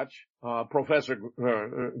match, Professor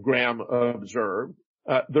Graham observed,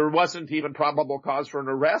 there wasn't even probable cause for an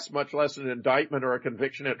arrest, much less an indictment or a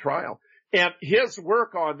conviction at trial. And his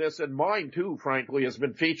work on this, and mine too, frankly, has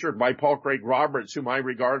been featured by Paul Craig Roberts, whom I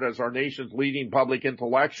regard as our nation's leading public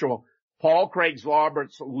intellectual. Paul Craig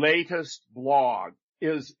Roberts' latest blog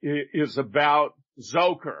is about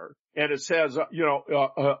Zoker, and it says,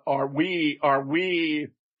 are we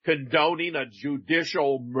condoning a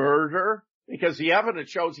judicial murder? Because the evidence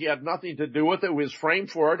shows he had nothing to do with it. He was framed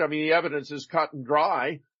for it. I mean, the evidence is cut and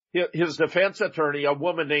dry. His defense attorney, a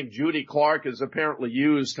woman named Judy Clark, is apparently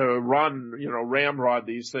used to run, ramrod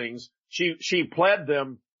these things. She pled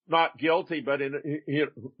them not guilty, but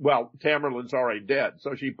Tamerlan's already dead.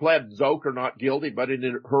 So she pled Zoker not guilty, but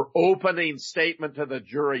in her opening statement to the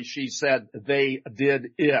jury, she said they did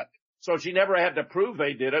it. So she never had to prove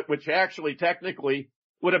they did it, which actually technically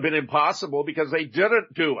would have been impossible because they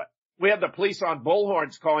didn't do it. We had the police on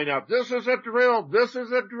bullhorns calling out, "This is a drill, this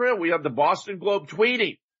is a drill." We had the Boston Globe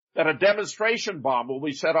tweeting that a demonstration bomb will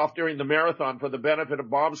be set off during the marathon for the benefit of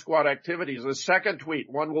bomb squad activities. A second tweet,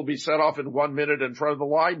 one will be set off in 1 minute in front of the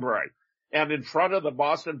library. And in front of the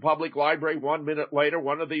Boston Public Library, 1 minute later,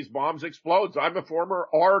 one of these bombs explodes. I'm a former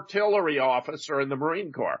artillery officer in the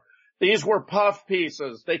Marine Corps. These were puff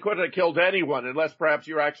pieces. They couldn't have killed anyone unless perhaps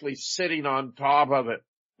you're actually sitting on top of it.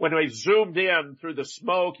 When we zoomed in through the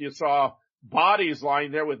smoke, you saw bodies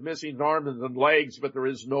lying there with missing arms and legs, but there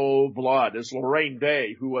is no blood. As Lorraine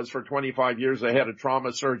Day, who was for 25 years the head of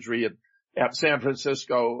trauma surgery at San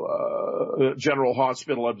Francisco General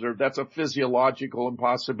Hospital, observed, that's a physiological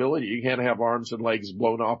impossibility. You can't have arms and legs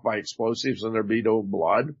blown off by explosives and there be no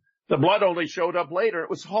blood. The blood only showed up later. It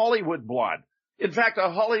was Hollywood blood. In fact, a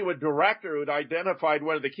Hollywood director who'd identified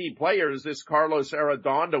one of the key players, this Carlos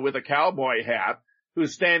Arredondo with a cowboy hat,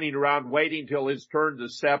 who's standing around waiting till his turn to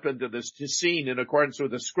step into this scene in accordance with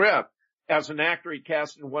the script, as an actor he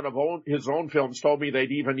cast in one of his own films, told me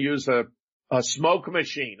they'd even use a smoke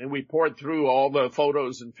machine. And we poured through all the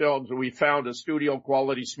photos and films, and we found a studio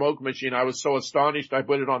quality smoke machine. I was so astonished I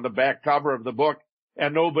put it on the back cover of the book,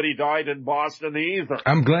 and nobody died in Boston either.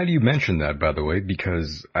 I'm glad you mentioned that, by the way,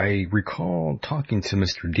 because I recall talking to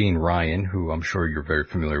Mr. Dean Ryan, who I'm sure you're very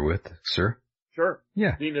familiar with, sir. Sure.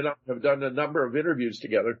 Yeah. Dean and I have done a number of interviews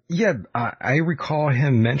together. Yeah, I recall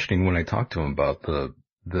him mentioning when I talked to him about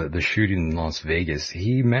the shooting in Las Vegas,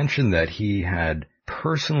 he mentioned that he had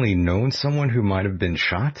personally known someone who might have been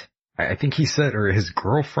shot. I think he said, or his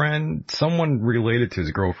girlfriend, someone related to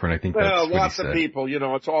his girlfriend. I think that's what he said. Lots of people,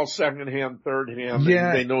 it's all second-hand, third-hand.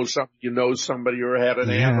 Yeah. They know somebody or had an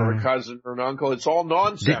aunt or a cousin or an uncle. It's all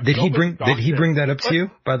nonsense. Did he bring that up to you,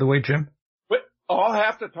 by the way, Jim? I'll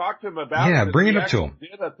have to talk to him about it. Yeah, bring it up to him.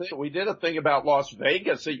 We did a thing about Las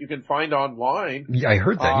Vegas that you can find online. Yeah, I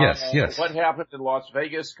heard that. Yes. What happened in Las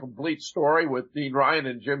Vegas, complete story with Dean Ryan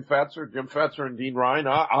and Jim Fetzer and Dean Ryan.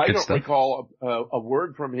 I don't recall a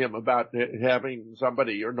word from him about having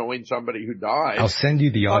somebody or knowing somebody who died. I'll send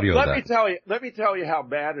you the audio of that. Let me tell you how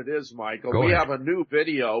bad it is, Michael. Go ahead. Have a new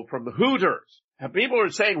video from the Hooters. And people are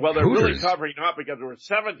saying, well, they're really covering up because there were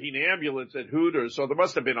 17 ambulances at Hooters, so there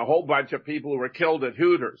must have been a whole bunch of people who were killed at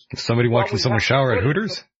Hooters. Somebody watching someone shower at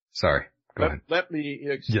Hooters? Sorry, go ahead. Let me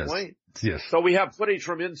explain. Yes. So we have footage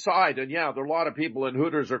from inside, and there are a lot of people in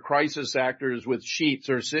Hooters are crisis actors with sheets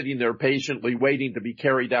or sitting there patiently waiting to be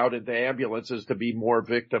carried out into ambulances to be more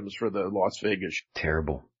victims for the Las Vegas.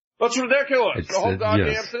 Terrible. That's ridiculous. The whole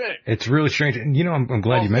goddamn thing. It's really strange. And I'm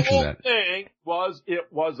glad you mentioned that. The whole thing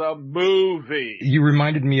was a movie. You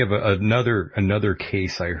reminded me of another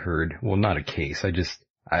case I heard. Well, not a case.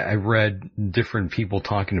 I read different people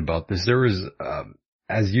talking about this. There was,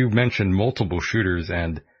 as you mentioned, multiple shooters,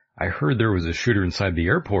 and I heard there was a shooter inside the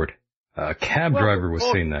airport. A cab driver was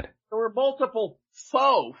saying that. There were multiple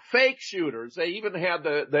fake shooters. They even had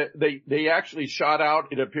they actually shot out,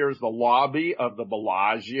 it appears, the lobby of the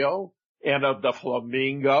Bellagio and of the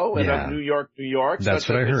Flamingo and of New York. That's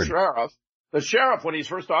what I heard. The sheriff, when he's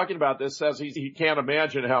first talking about this, says he can't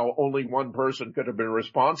imagine how only one person could have been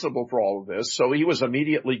responsible for all of this. So he was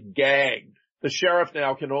immediately gagged. The sheriff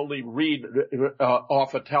now can only read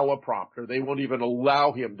off a teleprompter. They won't even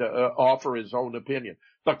allow him to offer his own opinion.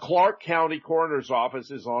 The Clark County Coroner's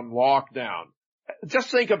Office is on lockdown.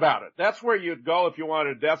 Just think about it. That's where you'd go if you want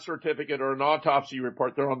a death certificate or an autopsy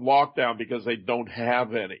report. They're on lockdown because they don't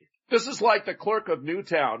have any. This is like the clerk of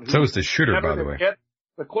Newtown. So is the shooter, by the way.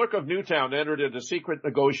 The clerk of Newtown entered into secret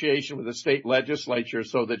negotiation with the state legislature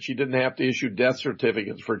so that she didn't have to issue death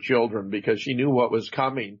certificates for children because she knew what was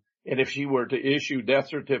coming. And if she were to issue death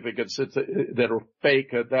certificates that are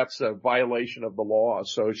fake, that's a violation of the law.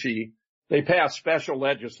 So they passed special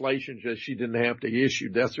legislation just she didn't have to issue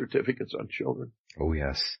death certificates on children. Oh,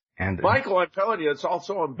 yes. And Michael, I'm telling you, it's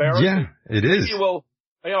also embarrassing. Yeah, it is.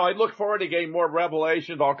 I look forward to getting more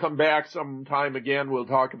revelations. I'll come back sometime again. We'll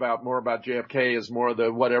talk more about JFK as more of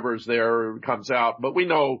the whatever's there comes out. But we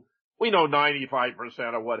know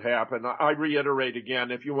 95% of what happened. I reiterate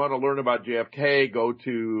again, if you want to learn about JFK, go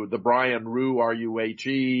to the Brian Ruhe,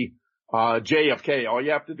 R-U-H-E, JFK. All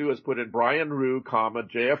you have to do is put in Brian Ruhe,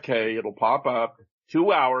 JFK. It'll pop up.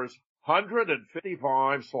 2 hours,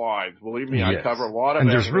 155 slides. Believe me, I cover a lot of it.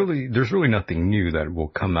 And there's really nothing new that will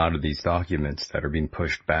come out of these documents that are being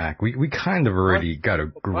pushed back. We kind of already got a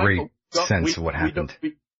great sense of what happened.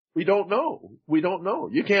 We don't know. We don't know.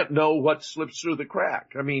 You can't know what slips through the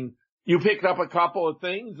crack. I mean, you picked up a couple of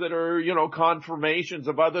things that are, confirmations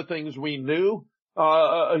of other things we knew.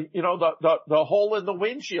 The hole in the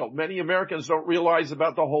windshield. Many Americans don't realize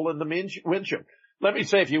about the hole in the windshield. Let me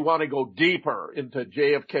say, if you want to go deeper into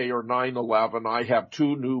JFK or 9/11, I have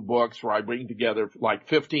 2 new books where I bring together like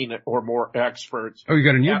 15 or more experts. Oh, you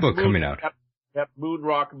got a new book coming out. At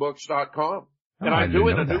moonrockbooks.com. And I'm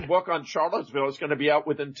doing a new book on Charlottesville. It's going to be out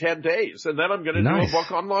within 10 days. And then I'm going to do a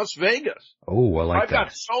book on Las Vegas. Oh, I like I've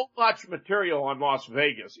got so much material on Las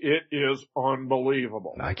Vegas. It is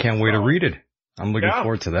unbelievable. I can't wait to read it. I'm looking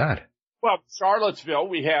forward to that. Well, Charlottesville,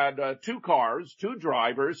 we had 2 cars, 2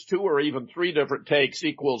 drivers, 2 or even 3 different takes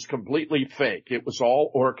equals completely fake. It was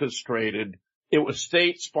all orchestrated. It was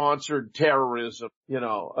state-sponsored terrorism,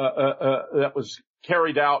 that was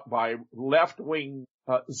carried out by left-wing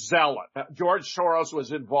zealot. George Soros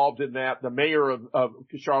was involved in that. The mayor of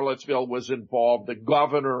Charlottesville was involved. The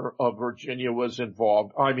governor of Virginia was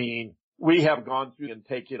involved. I mean, we have gone through and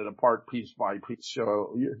taken it apart piece by piece.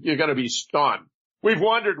 So you're going to be stunned. We've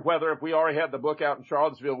wondered whether if we already had the book out in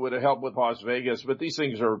Charlottesville would have helped with Las Vegas, but these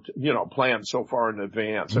things are, planned so far in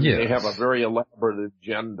advance. I mean, they have a very elaborate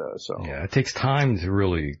agenda. So yeah, it takes time to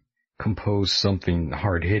really compose something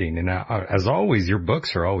hard hitting. And as always, your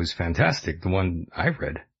books are always fantastic. The one I've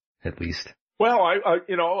read, at least. Well,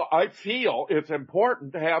 I feel it's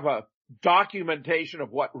important to have a documentation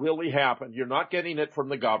of what really happened. You're not getting it from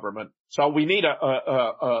the government. So we need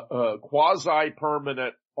a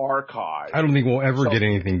quasi-permanent archive. I don't think we'll ever get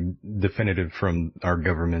anything definitive from our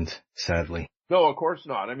government, sadly. No, of course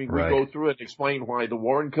not. I mean, we Right. go through it and explain why the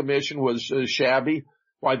Warren Commission was shabby,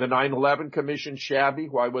 why the 9/11 Commission shabby,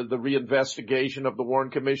 why was the reinvestigation of the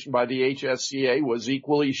Warren Commission by the HSCA was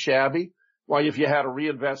equally shabby. Why, if you had a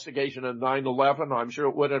reinvestigation of 9/11, I'm sure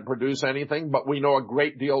it wouldn't produce anything, but we know a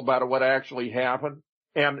great deal about what actually happened.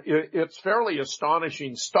 And it's fairly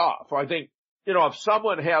astonishing stuff. I think, if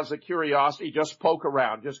someone has a curiosity, just poke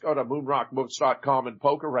around. Just go to moonrockbooks.com and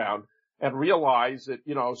poke around and realize that,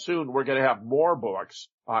 soon we're going to have more books,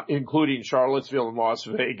 including Charlottesville and Las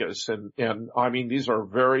Vegas. And I mean, these are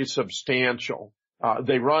very substantial.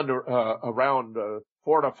 They run around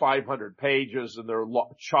 400 to 500 pages, and they're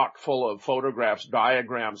chock full of photographs,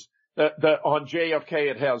 diagrams. On JFK,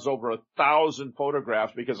 it has over 1,000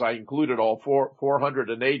 photographs because I included all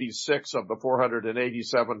 486 of the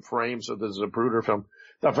 487 frames of the Zapruder film.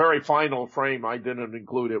 The very final frame I didn't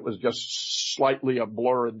include. It was just slightly a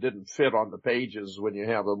blur and didn't fit on the pages when you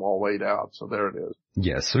have them all laid out. So there it is.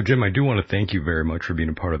 Yes. So, Jim, I do want to thank you very much for being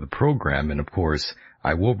a part of the program. And, of course,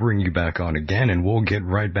 I will bring you back on again, and we'll get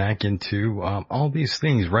right back into all these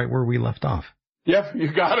things right where we left off. Yep,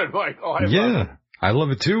 you got it, Michael. I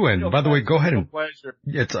love it too. And by the way, go ahead and pleasure.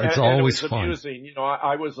 It's always it was fun. Amusing.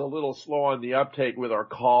 I was a little slow on the uptake with our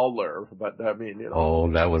caller, but I mean,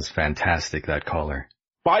 Oh, that was fantastic, that caller.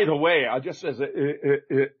 By the way, I just as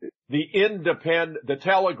the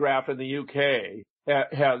Telegraph in the UK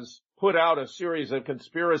has put out a series of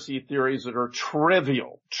conspiracy theories that are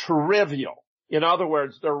trivial. In other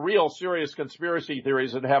words, they're real serious conspiracy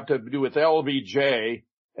theories that have to do with LBJ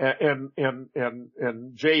and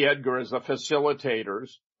J. Edgar as the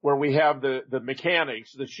facilitators, where we have the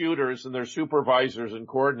mechanics, the shooters and their supervisors and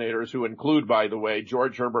coordinators, who include, by the way,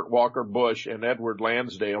 George Herbert Walker Bush and Edward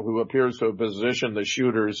Lansdale, who appears to have positioned the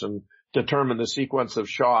shooters and determined the sequence of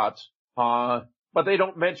shots. But they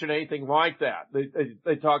don't mention anything like that.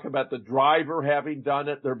 They talk about the driver having done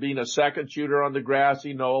it, there being a second shooter on the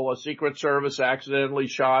grassy knoll, a Secret Service accidentally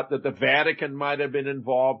shot, that the Vatican might have been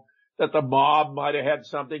involved, that the mob might have had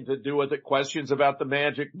something to do with it, questions about the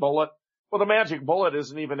magic bullet. Well, the magic bullet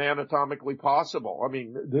isn't even anatomically possible. I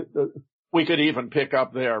mean, we could even pick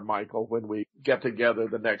up there, Michael, when we get together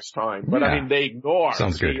the next time. But I mean, they ignore.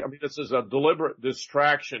 Sounds good. I mean, this is a deliberate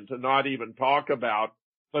distraction to not even talk about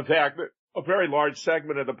the fact that a very large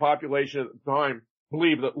segment of the population at the time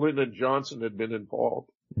believed that Lyndon Johnson had been involved.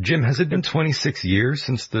 Jim, has it been 26 years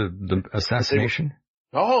since the assassination?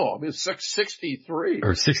 Oh, I mean, 63.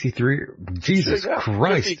 Or 63? Jesus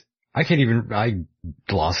Christ. I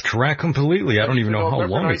lost track completely. I don't even know how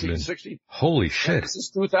long it's been. Holy shit. This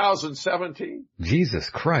is 2017. Jesus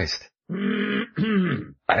Christ.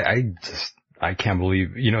 I can't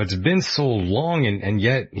believe, it's been so long and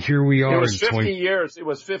yet here we are. It was 50 years. It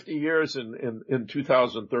was 50 years in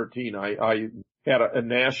 2013. I had a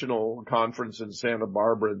national conference in Santa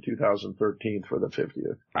Barbara in 2013 for the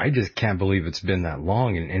 50th. I just can't believe it's been that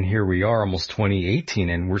long and here we are almost 2018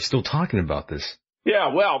 and we're still talking about this.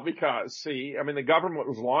 Yeah, well, because, see, I mean, the government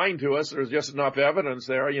was lying to us. There's just enough evidence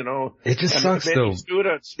there, It just sucks, though.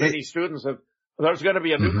 Many students have, there's going to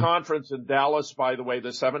be a new conference in Dallas, by the way, the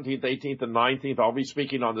 17th, 18th, and 19th. I'll be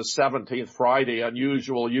speaking on the 17th, Friday,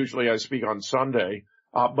 unusual. Usually I speak on Sunday.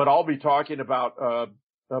 But I'll be talking about,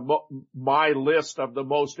 my list of the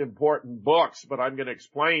most important books, but I'm going to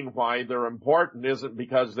explain why they're important isn't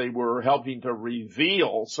because they were helping to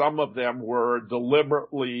reveal. Some of them were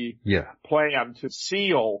deliberately planned to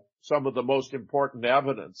seal some of the most important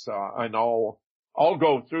evidence. And I'll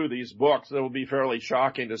go through these books. It will be fairly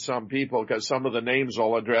shocking to some people because some of the names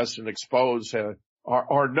I'll address and expose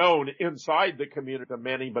are known inside the community to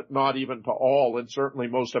many, but not even to all. And certainly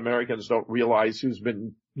most Americans don't realize who's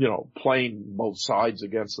been, playing both sides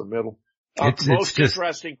against the middle. Most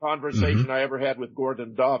interesting conversation I ever had with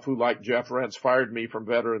Gordon Duff, who, like Jeff Rentz, fired me from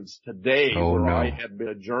Veterans Today, I had been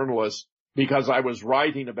a journalist because I was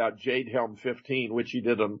writing about Jade Helm 15, which he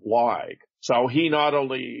didn't like. So he not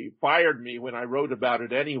only fired me when I wrote about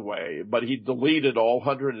it anyway, but he deleted all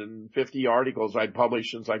 150 articles I'd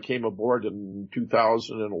published since I came aboard in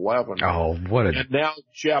 2011. Oh, what a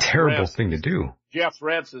terrible thing to do. Jeff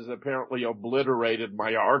Rentz has apparently obliterated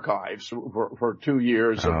my archives for 2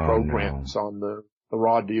 years of programs on the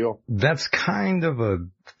raw deal. That's kind of a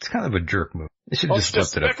jerk move. They should have just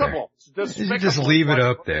left it up there. It's despicable. You should just leave it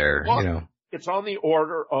up there, it's on the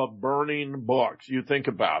order of burning books. You think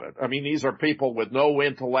about it. I mean, these are people with no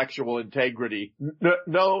intellectual integrity,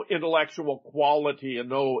 no intellectual quality, and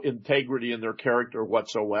no integrity in their character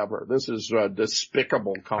whatsoever. This is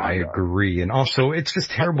despicable conduct. I agree. And also, it's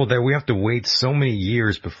just terrible that we have to wait so many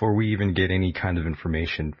years before we even get any kind of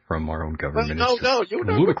information from our own government. It's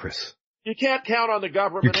ludicrous. You can't count on the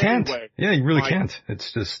government. You can't. Anyway. Yeah, you really can't.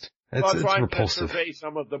 It's just... It's repulsive. Survey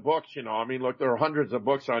some of the books, you know. I mean, look, there are hundreds of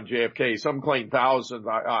books on JFK. Some claim thousands.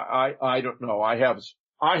 I don't know. I have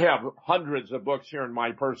hundreds of books here in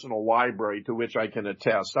my personal library to which I can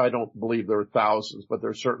attest. I don't believe there are thousands, but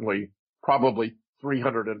there's certainly probably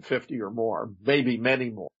 350 or more, maybe many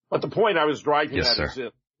more. But the point I was driving at is this.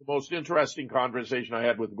 The most interesting conversation I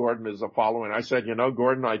had with Gordon is the following. I said, you know,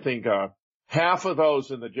 Gordon, I think, half of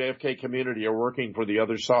those in the JFK community are working for the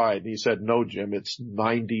other side. And he said, no, Jim, it's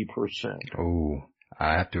 90%. Oh,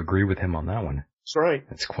 I have to agree with him on that one. That's right.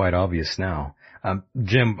 It's quite obvious now.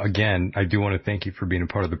 Jim, again, I do want to thank you for being a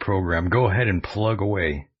part of the program. Go ahead and plug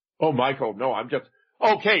away. Oh, Michael, no, I'm just...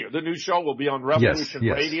 Okay, the new show will be on Revolution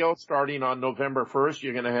Radio starting on November 1st.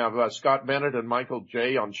 You're going to have Scott Bennett and Michael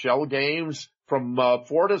J. on Shell Games from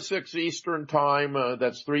 4 to 6 Eastern Time.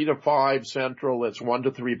 That's 3 to 5 Central. That's 1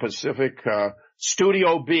 to 3 Pacific.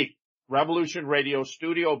 Studio B, Revolution Radio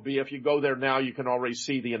Studio B. If you go there now, you can already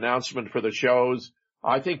see the announcement for the shows.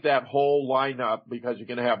 I think that whole lineup, because you're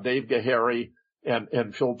going to have Dave Gahary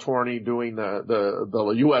and Phil Torney doing the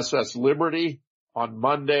USS Liberty. On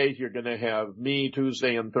Monday, you're going to have me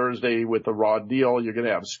Tuesday and Thursday with the Raw Deal. You're going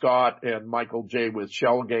to have Scott and Michael J. with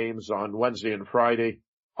Shell Games on Wednesday and Friday.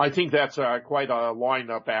 I think that's quite a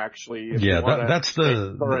lineup, actually. That's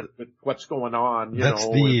what's going on.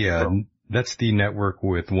 That's the network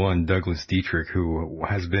with one Douglas Dietrich, who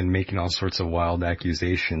has been making all sorts of wild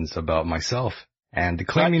accusations about myself and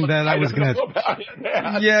claiming that I was going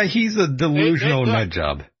to. Yeah, he's a delusional nut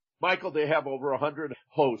job. Michael, they have over 100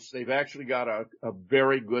 hosts. They've actually got a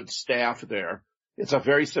very good staff there. It's a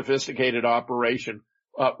very sophisticated operation.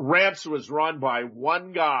 Ramps was run by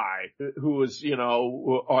one guy who was,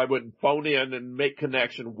 I would phone in and make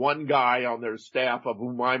connection. One guy on their staff of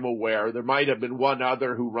whom I'm aware. There might have been one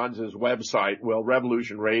other who runs his website. Well,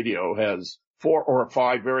 Revolution Radio has 4 or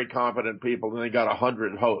 5 very competent people, and they got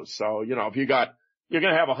 100 hosts. So, if you're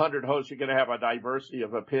going to have 100 hosts, you're going to have a diversity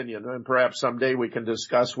of opinion, and perhaps someday we can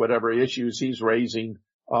discuss whatever issues he's raising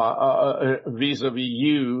vis-a-vis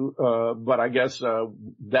you, but I guess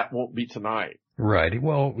that won't be tonight. Right.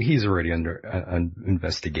 Well, he's already under an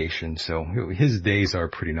investigation, so his days are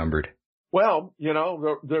pretty numbered. Well,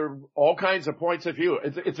 there are all kinds of points of view.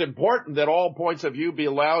 It's important that all points of view be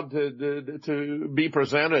allowed to be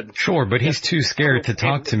presented. Sure, but he's too scared to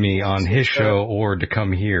talk to me on his show or to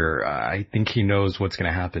come here. I think he knows what's going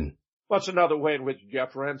to happen. That's another way in which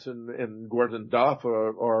Jeff Rentz and Gordon Duff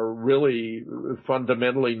are really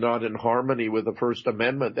fundamentally not in harmony with the First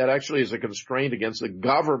Amendment. That actually is a constraint against the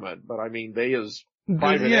government, but I mean, they as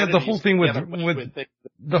private entities, the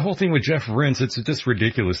whole thing with Jeff Rentz, it's just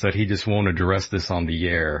ridiculous that he just won't address this on the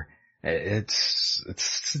air. It's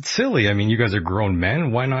silly. I mean, you guys are grown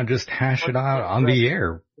men. Why not just hash it out on the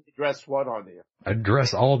air? Address what on the air?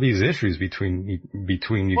 Address all these issues between you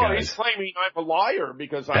guys. Well, he's claiming I'm a liar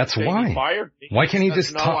because he fired me. Why can't he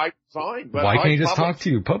just talk? I resigned, but why can't he just talk to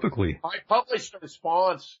you publicly? I published a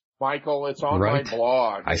response, Michael. It's on my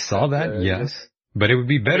blog. I saw that, yes. But it would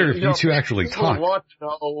be better if you two actually talked. If you want to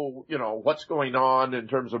know, what's going on in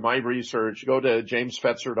terms of my research, go to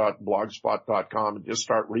jamesfetzer.blogspot.com and just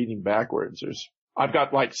start reading backwards. I've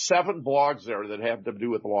got like 7 blogs there that have to do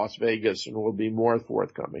with Las Vegas, and will be more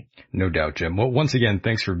forthcoming. No doubt, Jim. Well, once again,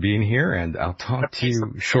 thanks for being here, and I'll talk to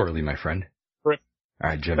you shortly, my friend. All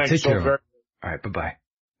right, Jim. Take care. All right, bye-bye.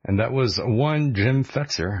 And that was one Jim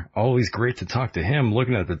Fetzer. Always great to talk to him.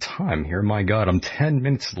 Looking at the time here, my God, I'm 10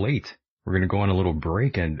 minutes late. We're going to go on a little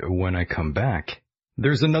break, and when I come back,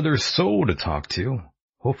 there's another soul to talk to.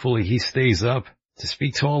 Hopefully he stays up to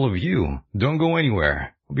speak to all of you. Don't go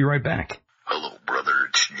anywhere. We'll be right back. Hello, brother.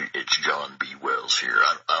 It's John B. Wells here.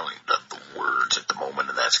 I don't even have the words at the moment,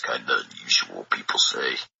 and that's kind of usual people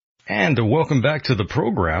say. And welcome back to the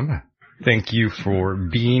program. Thank you for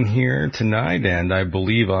being here tonight, and I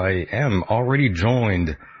believe I am already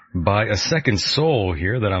joined by a second soul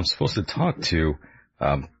here that I'm supposed to talk to.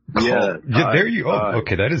 There you are.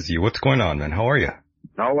 Okay, that is you. What's going on, man? How are you?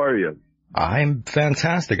 How are you? I'm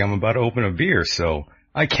fantastic. I'm about to open a beer, so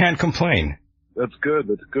I can't complain. That's good.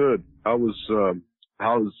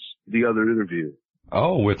 How's the other interview?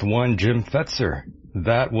 Oh, with one Jim Fetzer.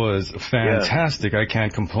 That was fantastic. I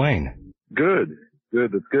can't complain. Good.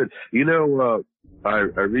 That's good.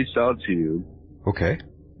 I reached out to you. Okay.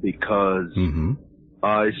 because Mm-hmm.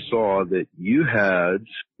 I saw that you had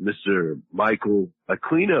Mr. Michael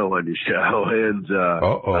Aquino on your show, and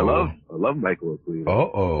I love Michael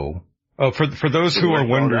Aquino. Oh, for those who are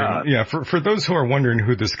wondering, for those who are wondering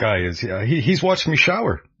who this guy is, he's watched me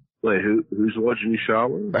shower. Wait, who's watching you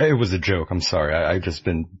shower? It was a joke. I'm sorry. I've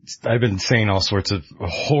been saying all sorts of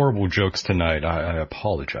horrible jokes tonight. I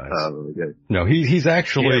apologize. Oh, okay. No, he's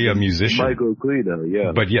actually a musician. Michael Aquino,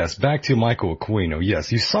 yeah. But yes, back to Michael Aquino.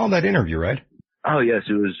 Yes, you saw that interview, right? Oh yes,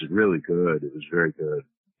 it was really good. It was very good.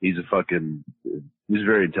 He's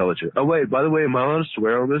very intelligent. Oh wait, by the way, am I allowed to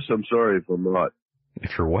swear on this? I'm sorry if I'm not.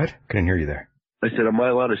 If you're what? Couldn't hear you there. I said, am I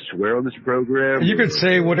allowed to swear on this program? You could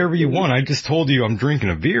say whatever you want. I just told you I'm drinking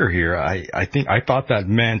a beer here. I thought that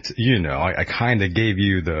meant, I kind of gave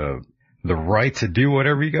you the right to do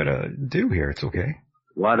whatever you gotta do here. It's okay.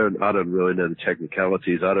 Well, I don't really know the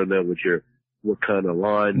technicalities. I don't know what kind of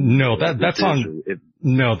line. No, that's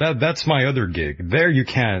my other gig. There you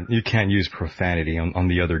can't use profanity on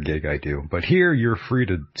the other gig I do. But here you're free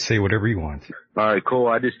to say whatever you want. All right, cool.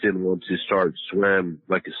 I just didn't want to start swearing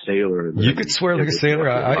like a sailor. You could swear like a sailor.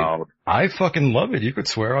 I fucking love it. You could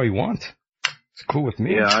swear all you want. It's cool with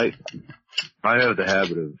me. Yeah, I have the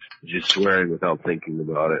habit of just swearing without thinking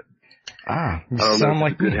about it. You I don't know sound if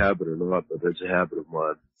like it's a good me. habit or not, but it's a habit of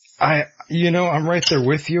mine. I'm right there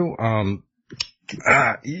with you.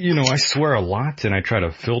 I swear a lot and I try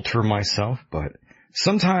to filter myself, but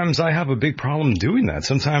sometimes I have a big problem doing that.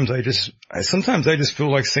 Sometimes I just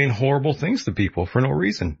feel like saying horrible things to people for no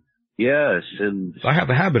reason. Yes, and I have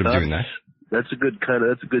a habit of doing that. That's a good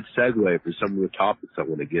segue for some of the topics I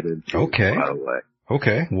want to get into. Okay. By the way.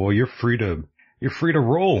 Okay. Well, you're free to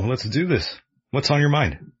roll. Let's do this. What's on your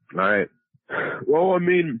mind? All right. Well,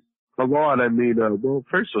 a lot. Well,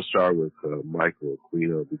 first I'll start with Michael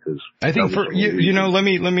Aquino because I think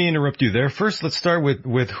let me interrupt you there. First, let's start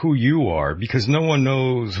with who you are because no one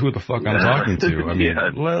knows who the fuck I'm talking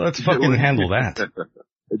to. Let's fucking handle that.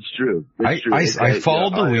 It's true. I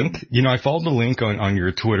followed the link. I followed the link on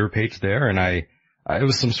your Twitter page there, and it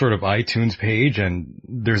was some sort of iTunes page, and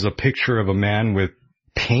there's a picture of a man with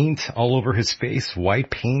paint all over his face, white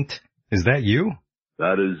paint. Is that you?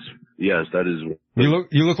 Yes, that is.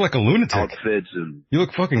 You look like a lunatic. Outfits and you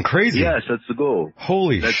look fucking crazy. Yes, that's the goal.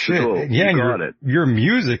 Holy that's shit! The goal. Yeah, and your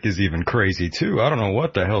music is even crazy too. I don't know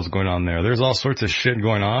what the hell's going on there. There's all sorts of shit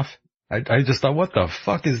going off. I just thought, what the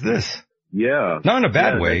fuck is this? Yeah. Not in a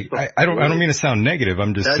bad way. I don't mean to sound negative.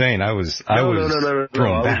 I'm just saying I was thrown back. I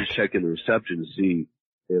was just checking the reception to see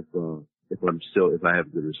if I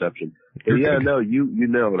have good reception. But you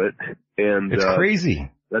nailed it. And it's crazy.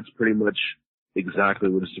 That's pretty much exactly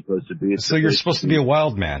what it's supposed to be. So you're supposed to be a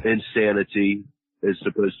wild man. Insanity is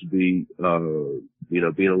supposed to be,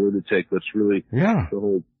 being a lunatic. That's really the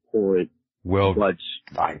whole point. Well,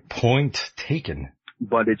 point taken.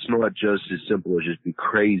 But it's not just as simple as just be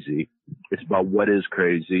crazy. It's about what is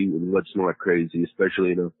crazy and what's not crazy,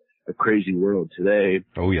 especially in a crazy world today.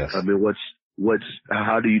 Oh yes. I mean,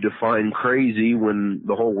 how do you define crazy when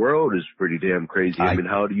the whole world is pretty damn crazy? I mean,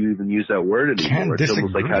 how do you even use that word anymore? It's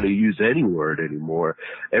almost like how do you use any word anymore?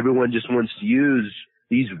 Everyone just wants to use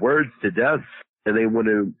these words to death and they want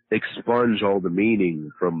to expunge all the meaning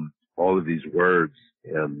from all of these words.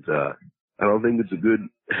 And, I don't think it's a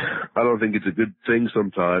good thing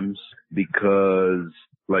sometimes because,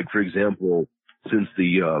 like, for example, since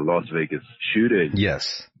the Las Vegas shooting.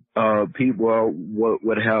 Yes.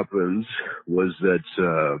 What happened was that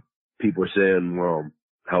people were saying, well,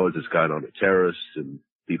 how is this guy not a terrorist? And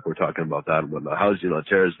people were talking about that and whatnot. How is he not a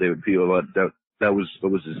terrorist? They would feel that was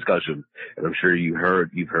a discussion, and I'm sure you've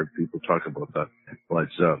heard people talk about that. But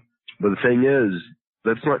the thing is,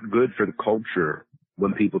 that's not good for the culture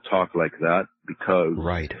when people talk like that because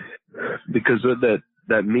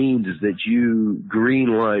that means is that you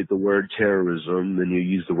greenlight the word terrorism, then you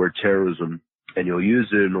use the word terrorism, and you'll use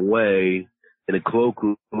it in a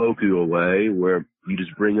colloquial way where you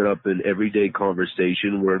just bring it up in everyday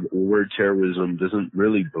conversation where the word terrorism doesn't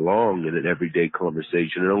really belong in an everyday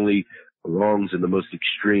conversation. It only belongs in the most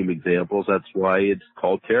extreme examples. That's why it's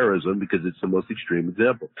called terrorism, because it's the most extreme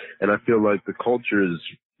example. And I feel like the culture is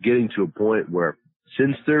getting to a point where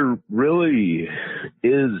since there really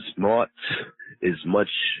is not as much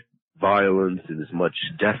violence and as much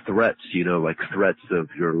death threats, like threats of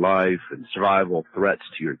your life and survival threats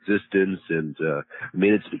to your existence. And,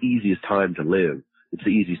 it's the easiest time to live. It's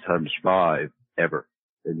the easiest time to survive ever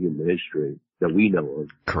in human history that we know of.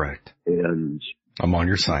 Correct. And I'm on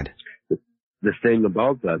your side. The thing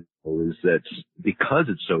about that is that because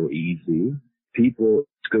it's so easy, people,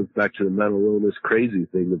 this goes back to the mental illness crazy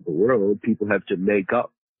thing of the world, people have to make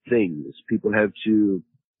up things. People have to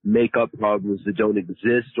make up problems that don't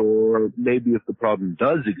exist, or maybe if the problem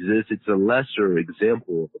does exist, it's a lesser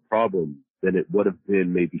example of a problem than it would have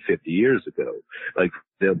been maybe 50 years ago. Like,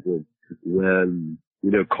 for example, when,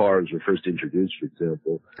 cars were first introduced, for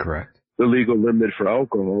example. Correct. The legal limit for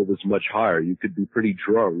alcohol was much higher. You could be pretty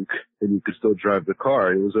drunk and you could still drive the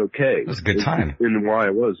car. It was okay. It was a good time. And why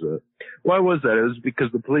was that? Why was that? It was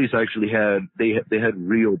because the police actually they had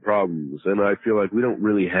real problems, and I feel like we don't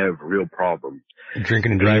really have real problems.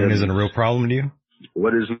 Drinking and driving isn't a real problem to you?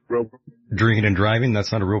 What is a real problem? Drinking and driving,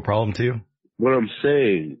 that's not a real problem to you? What I'm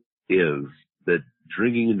saying is that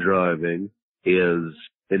drinking and driving is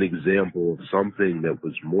an example of something that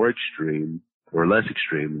was more extreme or less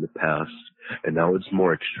extreme in the past, and now it's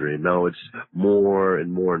more extreme. Now it's more and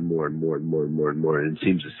more and more and more and more and more and more. And it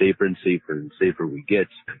seems the safer and safer and safer we get,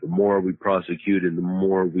 the more we prosecute and the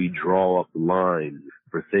more we draw up the line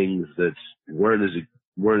for things that weren't as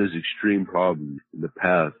extreme problems in the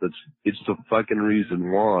past. It's the fucking reason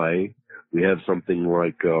why we have something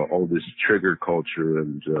like all this trigger culture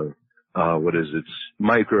and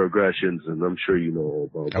microaggressions, and I'm sure you know all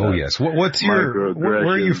about that. Oh yes. What's your, where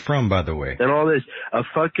are you from, by the way? And all this. A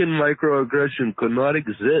fucking microaggression could not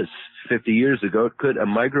exist 50 years ago. A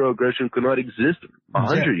microaggression could not exist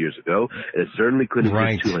 100 years ago. It certainly couldn't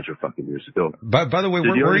exist 200 fucking years ago. By the way,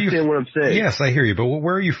 where are you? Understand what I'm saying? Yes, I hear you, but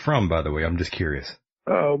where are you from, by the way? I'm just curious.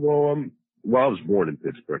 I was born in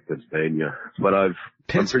Pittsburgh, Pennsylvania, but I'm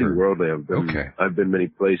pretty worldly. I've been many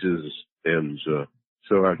places, and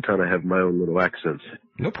so I kind of have my own little accent.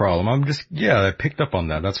 No problem. I picked up on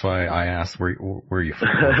that. That's why I asked where you from.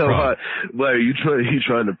 Well, are you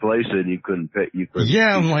trying to place it and you couldn't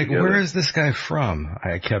Yeah, I'm like, where is this guy from?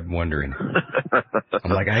 I kept wondering.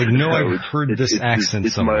 I'm like, I know I've heard this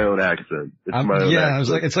accent somewhere. It's my own accent. I was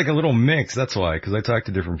like, it's like a little mix. That's why, because I talk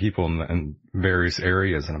to different people in various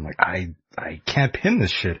areas, and I'm like, I can't pin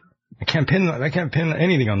this shit. I can't pin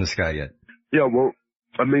anything on this guy yet. Yeah, well,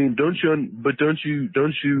 I mean, don't you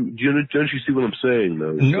see what I'm saying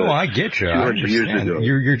though? No, I get you. 200 years ago.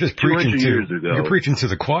 You're just preaching you're preaching to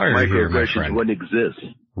the choir here, my friend. Microaggressions wouldn't exist.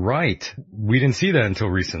 Right. We didn't see that until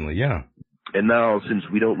recently, yeah. And now, since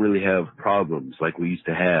we don't really have problems like we used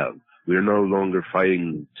to have, we're no longer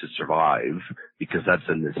fighting to survive because that's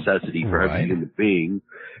a necessity for every human being.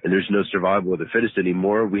 And there's no survival of the fittest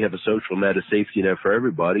anymore. We have a social net, a safety net for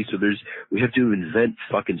everybody. So we have to invent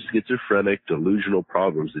fucking schizophrenic, delusional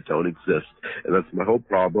problems that don't exist. And that's my whole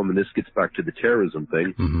problem. And this gets back to the terrorism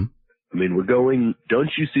thing. Mm-hmm. I mean,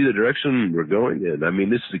 don't you see the direction we're going in? I mean,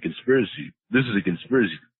 this is a conspiracy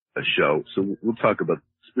show. So we'll talk about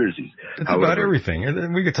conspiracies. It's about everything.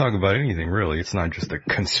 We could talk about anything, really. It's not just a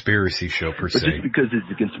conspiracy show per se. But just because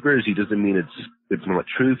it's a conspiracy doesn't mean it's not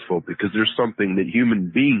truthful, because there's something that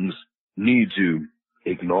human beings need to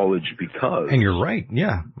acknowledge because... And you're right,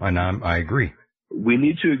 yeah. And I agree. We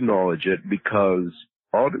need to acknowledge it because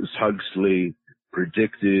Aldous Huxley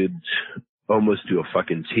predicted almost to a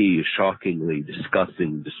fucking T, a shockingly,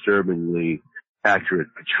 disgusting, disturbingly accurate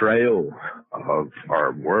portrayal of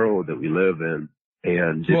our world that we live in.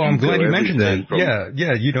 And well, I'm glad you mentioned that.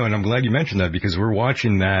 And I'm glad you mentioned that because we're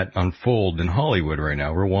watching that unfold in Hollywood right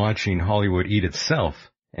now. We're watching Hollywood eat itself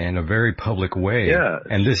in a very public way. Yeah.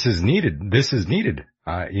 And this is needed.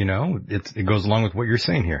 It goes along with what you're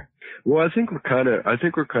saying here. Well, I think we're kind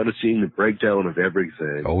of seeing the breakdown of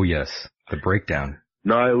everything. Oh yes, the breakdown.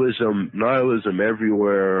 Nihilism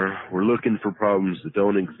everywhere. We're looking for problems that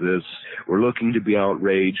don't exist. We're looking to be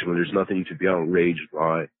outraged when there's nothing to be outraged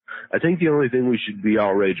by. I think the only thing we should be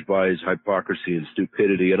outraged by is hypocrisy and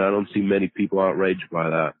stupidity, and I don't see many people outraged by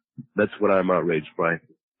that. That's what I'm outraged by.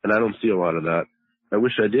 And I don't see a lot of that. I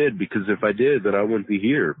wish I did, because if I did, then I wouldn't be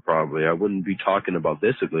here, probably. I wouldn't be talking about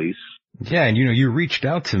this, at least. Yeah, and you reached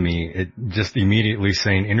out to me, just immediately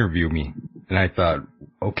saying, interview me. And I thought,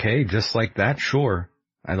 okay, just like that, sure.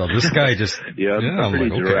 I thought, this guy just... I'm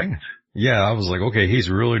like, direct. Okay. Yeah, I was like, okay, he's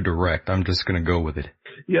really direct. I'm just gonna go with it.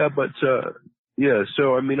 Yeah, but, so,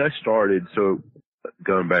 I mean, I started,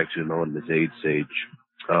 going back to Anonymous AIDS Age,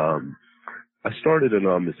 I started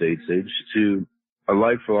Anonymous AIDS Age to a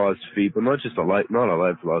life philosophy, but not a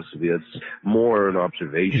life philosophy, it's more an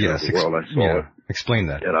observation of the world. I saw it. Explain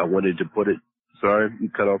that. And I wanted to put it, sorry, you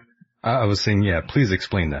cut off. I was saying, please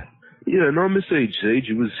explain that. Yeah, Anonymous AIDS Age,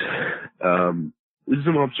 it was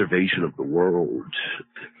an observation of the world,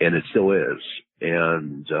 and it still is.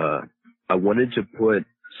 And, I wanted to put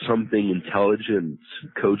something intelligent,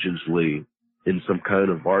 cogently, in some kind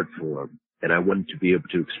of art form. And I wanted to be able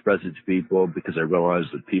to express it to people because I realized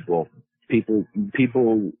that people,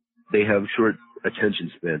 they have short attention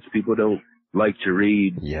spans. People don't like to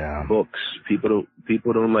read books.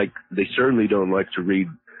 They certainly don't like to read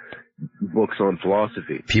books on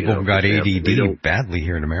philosophy. People have got ADD badly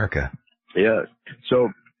here in America. Yeah. So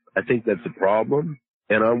I think that's a problem.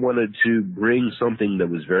 And I wanted to bring something that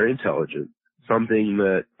was very intelligent, something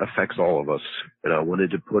that affects all of us. And I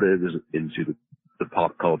wanted to put it into the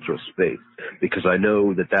pop cultural space, because I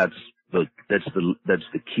know that that's the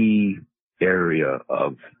key area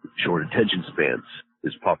of short attention spans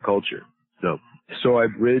is pop culture. So I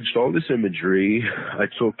bridged all this imagery. I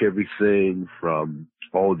took everything from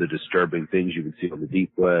all the disturbing things you can see on the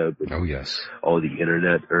deep web. Oh, yes. All the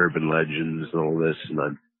internet urban legends and all this. And I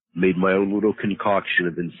made my own little concoction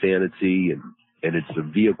of insanity, and it's a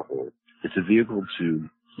vehicle. It's a vehicle to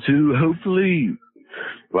hopefully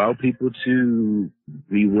allow people to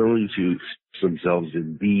be willing to themselves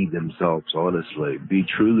and be themselves, honestly, be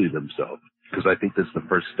truly themselves. Because I think that's the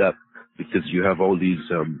first step, because you have all these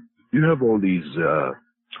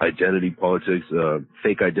identity politics,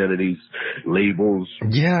 fake identities, labels.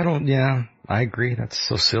 Yeah, I agree. That's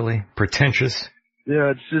so silly. Pretentious.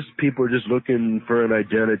 Yeah, it's just people are just looking for an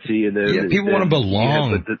identity, and then people want to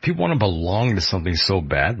belong. People want to belong to something so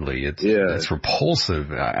badly. It's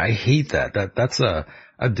repulsive. I hate that. That's a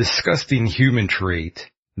disgusting human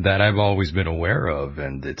trait that I've always been aware of,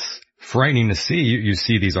 and it's frightening to see. You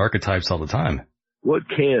see these archetypes all the time. What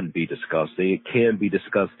can be disgusting? It can be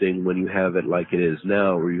disgusting when you have it like it is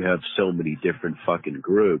now, where you have so many different fucking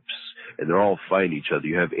groups, and they're all fighting each other.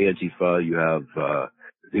 You have Antifa, you have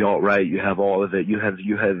the alt-right, you have all of it,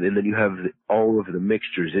 and then you have all of the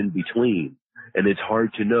mixtures in between, and it's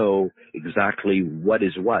hard to know exactly what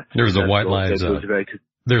is what. There's a White Lives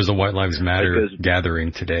Matter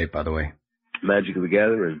gathering today, by the way. Magic of the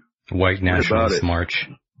Gathering. White Nationalist March.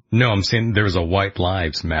 No, I'm saying there's a White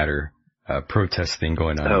Lives Matter protest thing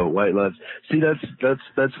going on. Oh, White Lives. See, that's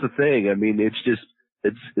the thing. I mean, it's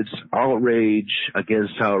outrage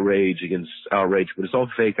against outrage, but it's all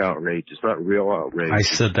fake outrage. It's not real outrage. I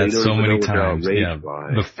said that so many times. Yeah,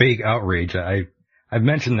 the fake outrage. I've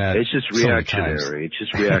mentioned that. It's just reactionary. It's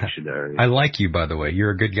just reactionary. I like you, by the way.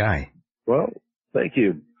 You're a good guy. Well, thank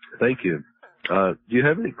you. Do you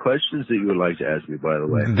have any questions that you would like to ask me, by the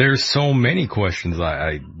way? There's so many questions.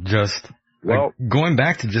 Going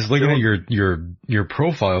back to just looking at your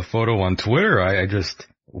profile photo on Twitter,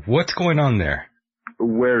 what's going on there?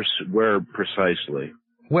 Where precisely?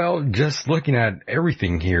 Well, just looking at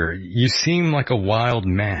everything here, you seem like a wild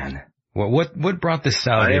man. What brought this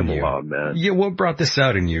out in you? I am a wild man. Yeah, what brought this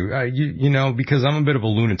out in you? Because I'm a bit of a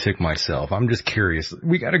lunatic myself. I'm just curious.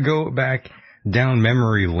 We got to go back down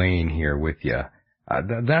memory lane here with you.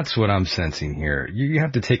 That's what I'm sensing here. You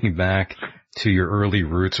have to take me back to your early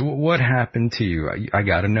roots. What happened to you? I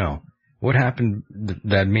got to know. What happened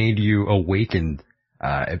that made you awakened,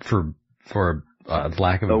 for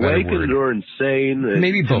lack of a better word? Awakened or insane?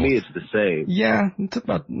 Maybe both. To me, it's the same. Yeah, it's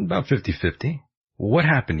about 50-50. What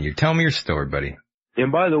happened to you? Tell me your story, buddy. And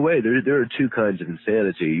by the way, there are two kinds of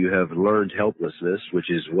insanity. You have learned helplessness, which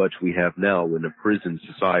is what we have now in a prison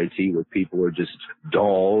society where people are just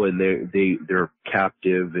dull and they're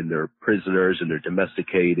captive and they're prisoners and they're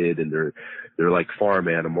domesticated and they're like farm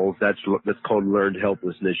animals. That's called learned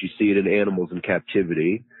helplessness. You see it in animals in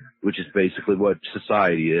captivity, which is basically what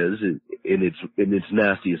society is in its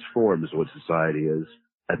nastiest form is what society is,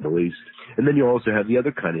 at the least. And then you also have the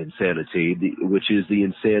other kind of insanity, which is the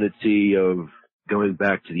insanity of going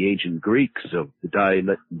back to the ancient Greeks, of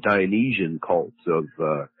the Dionysian cults of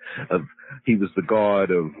he was the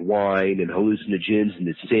god of wine and hallucinogens and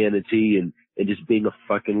insanity and just being a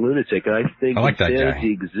fucking lunatic. And I think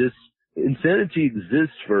insanity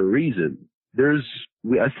exists for a reason.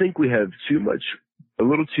 I think we have a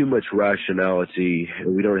little too much rationality,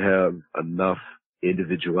 and we don't have enough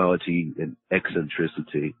individuality and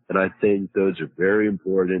eccentricity. And I think those are very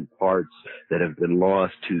important parts that have been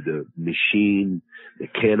lost to the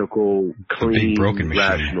mechanical, clean,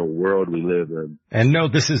 rational world we live in. And no,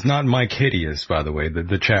 this is not Mike Hideous, by the way.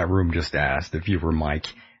 The chat room just asked if you were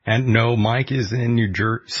Mike. And no, Mike is in New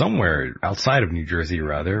Jersey, somewhere outside of New Jersey,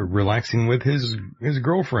 rather, relaxing with his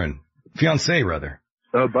girlfriend, fiancée, rather.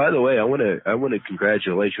 Oh, by the way, I want to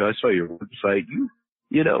congratulate you. I saw your website.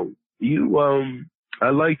 I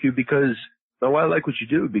like you because I like what you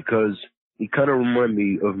do, because you kind of remind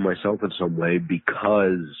me of myself in some way,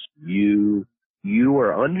 because you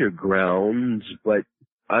are underground, but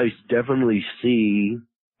I definitely see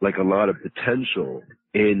like a lot of potential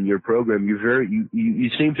in your program. You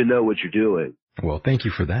seem to know what you're doing. Well, thank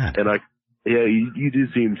you for that. And you do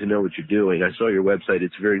seem to know what you're doing. I saw your website.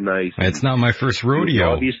 It's very nice. It's not my first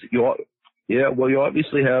rodeo. Yeah, well, you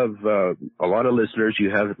obviously have a lot of listeners. You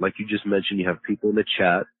have, like you just mentioned, you have people in the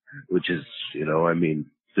chat, which is,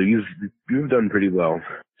 So you've done pretty well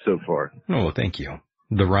so far. Oh, well, thank you.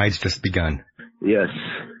 The ride's just begun. Yes,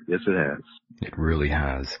 it has. It really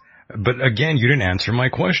has. But again, you didn't answer my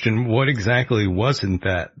question. What exactly was it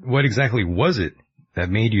that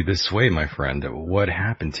made you this way, my friend? What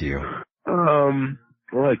happened to you?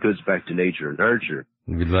 Well, it goes back to nature and nurture.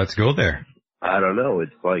 Let's go there. I don't know.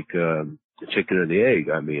 It's like the chicken or the egg.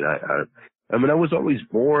 I mean, I was always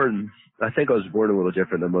born. I think I was born a little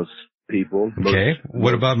different than most people. Okay.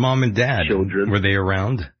 What about mom and dad? Children. Were they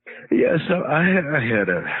around? Yeah. So I had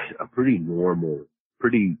a pretty normal,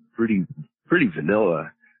 pretty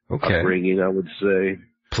vanilla upbringing, I would say.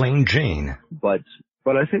 Plain Jane.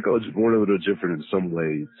 But I think I was born a little different in some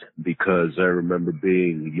ways because I remember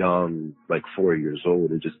being young, like 4 years old,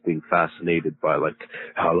 and just being fascinated by like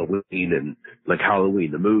Halloween,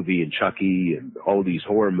 the movie, and Chucky, and all these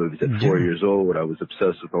horror movies. At 4 years old, I was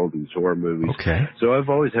obsessed with all these horror movies. Okay. So I've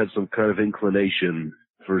always had some kind of inclination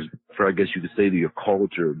for I guess you could say the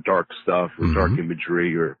occult or dark stuff or dark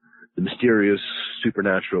imagery or the mysterious,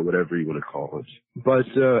 supernatural, whatever you want to call it. But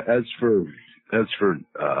as for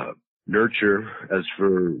nurture, as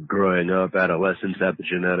for growing up, adolescence,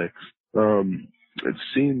 epigenetics, it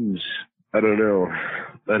seems, I don't know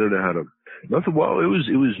how to, nothing, well, it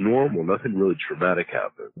was normal, nothing really traumatic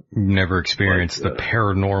happened. Never experienced the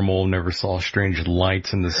paranormal, never saw strange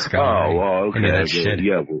lights in the sky. Oh, well, okay. Any of that shit.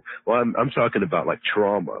 Yeah, well, I'm talking about like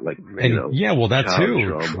trauma, like, yeah, well, that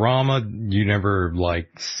too. Trauma. You never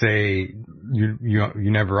like say, you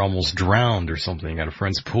never almost drowned or something at a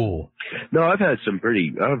friend's pool. No,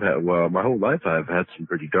 my whole life I've had some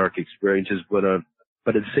pretty dark experiences, but at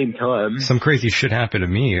the same time, some crazy shit happened to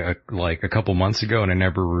me like a couple months ago, and I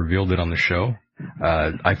never revealed it on the show.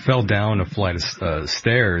 I fell down a flight of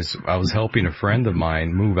stairs. I was helping a friend of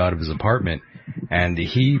mine move out of his apartment, and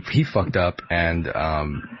he fucked up, and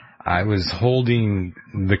I was holding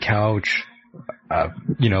the couch. I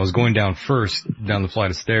was going down the flight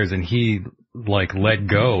of stairs, and he like let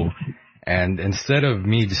go. And instead of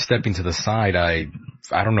me just stepping to the side, I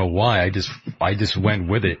don't know why, I just went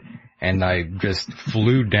with it, and I just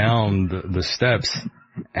flew down the steps,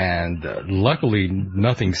 and luckily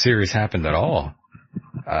nothing serious happened at all.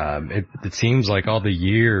 It seems like all the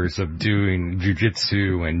years of doing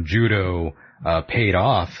jujitsu and judo paid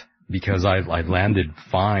off, because I landed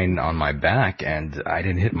fine on my back and I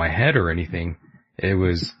didn't hit my head or anything. It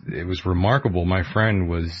was remarkable. My friend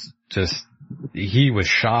was he was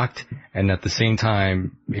shocked and at the same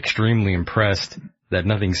time extremely impressed that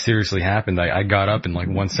nothing seriously happened. I got up in like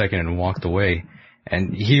 1 second and walked away,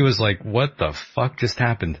 and he was like, what the fuck just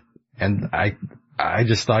happened? And I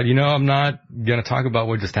just thought, I'm not gonna talk about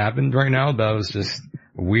what just happened right now. That was just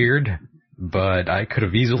weird, but I could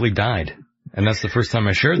have easily died. And that's the first time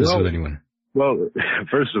I shared this with anyone. Well,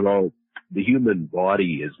 first of all, the human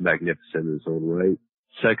body is magnificent in its own right.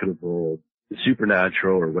 Second of all, the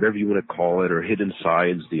supernatural, or whatever you want to call it, or hidden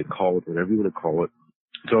science, the occult, whatever you want to call it,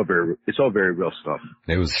 it's all very real stuff.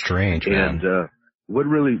 It was strange, man. And what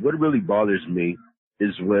really bothers me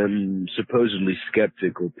is when supposedly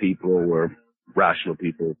skeptical people, or rational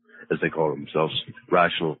people, as they call themselves,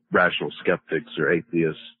 rational skeptics or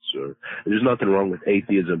atheists, or there's nothing wrong with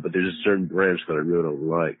atheism, but there's a certain branch that I really don't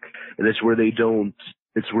like, and it's where they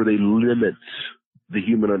limit the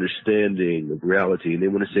human understanding of reality, and they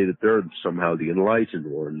want to say that they're somehow the enlightened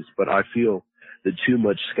ones. But I feel that too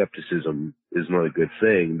much skepticism is not a good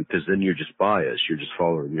thing, because then you're just biased. You're just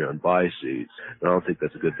following your own biases. And I don't think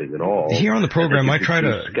that's a good thing at all. Here on the program, I try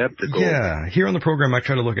to skeptical. Yeah, here on the program, I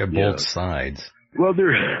try to look at both sides. Well,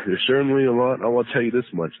 there's certainly a lot. I will tell you this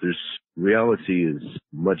much: reality is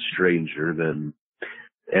much stranger than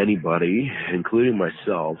anybody, including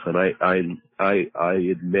myself, and I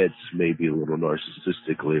admit, maybe a little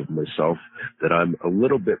narcissistically of myself, that I'm a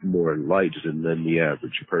little bit more enlightened than the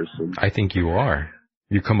average person. I think you are.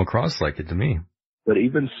 You come across like it to me. But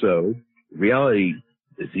even so, reality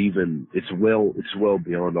is it's well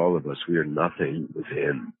beyond all of us. We are nothing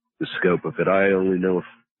within the scope of it. I only know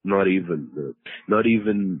not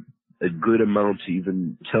even a good amount to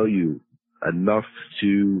even tell you enough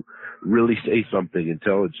to really say something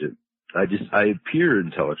intelligent. I appear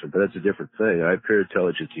intelligent, but that's a different thing. I appear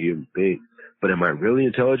intelligent to human beings. But am I really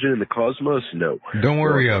intelligent in the cosmos? No. Don't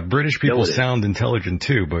worry, British people sound intelligent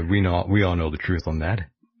too, but we all know the truth on that.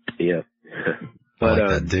 Yeah. I like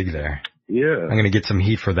that dig there. Yeah. I'm gonna get some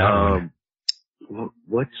heat for that one.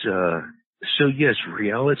 So yes,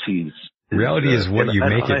 reality is what you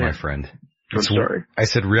make it, my friend. I'm sorry? I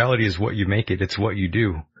said reality is what you make it. It's what you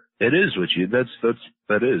do. It is what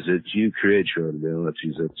that is. It's you create your own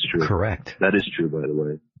realities. That's true. Correct. That is true, by the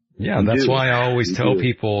way. Yeah, that's why I always tell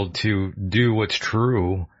people to do what's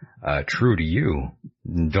true to you.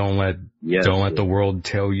 Don't let the world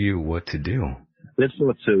tell you what to do. It's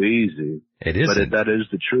not so easy. It isn't. But that is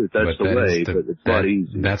the truth. That's the way, but it's not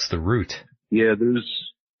easy. That's the root. Yeah,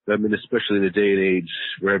 especially in a day and age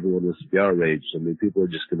where everyone wants to be outraged. I mean, people are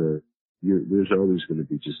just there's always gonna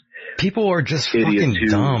be just people are just fucking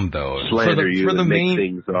dumb though. Slander you and make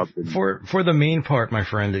things up. For the main part, my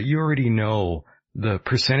friend, you already know the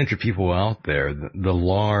percentage of people out there,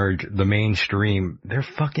 the mainstream, they're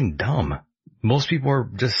fucking dumb. Most people are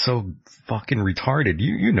just so fucking retarded.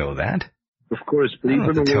 You know that. Of course, but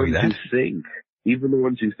even the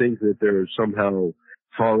ones who think that they're somehow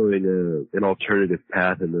following an alternative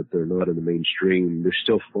path and that they're not in the mainstream, they're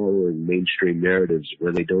still following mainstream narratives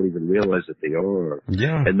where they don't even realize that they are.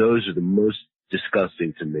 Yeah. And those are the most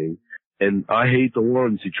disgusting to me. And I hate the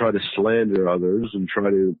ones who try to slander others and try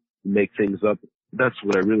to make things up. That's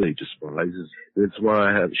what I really despise. That's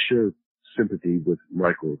why I have sheer sympathy with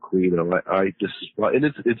Michael Aquino. I despise, and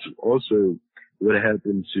it's also what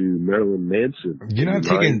happened to Marilyn Manson. You know,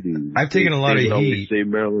 I've taken a lot of heat. Say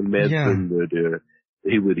Marilyn Manson would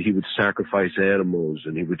he would sacrifice animals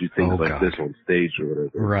and he would do things this on stage or whatever.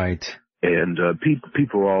 Right. And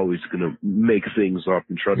people are always going to make things up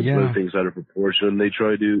and try to blow things out of proportion. They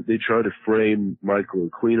try to frame Michael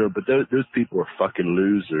Aquino, but those people are fucking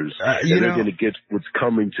losers. And they're going to get what's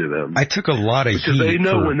coming to them. I took a lot of heat because they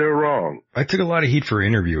know when they're wrong. I took a lot of heat for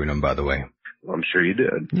interviewing him, by the way. I'm sure you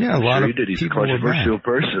did. Yeah, a lot of people He's a were mad. controversial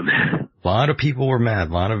person. A lot of people were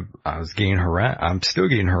mad. I'm still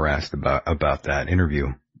getting harassed about that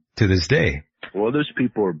interview to this day. Well, those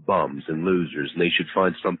people are bums and losers, and they should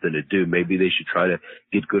find something to do. Maybe they should try to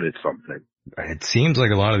get good at something. It seems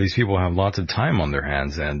like a lot of these people have lots of time on their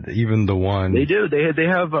hands, and even the one... They do. They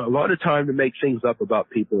have a lot of time to make things up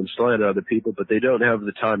about people and slander other people, but they don't have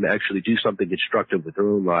the time to actually do something constructive with their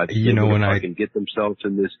own lives. You know, when I can get themselves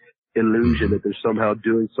in this illusion that they're somehow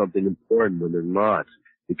doing something important when they're not.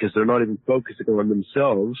 Because they're not even focusing on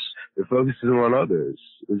themselves, they're focusing on others.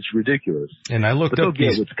 It's ridiculous. And I looked up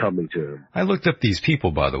what's coming to them. I looked up these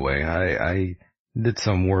people, by the way. I did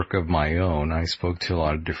some work of my own. I spoke to a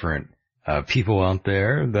lot of different people out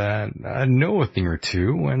there that know a thing or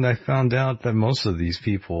two, and I found out that most of these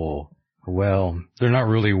people, well, they're not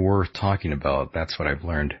really worth talking about. That's what I've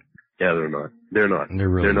learned. Yeah, they're not. They're not. They're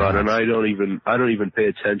really not. And I don't even pay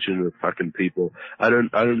attention to the fucking people. I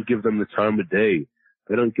don't give them the time of day.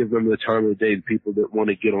 I don't give them the time of day. The people that want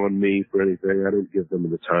to get on me for anything, I don't give them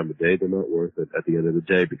the time of day. They're not worth it at the end of the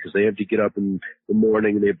day because they have to get up in the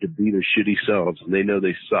morning and they have to be their shitty selves and they know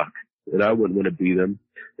they suck. And I wouldn't want to be them.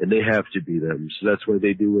 And they have to be them. So that's why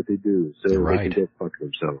they do what they do. So they can go fuck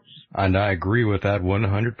themselves. And I agree with that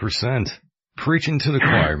 100%. Preaching to the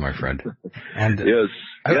choir, my friend. And yes.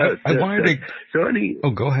 I wanted to... So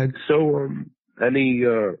go ahead. So,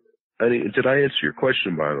 did I answer your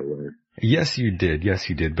question, by the way? Yes, you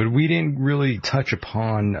did. But we didn't really touch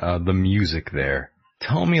upon the music there.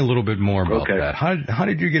 Tell me a little bit more about that. How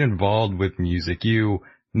did you get involved with music? You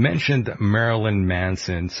mentioned Marilyn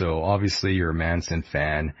Manson, so obviously you're a Manson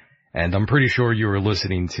fan, and I'm pretty sure you were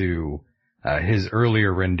listening to his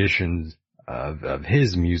earlier renditions of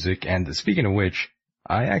his music. And speaking of which,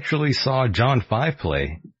 I actually saw John 5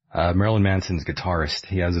 play, Marilyn Manson's guitarist.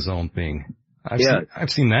 He has his own thing.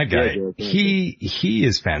 I've seen that guy. Yeah, he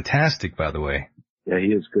is fantastic, by the way. Yeah,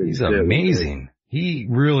 he is good. He's amazing. He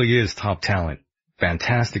really is top talent.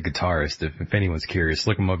 Fantastic guitarist. If anyone's curious,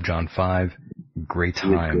 look him up, John 5. Great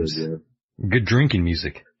times. Good drinking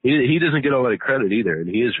music. He doesn't get a lot of credit either, and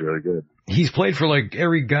he is really good. He's played for like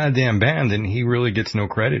every goddamn band, and he really gets no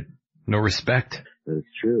credit, no respect. That's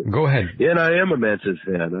true. Go ahead. Yeah, and I am a Manson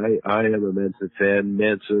fan. I am a Manson fan.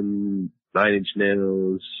 Manson, 9 Inch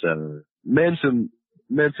Nails, Manson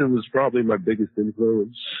was probably my biggest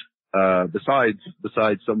influence. Besides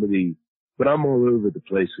some of the, but I'm all over the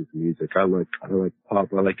place with music. I like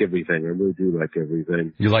pop. I like everything. I really do like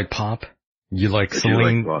everything. You like pop? You like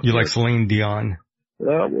Celine? You like Celine Dion?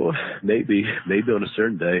 Well, maybe on a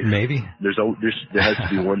certain day. Maybe. There has to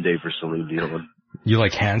be one day for Celine Dion. You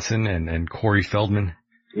like Hanson and Corey Feldman?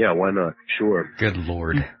 Yeah, why not? Sure. Good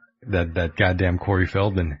Lord. That goddamn Corey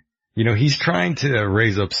Feldman. You know, he's trying to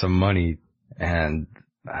raise up some money, and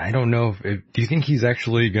I don't know do you think he's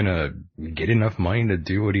actually gonna get enough money to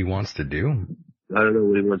do what he wants to do? I don't know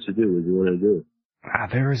what he wants to do. What does he want to do?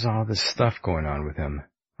 There is all this stuff going on with him.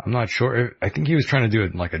 I'm not sure. I think he was trying to do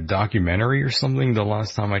it like a documentary or something the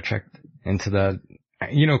last time I checked into that.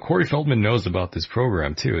 You know, Corey Feldman knows about this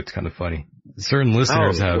program too. It's kind of funny. Certain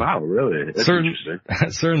listeners have. Wow, really? That's interesting.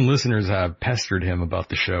 Certain listeners have pestered him about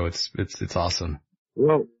the show. It's awesome.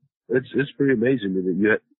 Well, it's pretty amazing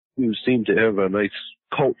that you seem to have a nice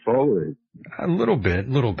cult following. A little bit.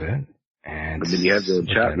 And I mean, you have the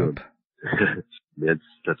chat room.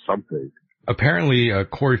 That's something. Apparently,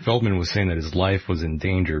 Corey Feldman was saying that his life was in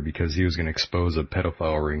danger because he was going to expose a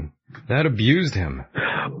pedophile ring that abused him.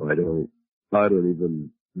 I don't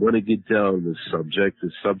even want to get down this subject.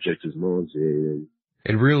 This subject is nauseating.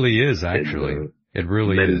 It really is, actually. It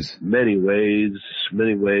really is. Many ways.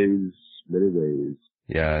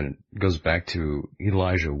 Yeah, it goes back to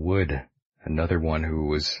Elijah Wood, another one who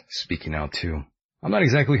was speaking out too. I'm not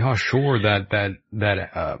exactly how sure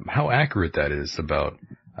how accurate that is about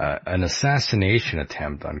an assassination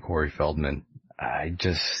attempt on Corey Feldman. I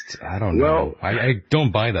don't know. I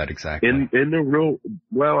don't buy that exactly. In the real,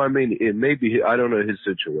 I mean, it may be, I don't know his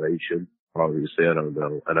situation. Obviously, I don't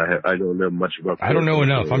know. And I don't know much about Corey. I don't know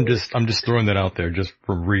enough. I'm just throwing that out there just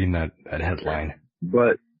from reading that headline.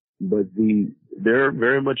 But there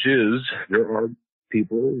very much is, there are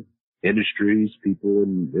people in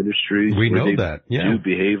industries. We know that, yeah. Do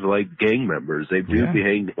behave like gang members. They do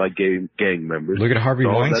behave like gang members. Look at Harvey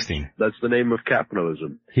Weinstein. That's the name of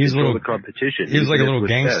capitalism. He's a little, the competition. He's like a little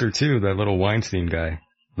gangster too, that little Weinstein guy.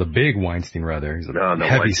 The big Weinstein, rather. He's heavy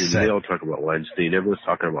Weinstein. set. They all talk about Weinstein. Everyone's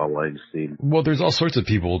talking about Weinstein. Well, there's all sorts of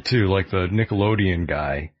people too, like the Nickelodeon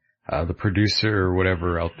guy, the producer or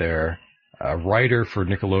whatever out there, writer for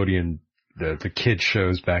Nickelodeon, the kid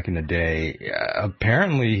shows back in the day.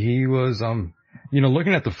 Apparently he was,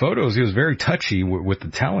 looking at the photos, he was very touchy with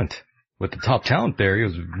the talent, with the top talent there. He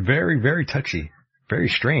was very, very touchy. Very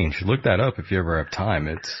strange. Look that up if you ever have time.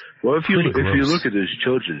 If you look at his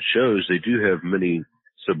children's shows, they do have many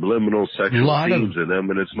subliminal sexual themes in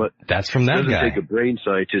them, and it's not. That's from that guy. It doesn't take a brain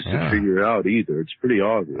scientist to figure it out either. It's pretty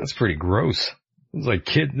obvious. That's pretty gross. This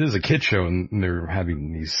is a kid show, and they're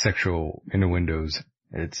having these sexual innuendos.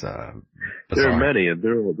 It's bizarre. There are many, and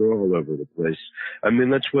they're all over the place. I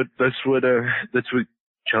mean, that's what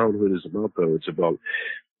childhood is about, though. It's about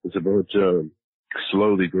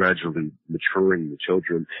slowly, gradually maturing the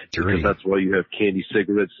children. Because that's why you have candy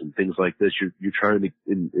cigarettes and things like this. You're trying to,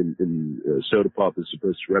 in soda pop is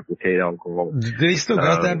supposed to replicate alcohol. Do they still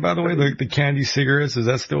got that, by the way? The candy cigarettes, is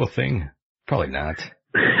that still a thing? Probably not.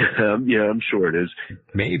 Yeah, I'm sure it is.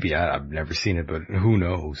 Maybe. I've never seen it, but who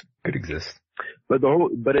knows? Could exist. But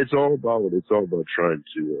it's all about trying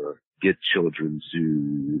to, get children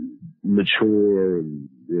to mature, and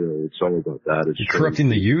it's all about that. It's corrupting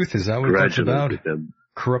the youth. Is that what that's about?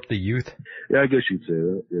 Corrupt the youth. Yeah, I guess you'd say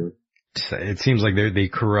that. Yeah. It seems like they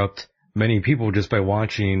corrupt many people just by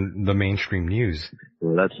watching the mainstream news.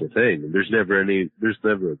 Well, that's the thing. There's never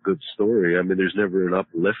a good story. I mean, there's never an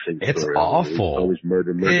uplifting story. It's awful. It's always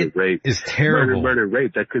murder, rape. It's terrible. Murder,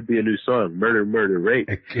 rape. That could be a new song. Murder, rape.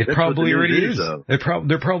 It probably already is. There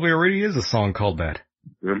probably already is a song called that.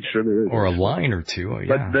 I'm sure there is. Or a line or two. Yeah.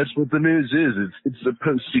 But that's what the news is. It's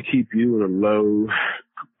supposed to keep you in a low,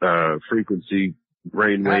 frequency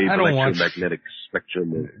brainwave electromagnetic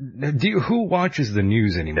spectrum. Who watches the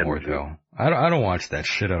news anymore, though? I don't watch that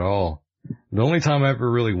shit at all. The only time I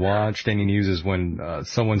ever really watched any news is when,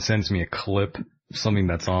 someone sends me a clip of something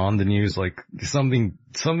that's on the news, like something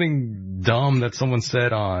dumb that someone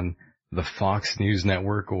said on the Fox News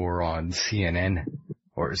Network or on CNN,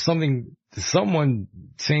 or someone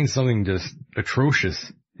saying something just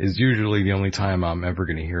atrocious is usually the only time I'm ever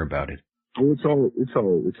going to hear about it. Well,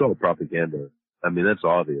 it's all propaganda. I mean, that's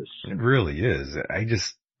obvious. It really is.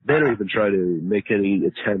 They don't even try to make any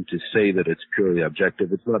attempt to say that it's purely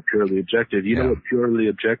objective. It's not purely objective. You know what purely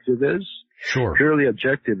objective is? Sure. Purely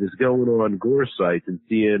objective is going on gore sites and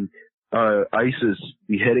seeing ISIS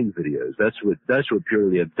beheading videos. That's what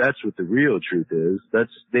the real truth is.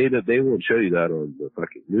 They won't show you that on the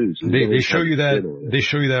fucking news. They show you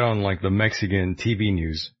that on like the Mexican TV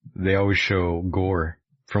news. They always show gore,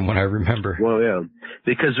 from what I remember. Well, yeah,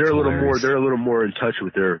 because they're a little more in touch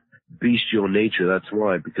with their bestial nature. That's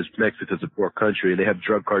why, because Mexico's a poor country and they have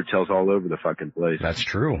drug cartels all over the fucking place. That's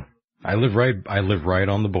true. I live right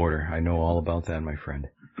on the border. I know all about that, my friend.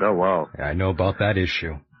 Oh, wow. I know about that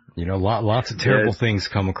issue. Lots of terrible things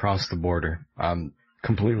come across the border. I'm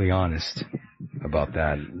completely honest about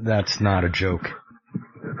that. That's not a joke.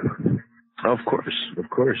 Of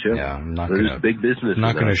course, yeah. Yeah, I'm not big business. I'm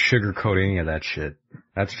not gonna sugarcoat any of that shit.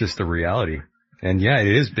 That's just the reality. And yeah,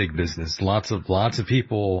 it is big business. Lots of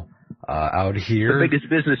people out here. The biggest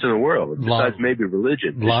business in the world, besides maybe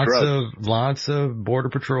religion. Lots of border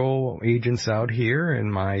patrol agents out here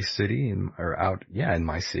in my city, in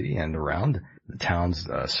my city and around the towns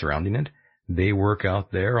surrounding it. They work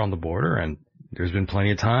out there on the border, and there's been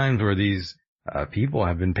plenty of times where these people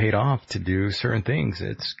have been paid off to do certain things.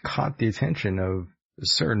 It's caught the attention of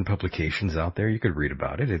certain publications out there. You could read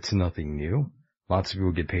about it. It's nothing new. Lots of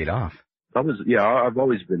people get paid off. I've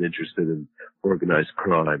always been interested in organized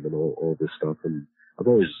crime and all this stuff, and I've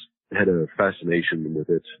always had a fascination with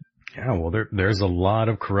it. Yeah, well, there's a lot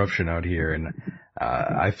of corruption out here, and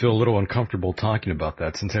I feel a little uncomfortable talking about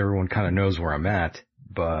that since everyone kind of knows where I'm at.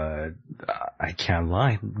 But I can't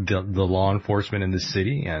lie. The law enforcement in this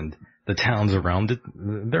city and the towns around it,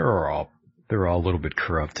 they're all a little bit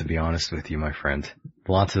corrupt, to be honest with you, my friend.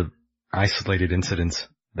 Lots of isolated incidents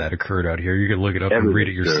that occurred out here. You can look it up and read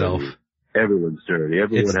it yourself. Dirty. Everyone's dirty.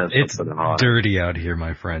 Everyone has something to hide. It's dirty out here,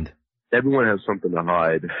 my friend. Everyone has something to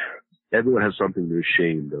hide. Everyone has something they're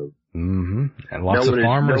ashamed of. Mm-hmm. And lots of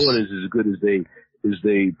farmers. No one is as good as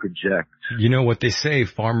they project. You know what they say,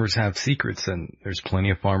 farmers have secrets, and there's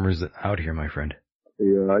plenty of farmers out here, my friend.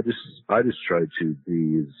 Yeah, I just try to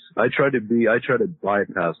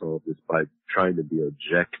bypass all of this by trying to be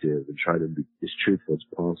objective and trying to be as truthful as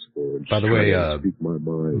possible. And by the way, speak my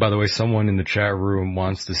mind. By the way, someone in the chat room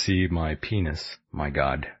wants to see my penis. My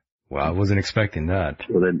God. Well, I wasn't expecting that.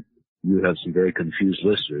 Well, then you have some very confused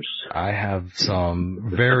listeners. I have some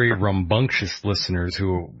very rambunctious listeners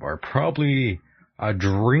who are probably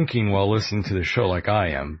drinking while listening to the show like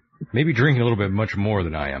I am. Maybe drinking a little bit much more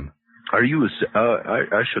than I am. Are you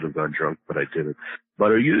I should have gone drunk, but I didn't.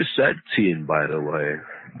 But are you a Setian, by the way?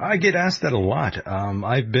 I get asked that a lot.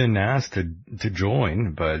 I've been asked to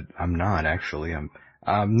join, but I'm not actually. I'm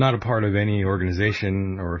not a part of any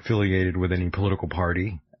organization or affiliated with any political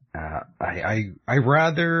party. I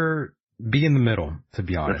rather be in the middle, to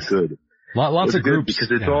be honest. That's good. Lots of groups.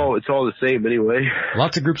 Because it's all the same anyway.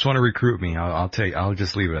 Lots of groups want to recruit me. I'll tell you, I'll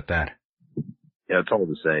just leave it at that. Yeah, it's all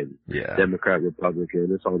the same. Yeah. Democrat,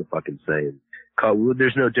 Republican, it's all the fucking same.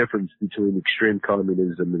 There's no difference between extreme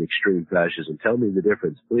communism and extreme fascism. Tell me the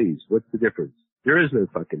difference, please. What's the difference? There is no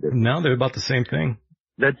fucking difference. No, they're about the same thing.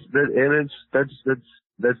 That's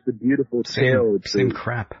the beautiful tale. It's same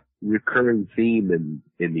crap. Recurring theme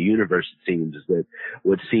in the universe, it seems, is that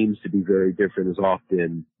what seems to be very different is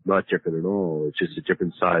often not different at all. It's just a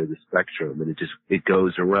different side of the spectrum, and it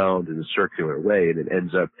goes around in a circular way, and it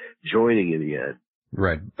ends up joining in the end.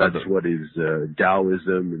 Right. That's what is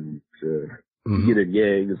Taoism and yin and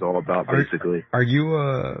yang is all about, basically. Are you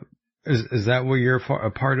is that what you're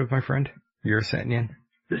a part of, my friend? You're a Setian?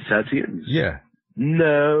 The Setians? Yeah.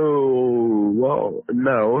 No,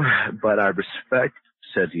 but I respect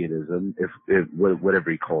Setianism, if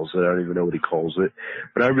whatever he calls it. I don't even know what he calls it.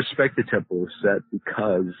 But I respect the Temple of Set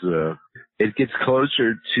because it gets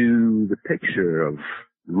closer to the picture of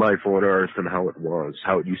life on Earth and how it was,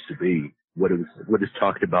 how it used to be, what is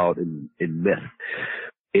talked about in myth.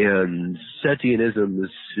 And Setianism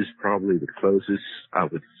is probably the closest I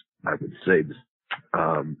would say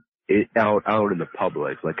out in the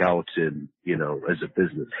public, like out in, as a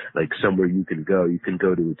business, like somewhere you can go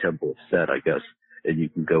to a Temple of Set, I guess. And you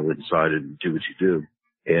can go inside and do what you do.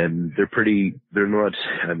 And they're not,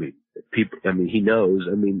 he knows,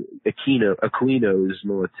 Aquino is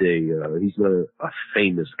not he's not a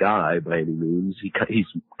famous guy by any means. He's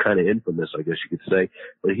kind of infamous, I guess you could say,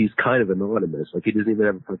 but he's kind of anonymous. Like he doesn't even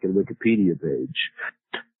have a fucking Wikipedia page.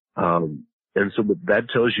 And so that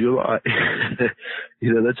tells you a lot.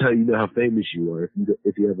 That's how you know how famous you are.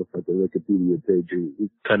 If you have a fucking Wikipedia page, you're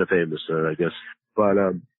kind of famous, I guess. But,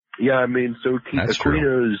 yeah, so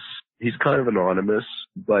Aquino's, he's kind of anonymous,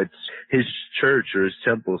 but his church or his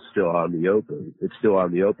temple is still out in the open. It's still out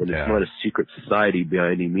in the open. Yeah. It's not a secret society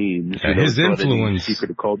by any means. Yeah, his influence,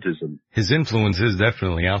 secret occultism. His influence is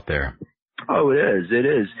definitely out there. Oh, it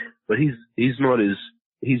is. But he's not as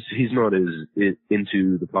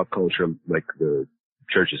into the pop culture like the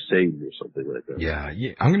Church of Satan or something like that. Yeah.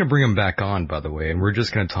 I'm gonna bring him back on, by the way, and we're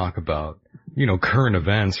just gonna talk about, current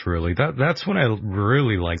events, really. That's when I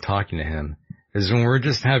really like talking to him, is when we're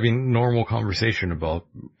just having normal conversation about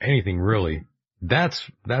anything, really.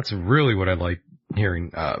 That's really what I like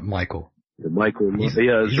hearing, Michael. Michael, he's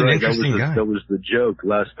that's an right. interesting guy. That was the joke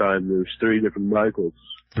last time. There's 3 different Michaels.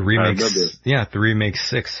 3 makes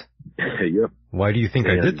 6. Yep. Why do you think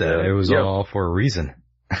I did that? It was all for a reason.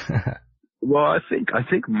 Well, I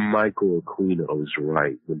think Michael Aquino is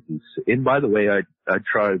right when and by the way, I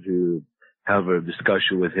tried to have a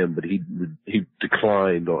discussion with him, but he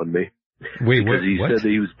declined on me. Wait, because he said that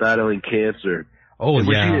he was battling cancer. Oh, which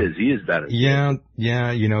yeah. He is battling cancer.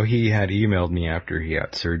 Yeah, he had emailed me after he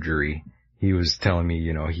had surgery. He was telling me,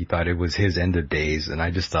 he thought it was his end of days, and I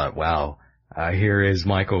just thought, wow, here is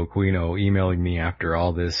Michael Aquino emailing me after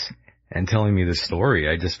all this and telling me this story.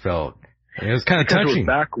 I just felt it was kind of touching. We're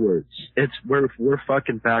backwards. We're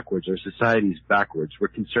fucking backwards. Our society's backwards. We're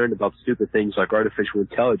concerned about stupid things like artificial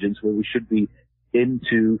intelligence when we should be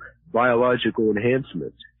into biological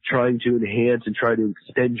enhancement, trying to enhance and try to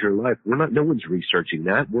extend your life. No one's researching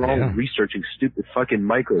that. We're all researching stupid fucking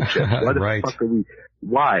microchips. Why the fuck are we,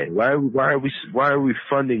 why are we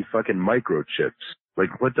funding fucking microchips?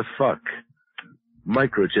 Like, what the fuck?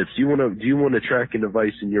 Microchips. Do you want a tracking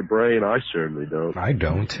device in your brain? I certainly don't. I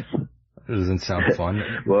don't. It doesn't sound fun.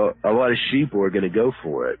 Well, a lot of sheep are going to go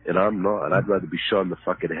for it, and I'm not. I'd rather be shot in the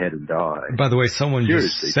fucking head and die. By the way, someone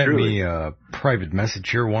just sent me a private message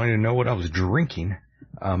here wanting to know what I was drinking.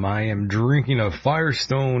 I am drinking a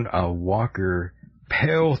Firestone Walker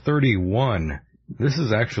Pale 31. This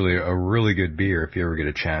is actually a really good beer if you ever get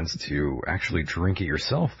a chance to actually drink it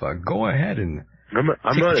yourself. Go ahead and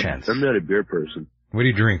take a chance. I'm not a beer person. What do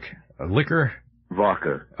you drink? Liquor?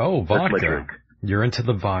 Vodka. Oh, vodka. That's my drink. You're into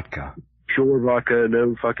the vodka. Pure vodka,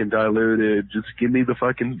 no fucking diluted. Just give me the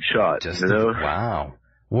fucking shot. Wow.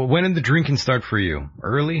 Well, when did the drinking start for you?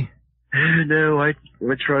 Early? No, I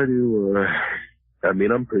try to,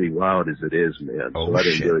 I'm pretty wild as it is, man. Oh, so I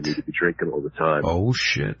shit. didn't really need to be drinking all the time. Oh,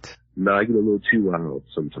 shit. No, I get a little too wild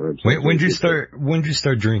sometimes. When'd you start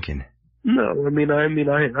drinking? No,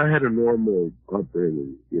 I had a normal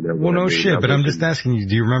upbringing, you know. Well, no shit, but I'm just asking you,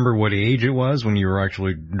 do you remember what age it was when you were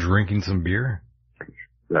actually drinking some beer?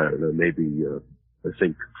 I don't know, maybe, I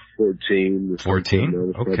think 14.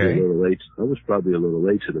 14? Okay. I was probably a little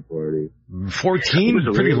late to the party.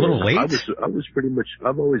 14? Pretty little late? I was pretty much,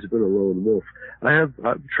 I've always been a lone wolf. I have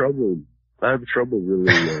trouble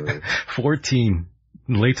really, 14.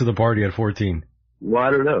 Late to the party at 14. Well,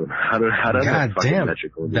 I don't know. God damn.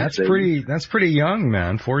 That's pretty young,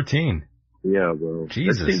 man. 14. Yeah, well.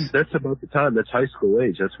 Jesus. That's about the time. That's high school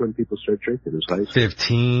age. That's when people start drinking. It's high school.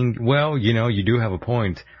 15. Well, you do have a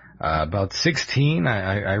point. About 16,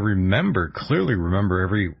 I clearly remember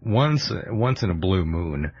every once in a blue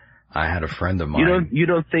moon, I had a friend of mine. You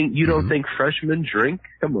don't think freshmen drink?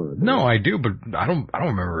 Come on. No, I do, but I don't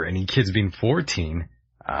remember any kids being 14.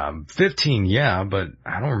 15, yeah, but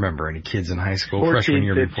I don't remember any kids in high school, 14, freshman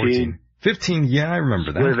year being 15. 14. 15, yeah, I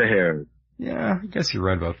remember that. Split the hair. Yeah, I guess you're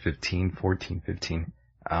right about 15, 14, 15.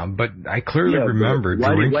 But I clearly remember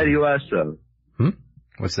drinking. Why do you ask so?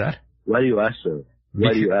 What's that? Why do you ask so?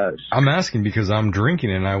 Why do you ask? I'm asking because I'm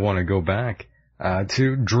drinking and I want to go back,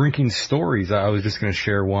 to drinking stories. I was just going to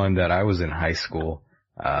share one that I was in high school,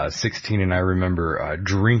 16, and I remember,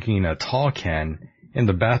 drinking a tall can in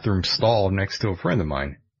the bathroom stall next to a friend of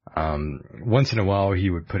mine. Once in a while he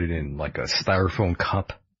would put it in like a styrofoam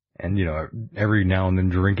cup and, every now and then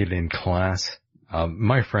drink it in class.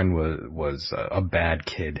 My friend was a bad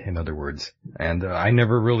kid, in other words. And, I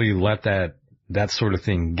never really let that sort of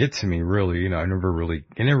thing get to me, really. It never really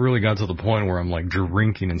got to the point where I'm like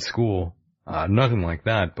drinking in school. Nothing like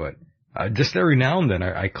that, but, just every now and then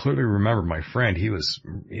I clearly remember my friend, he was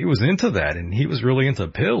into that and he was really into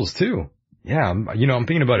pills too. Yeah, I'm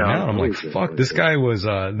thinking about it now. I'm like, fuck, this guy was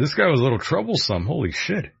a little troublesome. Holy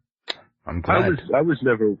shit. I'm glad. I was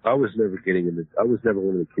never I was never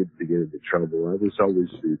one of the kids to get into trouble. I was always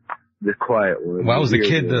the quiet one. Well, I was the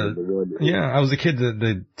kid I was the kid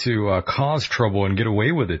to cause trouble and get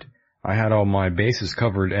away with it. I had all my bases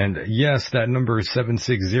covered, and yes, that number is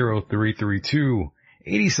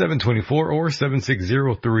 760-332-8724 or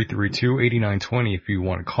 760-332-8920 if you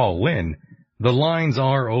want to call in. The lines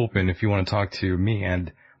are open if you want to talk to me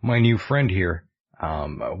and my new friend here.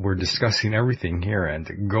 We're discussing everything here,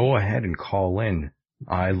 and go ahead and call in.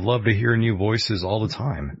 I love to hear new voices all the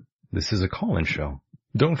time. This is a call-in show.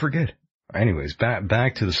 Don't forget. Anyways,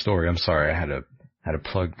 back to the story. I'm sorry, I had to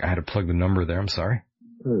plug the number there. I'm sorry.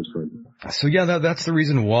 So yeah, that's the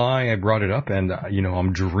reason why I brought it up, and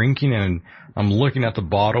I'm drinking and I'm looking at the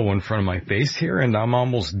bottle in front of my face here, and I'm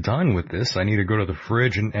almost done with this. I need to go to the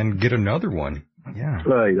fridge and get another one. Yeah.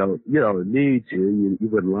 Well, you don't need to. You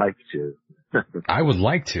would like to. I would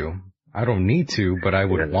like to. I don't need to, but I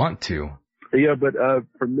would want to. Yeah, but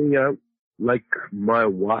for me, like my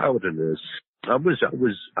wildness, I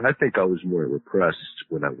think I was more repressed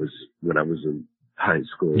when I was in high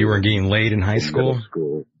school. You were getting laid in high school? Middle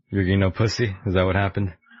school. You were getting no pussy? Is that what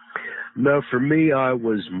happened? No, for me, I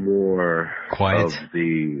was more quiet. Of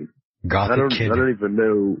the gothic kid. I don't even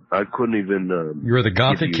know. I couldn't even. You were the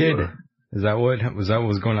gothic kid. Is that what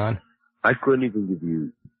was going on? I couldn't even give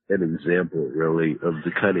you an example, really, of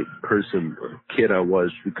the kind of person or kid I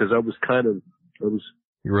was, because I was.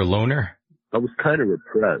 You were a loner? I was kind of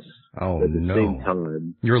repressed. Oh, at the same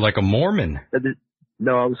time. You were like a Mormon.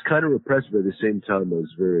 No, I was kind of repressed, but at the same time, I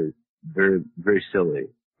was very, very, very silly.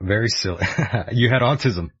 Very silly. You had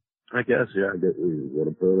autism. I guess, yeah. I get you want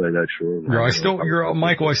to put it like that, sure.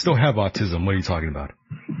 Michael, I still have autism. What are you talking about?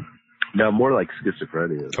 No, more like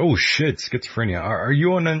schizophrenia. Oh shit, schizophrenia. Are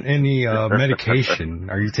you on any medication?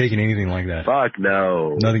 Are you taking anything like that? Fuck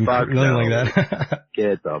no. Nothing Fuck like that?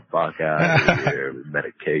 Get the fuck out of here with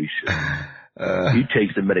medication. You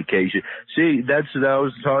take some medication. See, that's what I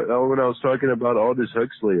was when I was talking about Aldous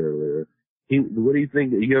Huxley earlier. What do you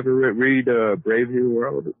think? You ever read Brave New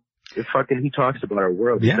World? He talks about our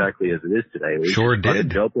world exactly as it is today. We sure did.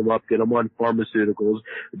 Dope them up, get them on pharmaceuticals,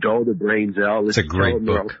 dull their brains out. It's a great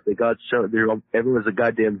book. Everyone's a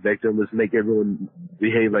goddamn victim. Let's make everyone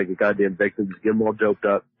behave like a goddamn victim. Just get them all doped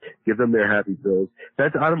up. Give them their happy pills.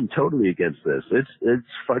 I'm totally against this. It's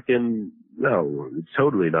fucking, no,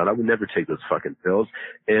 totally not. I would never take those fucking pills.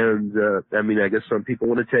 And, I guess some people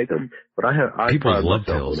want to take them, but people love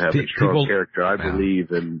pills. Have a strong character. I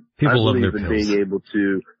believe in being able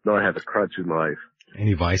to not have a crutch in life.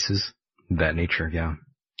 Any vices? That nature, yeah.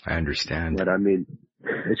 I understand. But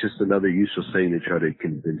it's just another useless thing to try to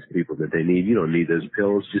convince people that they need. You don't need those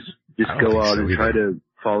pills. Just go out and try to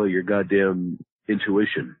follow your goddamn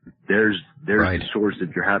intuition. There's the source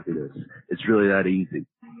of your happiness. It's really that easy.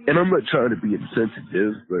 And I'm not trying to be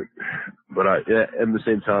insensitive, but at the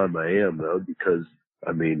same time I am though, because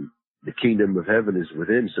the kingdom of heaven is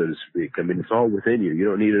within, so to speak. It's all within you. You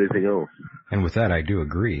don't need anything else. And with that, I do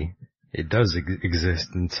agree. It does exist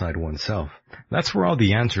inside oneself. That's where all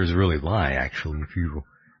the answers really lie, actually. If you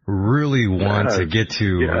really want to get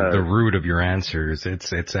to the root of your answers,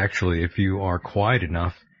 it's actually, if you are quiet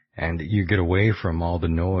enough and you get away from all the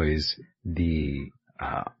noise,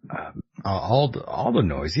 all the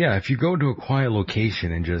noise. Yeah, if you go to a quiet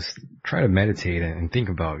location and just try to meditate and think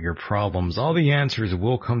about your problems, all the answers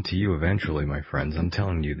will come to you eventually, my friends. I'm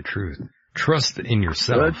telling you the truth. Trust in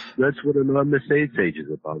yourself. That's what an omniscient sage is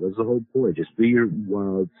about. That's the whole point. Just be your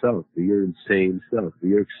wild self. Be your insane self. Be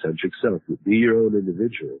your eccentric self. Be your own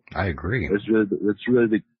individual. I agree. That's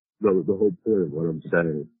really the whole point of what I'm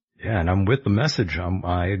saying. Yeah, and I'm with the message.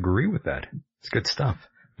 I agree with that. It's good stuff.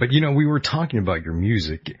 But we were talking about your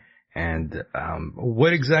music, and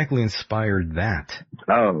what exactly inspired that?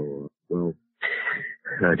 Oh, well,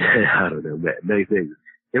 I don't know, many things.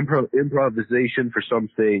 Improvisation for some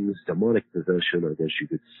things, demonic possession, I guess you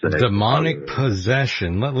could say. Demonic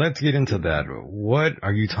possession. Let's get into that. What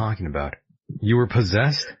are you talking about? You were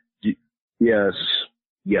possessed? Yes,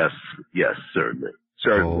 certainly.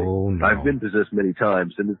 Oh, no. I've been possessed many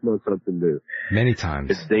times, and it's not something new. Many times.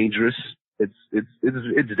 It's dangerous.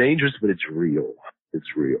 It's dangerous, but it's real. It's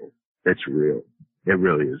real. It's real. It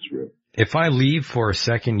really is real. If I leave for a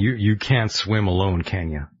second, you can't swim alone,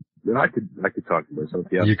 can you? I could talk to myself,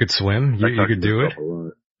 yeah. You could swim? You could do it? A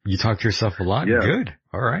lot. You talk to yourself a lot? Yeah. Good.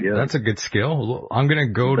 All right. Yeah. That's a good skill. I'm going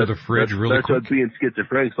to go to the fridge really quick. That's what being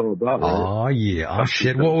schizophrenic's all about, right? Oh, yeah. Oh,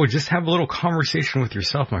 shit. Well, just have a little conversation with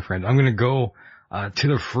yourself, my friend. I'm going to go to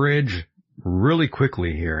the fridge really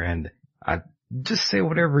quickly here, and just say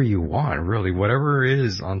whatever you want, really. Whatever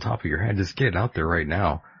is on top of your head, just get it out there right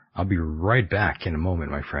now. I'll be right back in a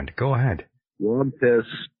moment, my friend. Go ahead. Well, I'm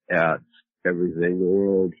pissed at everything. The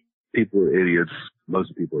world, people are idiots.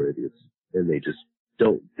 Most people are idiots. And they just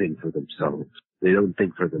don't think for themselves. They don't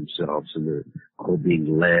think for themselves, and they're all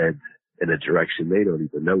being led in a direction they don't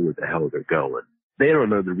even know where the hell they're going. They don't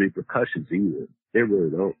know the repercussions either. They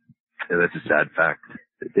really don't. And that's a sad fact.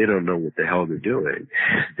 They don't know what the hell they're doing.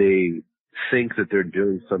 They think that they're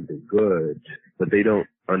doing something good, but they don't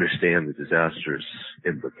understand the disastrous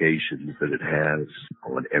implications that it has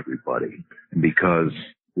on everybody. Because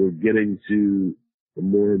we're getting to a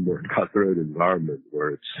more and more cutthroat environment where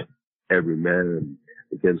it's every man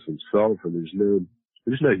against himself, and there's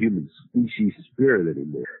no human species spirit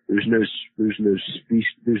anymore. There's no spirit.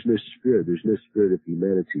 There's no spirit of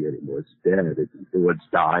humanity anymore. It's dead. It's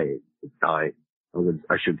dying. It's dying.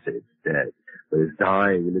 I shouldn't say it's dead, but it's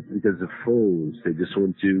dying, and it's because of fools. They just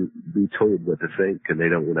want to be told what to think, and they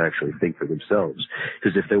don't want to actually think for themselves.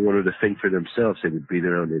 Because if they wanted to think for themselves, they would be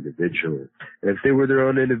their own individual. And if they were their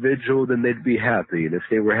own individual, then they'd be happy. And if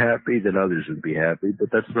they were happy, then others would be happy.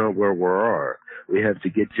 But that's not where we are. We have to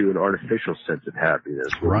get to an artificial sense of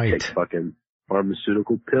happiness. Right. We take fucking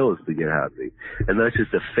pharmaceutical pills to get happy. And that's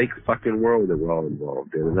just a fake fucking world that we're all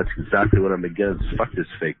involved in. And that's exactly what I'm against. Fuck this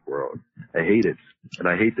fake world. I hate it. And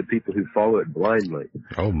I hate the people who follow it blindly.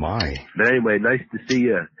 Oh my. But anyway, nice to see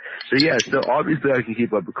you. So obviously I can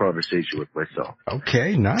keep up a conversation with myself.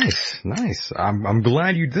 Okay, nice. I'm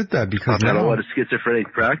glad you did that, because I've had a lot of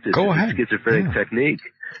schizophrenic practice. Go ahead. Schizophrenic technique.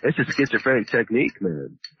 It's a schizophrenic technique,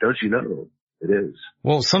 man. Don't you know? It is.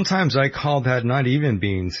 Well, sometimes I call that not even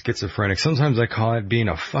being schizophrenic. Sometimes I call it being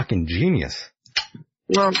a fucking genius.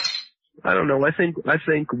 Well, I don't know. I think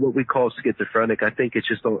what we call schizophrenic, I think it's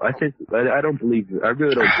just, I don't believe, I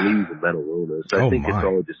really don't believe in mental illness. I think it's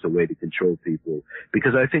all just a way to control people.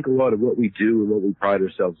 Because I think a lot of what we do and what we pride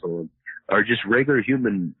ourselves on are just regular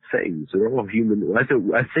human things. They're all human.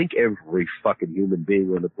 I think every fucking human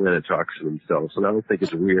being on the planet talks to themselves, and I don't think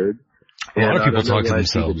it's weird. A lot of people talk to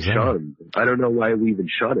themselves. Yeah. I don't know why we even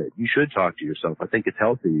shun it. You should talk to yourself. I think it's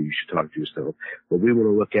healthy. You should talk to yourself. But we want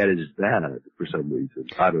to look at it as bad for some reason.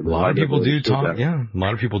 I don't know. A lot of people do talk. Yeah, a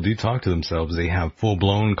lot of people do talk to themselves. They have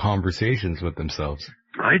full-blown conversations with themselves.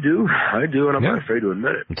 I do, and I'm not afraid to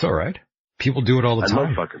admit it. It's all right. People do it all the time. I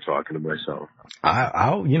love fucking talking to myself.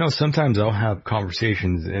 Sometimes I'll have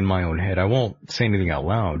conversations in my own head. I won't say anything out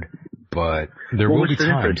loud. But there will be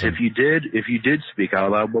times. If you did speak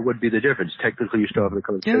out loud, what would be the difference? Technically, you're still having a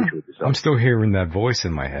conversation with yourself. I'm still hearing that voice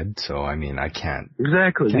in my head, so I mean, I can't.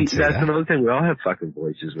 Exactly. That's another thing. We all have fucking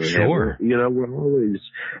voices. Sure. We're always,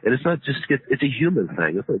 and it's not just it's a human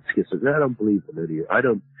thing. It's not schizophrenic. I don't believe in any.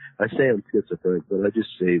 I say I'm schizophrenic, but I just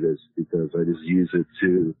say this because I just use it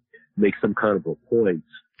to make some kind of a point.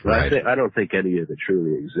 Right. I don't think any of it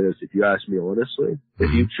truly exists. If you ask me honestly,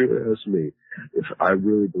 if you truly ask me if I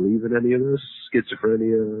really believe in any of this,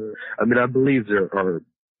 schizophrenia, I mean, I believe there are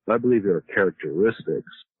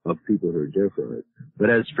characteristics of people who are different. But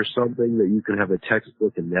as for something that you can have a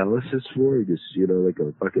textbook analysis for, just, like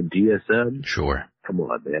a fucking DSM. Sure. Come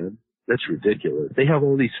on, man. That's ridiculous. They have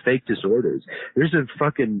all these fake disorders. There's a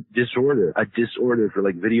fucking disorder for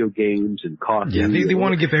like video games and coffee. Yeah, they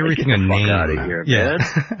want to give everything a name. Get the fuck out of here, man.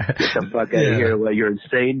 Get the fuck out of here. Well, you're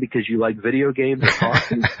insane because you like video games and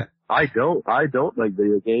coffee? I don't like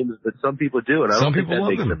video games, but some people do, and I don't think that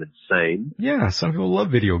makes them insane. Yeah, some people love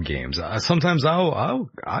video games. Sometimes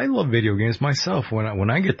I love video games myself when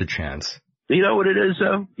I get the chance. You know what it is,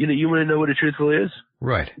 though? You want to know what it truthfully is?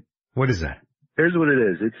 Right. What is that? Here's what it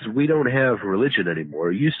is. We don't have religion anymore.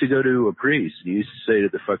 You used to go to a priest, and you used to say to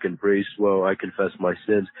the fucking priest, well, I confess my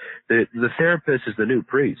sins. The therapist is the new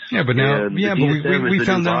priest. Yeah, but now, we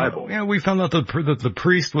found out, that the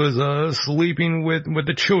priest was, sleeping with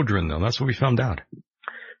the children, though. That's what we found out.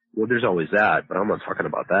 Well, there's always that, but I'm not talking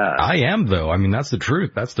about that. I am, though. I mean, that's the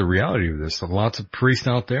truth. That's the reality of this. Lots of priests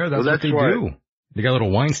out there, that's what they do. They got a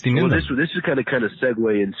little Weinstein in them. This is kind of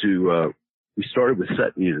segue into, we started with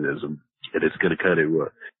Satanism. And it's going to kind of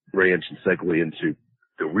branch and segue into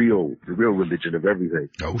the real religion of everything.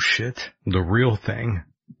 Oh shit, the real thing.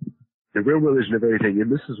 The real religion of everything, and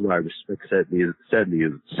this is why I respect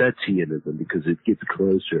Satanism, because it gets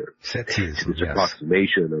closer. Satanism, it's an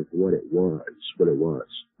approximation of what it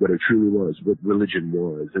truly was, what religion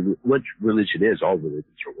was, and what religion is. All religions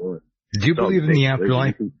are one. Do you believe in the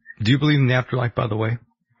afterlife? Do you believe in the afterlife, by the way?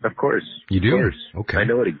 Of course. You do? Of course. Okay. I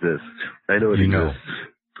know it exists.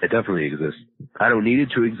 It definitely exists. I don't need it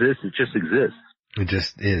to exist. It just exists. It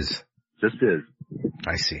just is. Just is.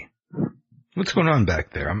 I see. What's going on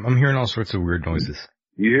back there? I'm hearing all sorts of weird noises.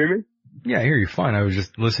 You hear me? Yeah, I hear you fine. I was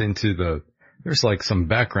just listening to there's like some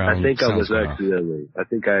background. I think I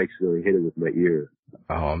accidentally hit it with my ear.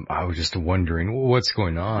 I was just wondering what's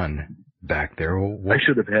going on back there. I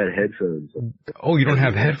should have had headphones on. Oh, you don't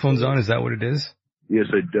have headphones on? Is that what it is? Yes,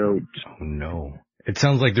 I don't. Oh no. It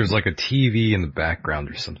sounds like there's like a TV in the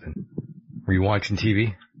background or something. Were you watching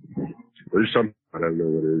TV? There's something, I don't know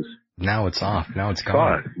what it is. Now it's off. Now it's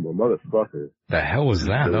gone. God, my motherfucker. The hell was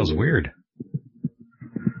that? That was weird.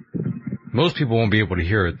 Most people won't be able to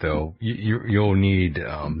hear it though. You'll need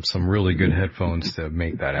some really good headphones to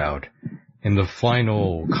make that out. In the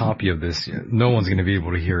final copy of this, no one's going to be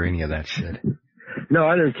able to hear any of that shit. No,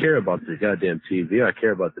 I don't care about the goddamn TV. I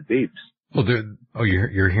care about the beeps. Well,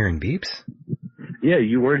 you're hearing beeps? Yeah,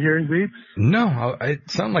 you weren't hearing beeps? No,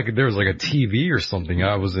 it sounded like there was like a TV or something.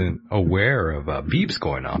 I wasn't aware of beeps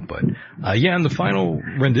going on, but in the final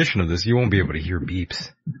rendition of this, you won't be able to hear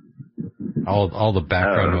beeps. All the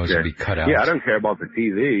background noise will be cut out. Yeah, I don't care about the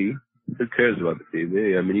TV. Who cares about the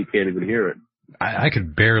TV? I mean, you can't even hear it. I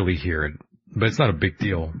could barely hear it, but it's not a big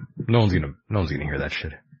deal. No one's gonna hear that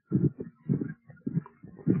shit.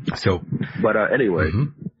 So, but anyway,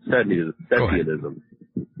 Satanism.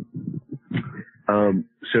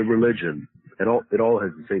 So religion, it all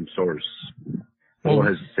has the same source.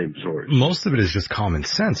 Most of it is just common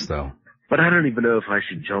sense, though. But I don't even know if I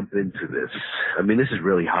should jump into this. I mean, this is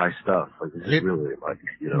really high stuff. Like, this is really like,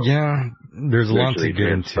 Yeah, there's a lot to get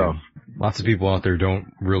into. Stuff. Lots of people out there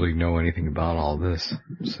don't really know anything about all this,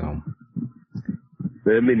 so.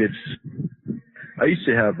 I mean, I used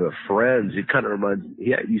to have friends. It kind of reminds me.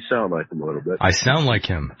 Yeah, you sound like him a little bit. I sound like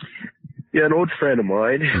him. Yeah, an old friend of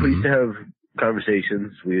mine. Mm-hmm. We used to have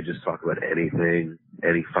conversations. We would just talk about anything,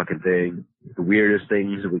 any fucking thing. the weirdest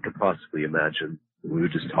things that we could possibly imagine. We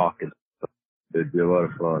would just talk and it'd be a lot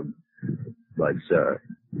of fun. But,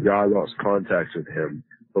 yeah, I lost contact with him,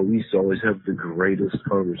 but we used to always have the greatest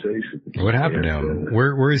conversations. What happened to him?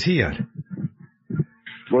 Where is he at?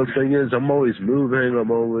 Well, the thing is, I'm always moving. I'm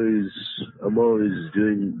always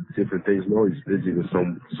doing different things. I'm always busy with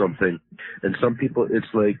something. And some people,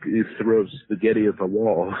 it's like you throw spaghetti at the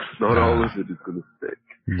wall. Not all of it is going to stick.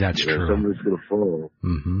 That's true. Some of it's going to fall.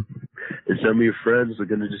 Mm-hmm. And some of your friends are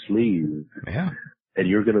going to just leave. Yeah. And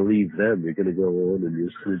you're going to leave them. You're going to go on and you're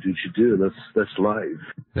just going to do what you do. And that's life.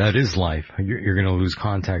 That is life. You're going to lose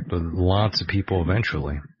contact with lots of people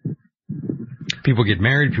eventually. People get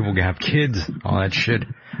married, people have kids, all that shit.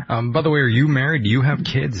 By the way, are you married? Do you have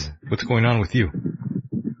kids? What's going on with you?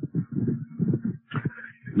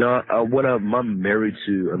 No, I'm married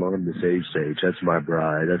to Anonymous Age Sage. That's my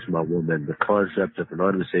bride. That's my woman. The concept of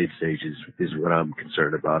Anonymous Age Sage is what I'm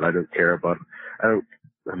concerned about. I don't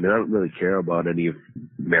really care about any of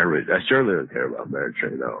marriage. I certainly don't care about marriage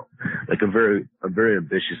right now. Like I'm very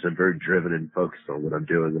ambitious. I'm very driven and focused on what I'm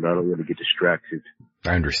doing, and I don't want to get distracted.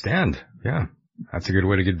 I understand. Yeah. That's a good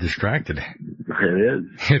way to get distracted. It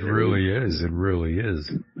is. It really is. It really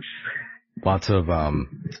is. Lots of,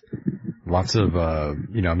 I'm going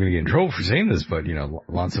to get in trouble for saying this, but,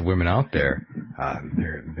 lots of women out there,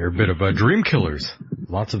 they're a bit of dream killers.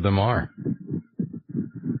 Lots of them are.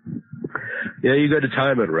 Yeah, you got to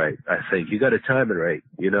time it right, I think. You got to time it right.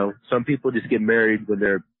 Some people just get married when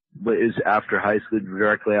is after high school,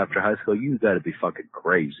 directly after high school. You got to be fucking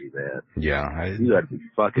crazy, man. Yeah. You got to be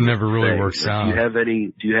fucking never insane. Really works out. Do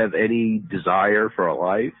you have any desire for a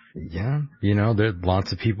life? Yeah. There's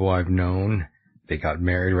lots of people I've known. They got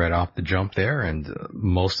married right off the jump there, and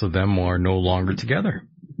most of them are no longer together.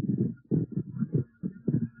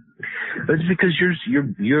 It's because you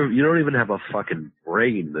don't even have a fucking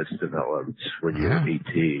brain that's developed when you're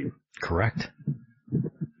 18. Correct.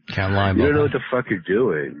 Can't lie about You don't know that. what the fuck you're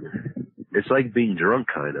doing. It's like being drunk,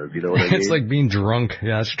 kind of. You know what I mean? It's like being drunk.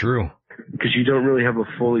 Yeah, that's true. Because you don't really have a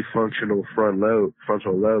fully functional frontal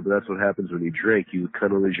lobe, but that's what happens when you drink. You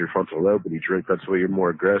kind of lose your frontal lobe when you drink. That's why you're more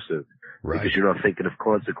aggressive. Right. Because you're not thinking of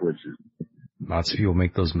consequences. Lots of people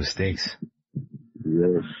make those mistakes.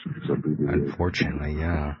 Yes. Some people do. Unfortunately,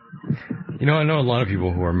 yeah. I know a lot of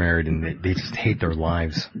people who are married and they just hate their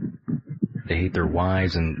lives. They hate their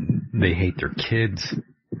wives and they hate their kids.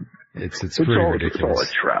 It's pretty ridiculous.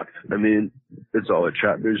 It's all a trap. I mean, it's all a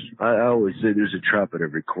trap. I always say there's a trap at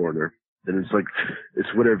every corner. And it's like, it's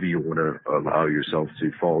whatever you want to allow yourself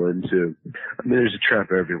to fall into. I mean, there's a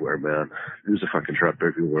trap everywhere, man. There's a fucking trap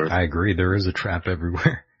everywhere. I agree. There is a trap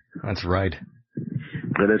everywhere. That's right.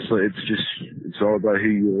 And it's all about who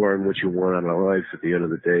you are and what you want out of life at the end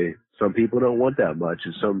of the day. Some people don't want that much,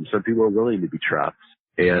 and some people are willing to be trapped.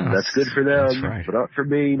 And that's good for them, that's right. But not for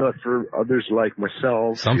me, not for others like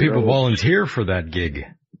myself. Some people volunteer for that gig.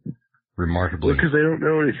 Remarkably. Because they don't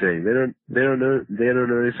know anything. They don't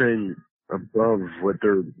know anything above what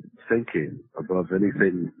they're thinking, above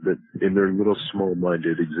anything that in their little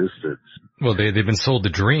small-minded existence. Well, they've been sold a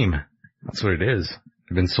dream. That's what it is.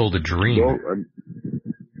 They've been sold a dream. Well,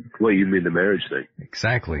 what, you mean the marriage thing?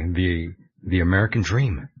 Exactly. The American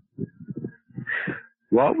dream.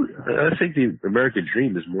 Well, I think the American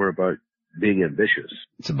dream is more about being ambitious.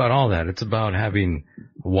 It's about all that. It's about having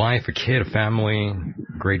a wife, a kid, a family,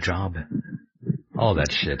 great job. All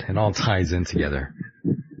that shit. It all ties in together.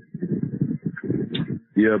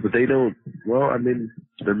 Yeah, but they don't. Well, I mean,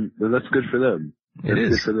 then that's good for them. It is.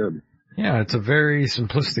 Good for them. Yeah, it's a very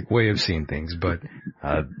simplistic way of seeing things, but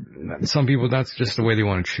some people, that's just the way they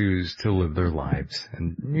want to choose to live their lives.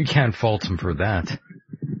 And you can't fault them for that.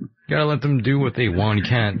 You gotta let them do what they want. You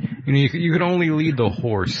can't, you can only lead the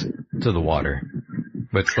horse to the water.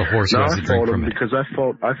 But it's the horse who has to drink from it. Because I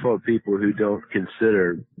fault people who don't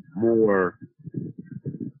consider more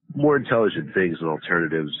intelligent things and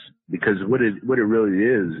alternatives. Because what it really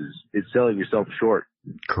is it's selling yourself short.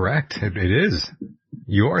 Correct. It is.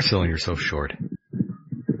 You are selling yourself short.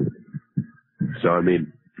 So, I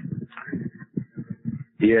mean,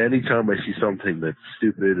 yeah, anytime I see something that's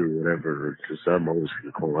stupid or whatever, I'm always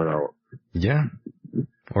going to call it out. Yeah.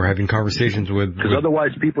 Or having conversations with... Because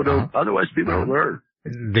otherwise people don't learn.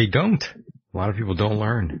 They don't. A lot of people don't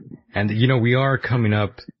learn. And, we are coming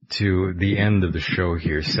up to the end of the show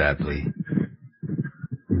here, sadly.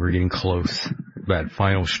 We're getting close. That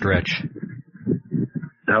final stretch.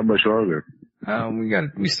 How much longer?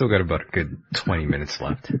 We still got about a good 20 minutes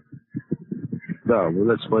left. No, well,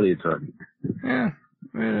 that's plenty of time.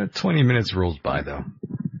 Yeah, 20 minutes rolls by though.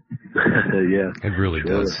 Yeah. It really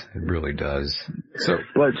does. It really does.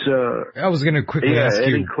 But I was going to quickly ask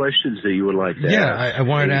you. Any questions that you would like to ask? Yeah, I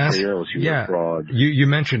wanted to ask. Else You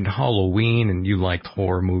mentioned Halloween and you liked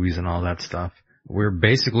horror movies and all that stuff. We're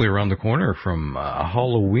basically around the corner from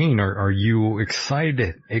Halloween. Are you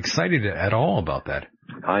excited at all about that?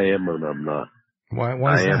 I am and I'm not. Why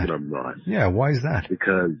is that? I am and I'm not. Yeah, why is that?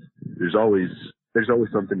 Because there's always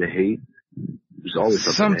something to hate. There's always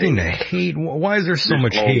something to hate. Why is there so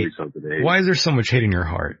much hate? Why is there so much hate in your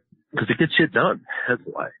heart? Because it gets shit done. That's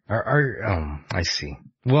why. I see.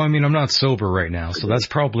 Well, I mean, I'm not sober right now, so that's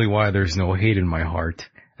probably why there's no hate in my heart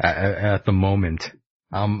at the moment.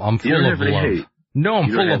 I'm full of love. Hate. No,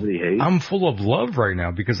 I'm full of love right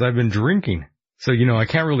now because I've been drinking. So, I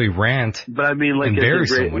can't really rant. But I mean, like,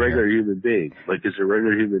 as a regular human being. Like, as a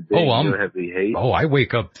regular human being, you don't have any hate? Oh, I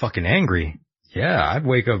wake up fucking angry. Yeah, I'd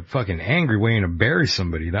wake up fucking angry waiting to bury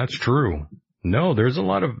somebody. That's true. No, there's a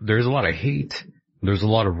lot of hate. There's a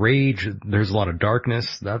lot of rage. There's a lot of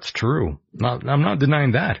darkness. That's true. I'm not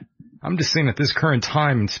denying that. I'm just saying at this current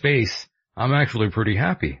time and space, I'm actually pretty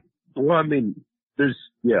happy. Well, I mean,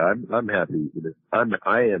 I'm happy. I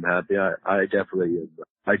am happy. I definitely am.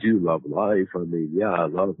 I do love life. I mean, yeah, I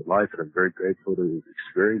love life and I'm very grateful to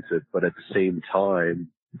experience it. But at the same time,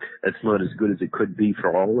 it's not as good as it could be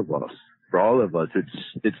for all of us. For all of us,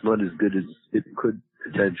 it's not as good as it could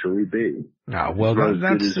potentially be. Ah, well,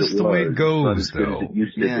 that's just the way it goes, though. It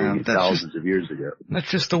used to be thousands of years ago. That's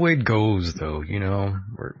just the way it goes, though.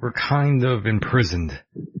 We're kind of imprisoned.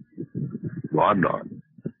 Well, I'm not.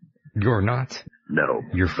 You're not? No,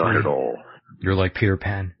 you're free. Not at all. You're like Peter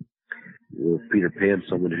Pan. Well, Peter Pan's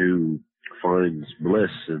someone who finds bliss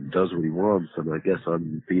and does what he wants, and I guess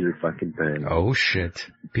I'm Peter fucking Pan. Oh shit,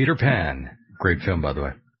 Peter Pan. Great film, by the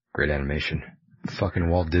way. Great animation. Fucking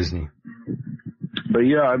Walt Disney. But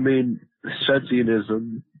yeah, I mean,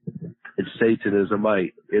 Setzianism and Satanism,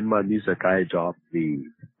 in my music, I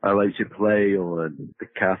like to play on the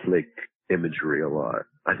Catholic imagery a lot.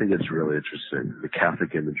 I think it's really interesting, the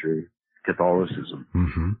Catholic imagery, Catholicism.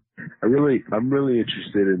 Mm-hmm. I'm really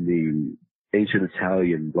interested in the ancient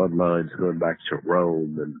Italian bloodlines going back to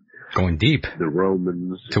Rome and going deep. The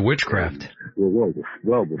Romans. To witchcraft.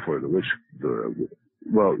 Well before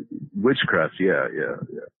witchcraft, yeah.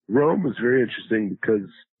 Rome was very interesting because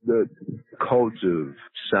the cult of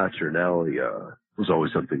Saturnalia was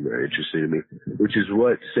always something very interesting to me, which is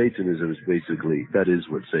what Satanism is basically. That is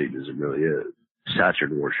what Satanism really is.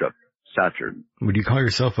 Saturn worship. Saturn. Would you call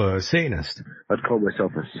yourself a Satanist? I'd call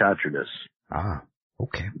myself a Saturnist. Ah,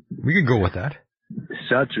 okay. We could go with that.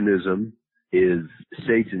 Saturnism is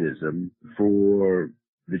Satanism for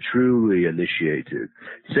the truly initiated.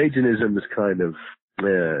 Satanism is kind of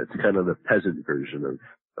the peasant version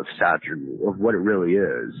of Saturn, of what it really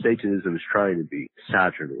is. Satanism is trying to be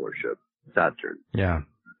Saturn worship. Saturn. Yeah.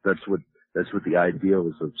 That's what the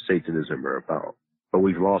ideals of Satanism are about. But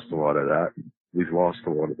we've lost a lot of that. We've lost a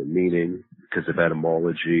lot of the meaning because of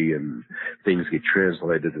etymology and things get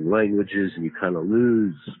translated in languages and you kind of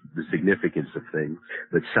lose the significance of things.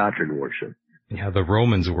 But Saturn worship. Yeah, the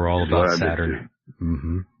Romans were all about Saturn.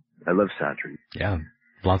 Mm-hmm. I love Saturn. Yeah.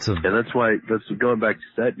 Lots of... And that's going back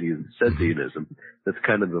to Setzianism. That's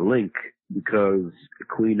kind of the link because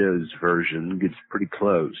Aquino's version gets pretty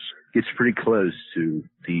close to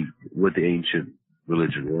what the ancient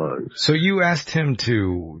religion was. So you asked him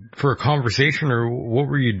for a conversation, or what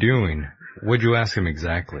were you doing? What'd you ask him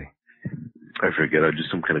exactly? I forget. I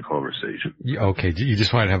just some kind of conversation. Okay, you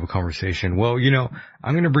just wanted to have a conversation. Well,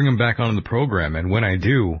 I'm going to bring him back onto the program, and when I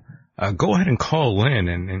do, go ahead and call in,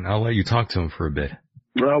 and I'll let you talk to him for a bit.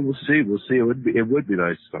 Well, we'll see. It would be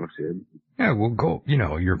nice to talk to him. Yeah, we'll go.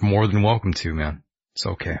 You're more than welcome to, man. It's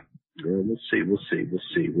okay. Yeah, we'll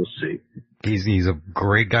see. He's a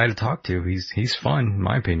great guy to talk to. He's fun, in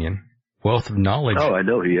my opinion. Wealth of knowledge. Oh, I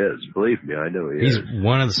know he is. Believe me, I know he is. He's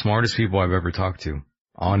one of the smartest people I've ever talked to,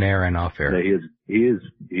 on air and off air. Yeah, he is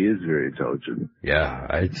very intelligent.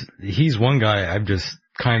 Yeah, he's one guy I've just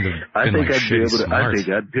kind of been like shit smart.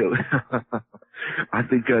 I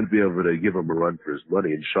think I'd be able to give him a run for his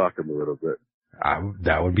money and shock him a little bit.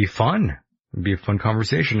 That would be fun. It'd be a fun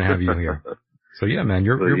conversation to have you here. So yeah, man,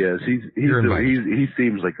 he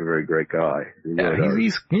seems like a very great guy. Yeah,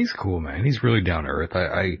 he's cool, man. He's really down to earth.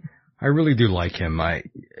 I really do like him.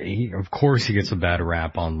 Of course he gets a bad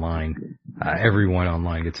rap online. Everyone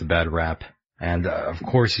online gets a bad rap. And, of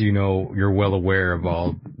course, you're well aware of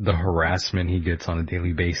all the harassment he gets on a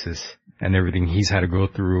daily basis and everything he's had to go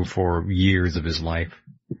through for years of his life.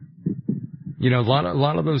 A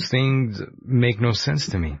lot of those things make no sense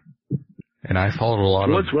to me. And I followed a lot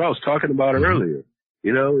That's what I was talking about earlier.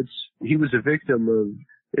 He was a victim of,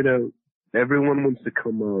 everyone wants to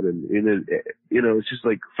come out and, it's just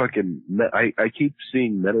like fucking, I keep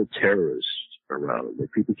seeing mental terrorists around.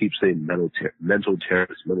 Like people keep saying mental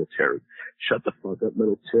terrorists. Shut the fuck up,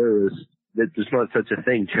 mental terrorists. There's not such a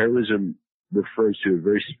thing. Terrorism refers to a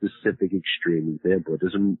very specific extreme example.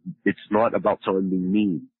 It's not about someone being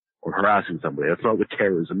mean or harassing somebody. That's not what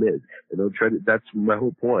terrorism is. And that's my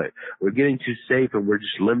whole point. We're getting too safe and we're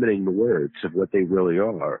just limiting the words of what they really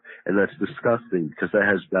are. And that's disgusting because that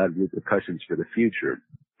has bad repercussions for the future.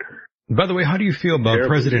 By the way, how do you feel about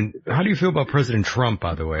President Trump,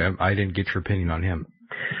 by the way? I didn't get your opinion on him.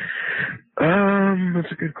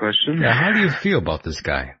 That's a good question. Yeah, how do you feel about this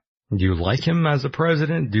guy? Do you like him as a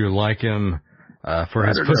president? Do you like him for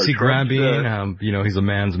his pussy grabbing? He's a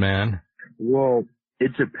man's man. Well,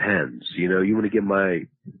 it depends. You want to get my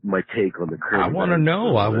take on the current. I want to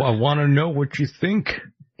know. I want to know what you think.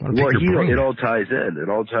 Well, it all ties in. It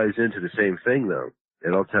all ties into the same thing, though.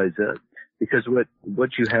 It all ties in. Because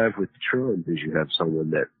what you have with Trump is you have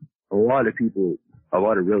someone that a lot of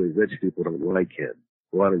really rich people don't like him.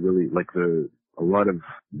 A lot of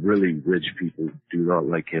really rich people do not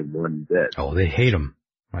like him one bit. Oh, they hate him.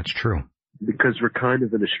 That's true. Because we're kind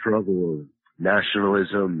of in a struggle of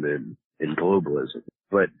nationalism and globalism.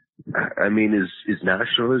 But, I mean, is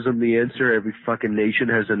nationalism the answer? Every fucking nation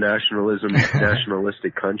has a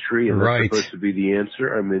nationalistic country, and that's supposed to be the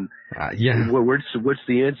answer? I mean, yeah. What's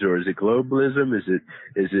the answer? Is it globalism? Is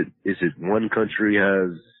it one country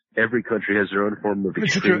every country has their own form of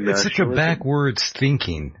extreme nationalism? It's such a backwards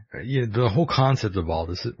thinking. The whole concept of all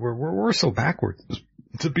this, we're so backwards,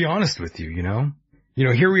 to be honest with you,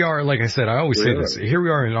 here we are, like I said, I always say this, here we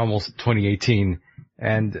are in almost 2018,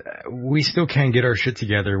 and we still can't get our shit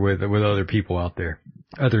together with other people out there,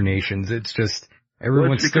 other nations. It's just,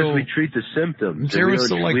 everyone's because we treat the symptoms.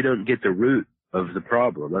 We don't get the root of the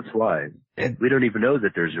problem. That's why. We don't even know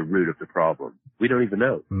that there's a root of the problem. We don't even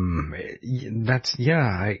know.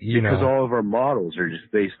 Because all of our models are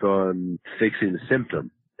just based on fixing the symptom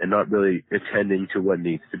and not really attending to what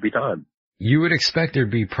needs to be done. You would expect there'd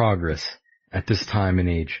be progress at this time and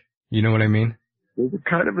age. You know what I mean? Well, we're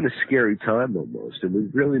kind of in a scary time almost, and we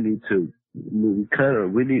really need to,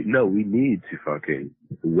 we need to fucking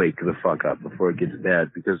wake the fuck up before it gets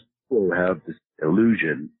bad, because we'll have this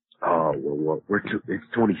illusion, it's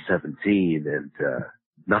 2017 and,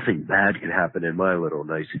 nothing bad can happen in my little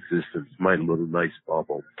nice existence, my little nice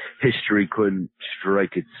bubble. History couldn't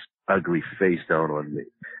strike its ugly face down on me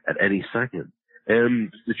at any second.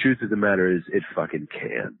 And the truth of the matter is, it fucking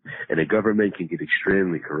can. And a government can get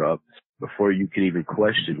extremely corrupt before you can even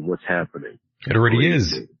question what's happening. It already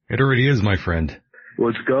is. It already is, my friend. Well,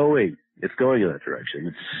 it's going in that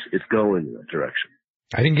direction. It's going in that direction.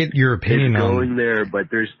 I didn't get your opinion on... It's going there, but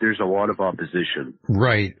there's a lot of opposition.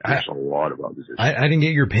 Right. There's a lot of opposition. I didn't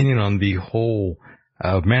get your opinion on the whole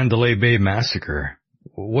Mandalay Bay massacre.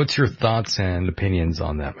 What's your thoughts and opinions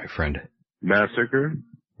on that, my friend? Massacre?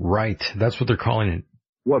 Right. That's what they're calling it.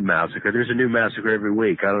 What massacre? There's a new massacre every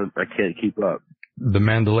week. I can't keep up. The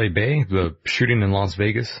Mandalay Bay? The shooting in Las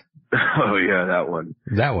Vegas? Oh, yeah, that one.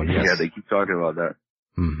 That one, yes. Yeah, they keep talking about that.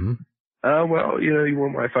 Mm-hmm. Well, you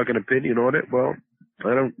want my fucking opinion on it? Well,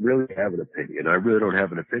 I don't really have an opinion. I really don't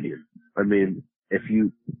have an opinion. I mean, what's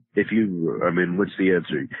the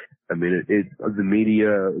answer? I mean, the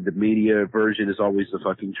media version is always the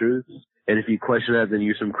fucking truth. And if you question that, then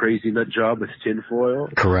you're some crazy nut job with tinfoil.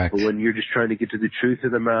 Correct. But when you're just trying to get to the truth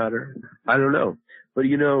of the matter, I don't know. But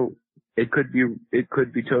it could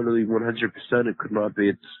be totally 100%. It could not be.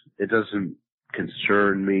 It doesn't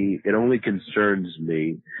concern me. It only concerns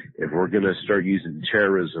me if we're going to start using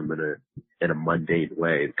terrorism in a mundane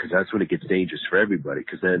way, because that's when it gets dangerous for everybody,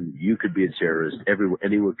 because then you could be a terrorist,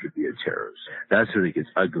 anyone could be a terrorist. That's when it gets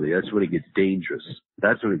ugly. That's when it gets dangerous.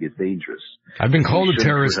 I've been called a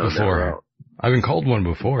terrorist before. I've been called one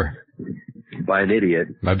before. By an idiot.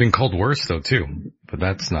 I've been called worse though too, but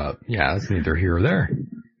that's neither here or there.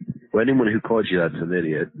 Well, anyone who calls you that's an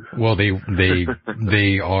idiot. Well,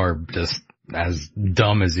 they are just as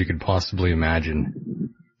dumb as you could possibly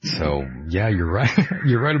imagine. So, yeah, you're right.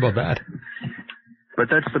 You're right about that. But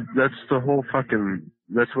that's the whole fucking,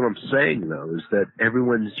 that's what I'm saying though, is that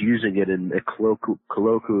everyone's using it in a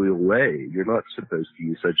colloquial way. You're not supposed to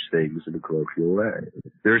use such things in a colloquial way.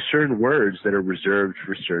 There are certain words that are reserved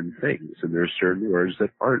for certain things, and there are certain words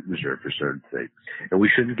that aren't reserved for certain things. And we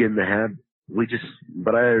shouldn't get in the habit.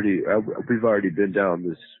 We've already been down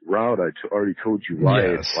this route. I already told you why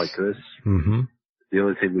it's like this. Mm-hmm. The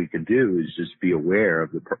only thing we can do is just be aware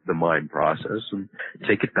of the mind process and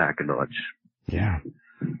take it back a notch. Yeah.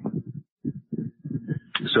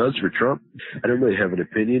 So as for Trump, I don't really have an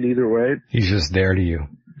opinion either way. He's just there to you.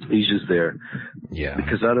 He's just there. Yeah.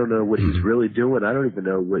 Because I don't know what he's really doing. I don't even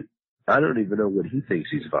know what he thinks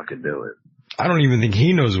he's fucking doing. I don't even think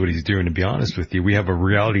he knows what he's doing, to be honest with you. We have a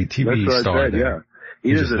reality TV star there. Yeah.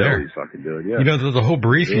 He doesn't know what he's fucking doing, yeah. You know, the whole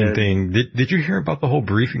briefing thing, did you hear about the whole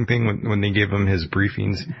briefing thing when they gave him his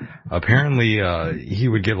briefings? Apparently, he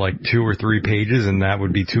would get like 2 or 3 pages and that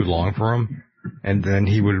would be too long for him. And then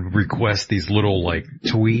he would request these little like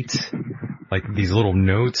tweets, like these little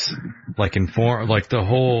notes, like like the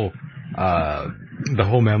whole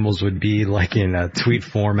memos would be like in a tweet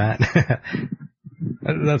format.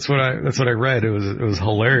 That's what I read. It was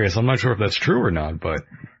hilarious. I'm not sure if that's true or not, but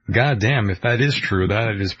goddamn, if that is true,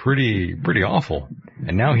 that is pretty awful.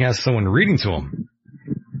 And now he has someone reading to him.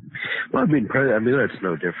 Well, I mean, that's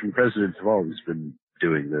no different. Presidents have always been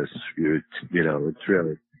doing this. You know, it's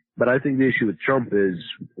really. But I think the issue with Trump is,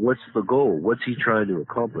 what's the goal? What's he trying to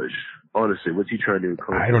accomplish? Honestly, what's he trying to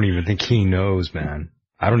accomplish? I don't even think he knows, man.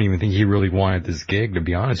 I don't even think he really wanted this gig, to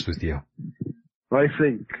be honest with you. I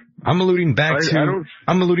think I'm alluding back to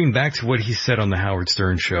what he said on the Howard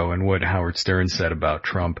Stern show and what Howard Stern said about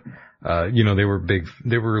Trump. You know, they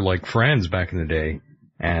were like friends back in the day.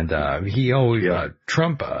 And, he always, Howard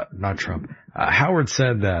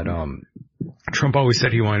said that, Trump always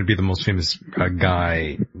said he wanted to be the most famous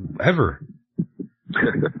guy ever.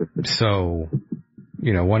 So,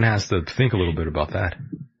 you know, one has to think a little bit about that.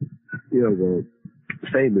 You know, well,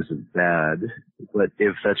 fame isn't bad, but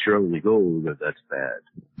if that's your only goal, then that's bad.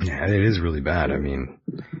 Yeah, it is really bad. I mean,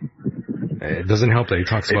 it doesn't help that he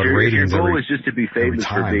talks about ratings. If your goal is just to be famous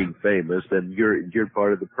for being famous, then you're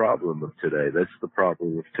part of the problem of today. That's the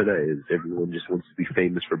problem of today, is everyone just wants to be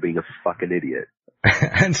famous for being a fucking idiot.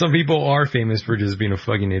 And some people are famous for just being a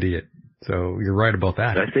fucking idiot. So you're right about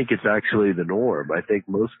that. I think it's actually the norm. I think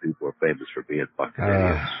most people are famous for being fucking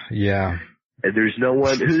idiots. Yeah. And there's no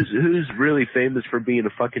one who's really famous for being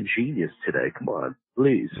a fucking genius today. Come on,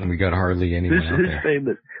 please. And we got hardly anyone out who's there.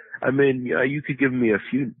 Famous? I mean, you could give me a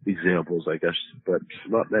few examples, I guess, but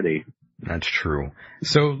not many. That's true.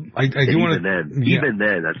 So I do want to. Even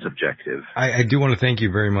then, that's subjective. I do want to thank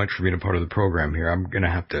you very much for being a part of the program here. I'm going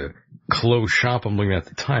to have to close shop. I'm looking at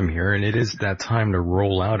the time here, and it is that time to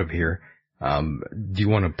roll out of here. Do you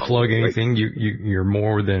want to plug anything? You're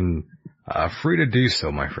more than free to do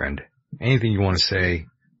so, my friend. Anything you want to say,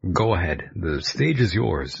 go ahead. The stage is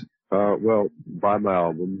yours. Well, buy my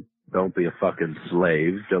album. Don't be a fucking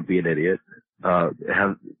slave. Don't be an idiot.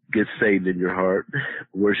 Get Satan in your heart.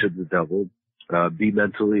 Worship the devil. Be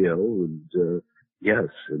mentally ill, and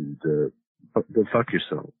go fuck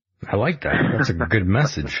yourself. I like that. That's a good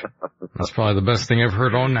message. That's probably the best thing I've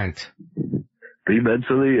heard all night. Be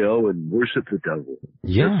mentally ill and worship the devil.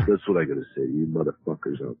 Yeah. That's what I gotta say to you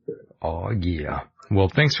motherfuckers out there. Oh, yeah. Well,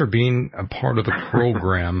 thanks for being a part of the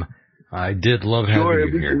program. I did love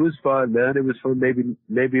having you here. It was fun, man. It was fun.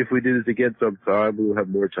 Maybe if we do this again sometime, we'll have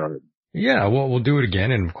more time. Yeah, well, we'll do it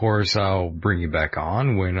again, and of course, I'll bring you back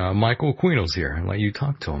on when Michael Aquino's here and let you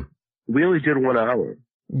talk to him. We only did 1 hour.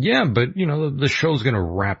 Yeah, but, you know, the show's gonna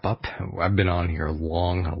wrap up. I've been on here a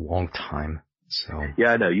long time, so.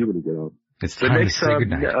 Yeah, I know. You want to get on. It's time to say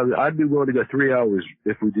goodnight. I'd be willing to go 3 hours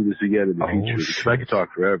if we do this again in the future. Because I can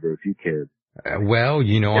talk forever if you can. Well,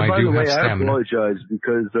 you know, I do have stamina.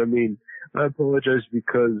 I apologize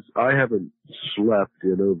because I haven't slept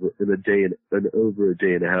in over a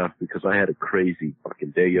day and a half because I had a crazy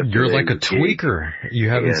fucking day yesterday. You're like a tweaker. You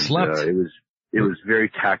haven't slept. It was very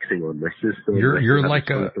taxing on my system. You're like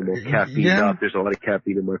a caffeine up. There's a lot of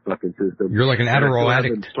caffeine in my fucking system. You're like an Adderall addict. I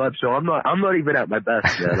haven't slept, so I'm not even at my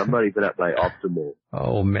best, man. I'm not even at my optimal.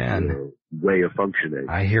 Oh man. Way of functioning.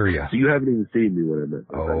 I hear you. So you haven't even seen me when I'm at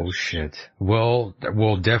my best. best. Shit. Well,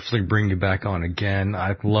 we'll definitely bring you back on again.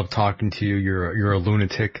 I love talking to you. You're a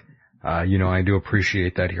lunatic. You know, I do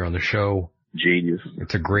appreciate that here on the show. Genius.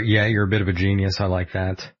 You're a bit of a genius. I like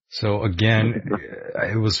that. So again,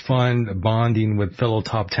 it was fun bonding with fellow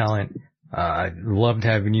top talent. I loved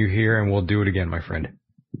having you here, and we'll do it again, my friend.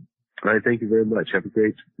 All right, thank you very much. Have a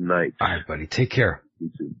great night. All right, buddy. Take care. You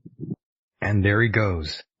too. And there he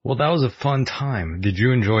goes. Well, that was a fun time. Did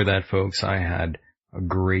you enjoy that, folks? I had a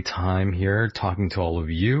great time here talking to all of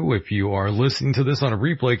you. If you are listening to this on a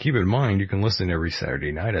replay, keep in mind you can listen every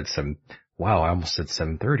Saturday night at 7. Wow, I almost said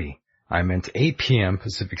 7:30. I meant 8 p.m.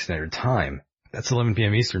 Pacific Standard Time. That's 11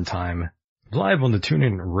 p.m. Eastern Time, live on the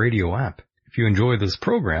TuneIn Radio app. If you enjoy this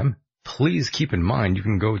program, please keep in mind you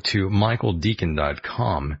can go to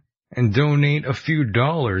michaeldeacon.com and donate a few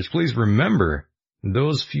dollars. Please remember,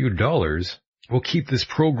 those few dollars will keep this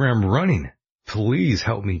program running. Please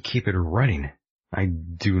help me keep it running. I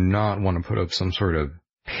do not want to put up some sort of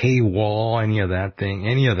paywall, any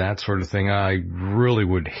of that sort of thing. I really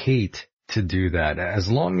would hate to do that. As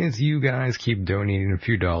long as you guys keep donating a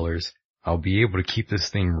few dollars, I'll be able to keep this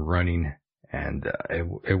thing running, and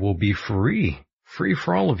it will be free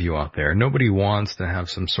for all of you out there. Nobody wants to have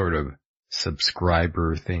some sort of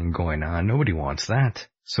subscriber thing going on. Nobody wants that.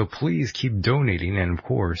 So please keep donating, and of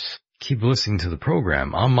course, keep listening to the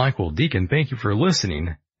program. I'm Michael Deacon. Thank you for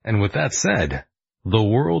listening. And with that said, the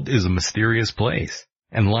world is a mysterious place,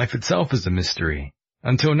 and life itself is a mystery.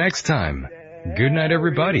 Until next time, good night,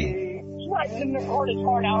 everybody. In the hardest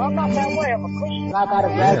part out. I'm not that way. I'm a Christian. Not out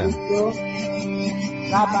of graduate school.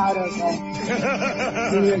 Not out of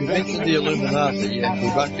You mentioned the Illuminati, and we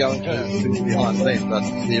won't go into who's behind them, but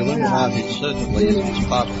the Illuminati certainly is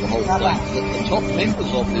part of the whole thing. The top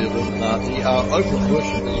members of the Illuminati are open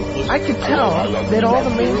worshippers. I could tell that all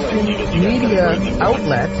the mainstream media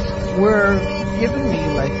outlets were giving me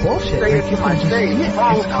like bullshit. Like, you can just see it.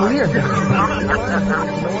 It's clear.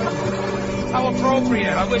 How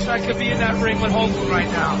appropriate. I wish I could be in that ring with Hogan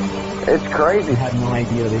right now. It's crazy. I had no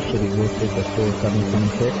idea this shit existed before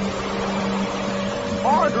 726.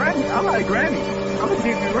 Oh, a Grammy. I'm not a Grammy. I'm gonna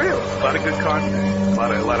keep it real. A lot of good content. A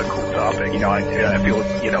lot of cool topic. I feel,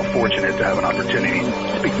 fortunate to have an opportunity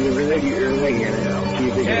to speak to religion,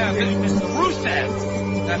 Yeah, Mr. Rusev.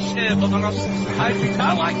 That shit,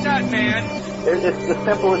 I like that, man. It's the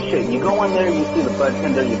simplest shit. You go in there, you see the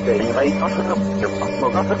bartender, you say, you know,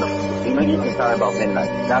 you can start about midnight.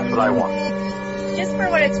 That's what I want. Just for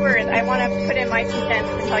what it's worth, I want to put in my 2 cents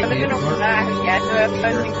and tell you, I live in Oklahoma, yeah, so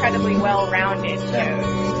it was incredibly well-rounded shows.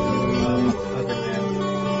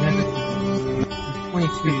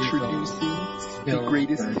 Introducing the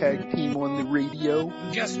greatest tag team on the radio.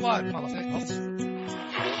 Guess what, motherfucker?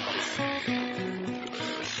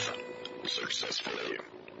 Successfully.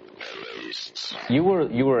 You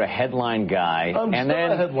were a headline guy, I'm and still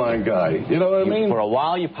then a headline guy. You know what I mean? For a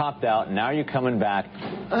while you popped out, and now you're coming back.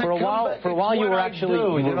 For a while you were actually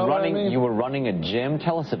you were running a gym.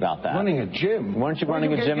 Tell us about that. Running a gym? Weren't you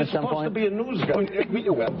running a gym at some point? You're supposed to be a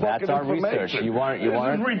news guy. That's our research. You weren't. This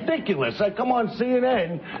is ridiculous. I come on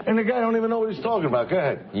CNN, and the guy don't even know what he's talking about. Go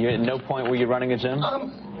ahead. You at no point were you running a gym?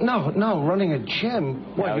 No, running a gym.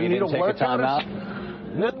 What? No, you you need didn't a take a workout? time out?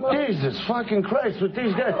 Jesus fucking Christ, with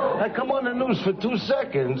these guys. I come on the news for 2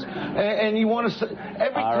 seconds, and you want to...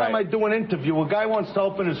 Every time I do an interview, a guy wants to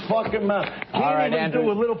open his fucking mouth. Can't even Andrew,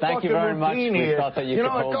 do a little thank fucking you very much. We here. thought that you could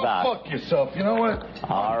hold go back. Fuck yourself. You know what?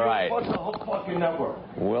 All right. Fuck the whole fucking network.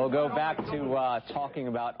 We'll go back to talking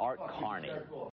about Art Carney.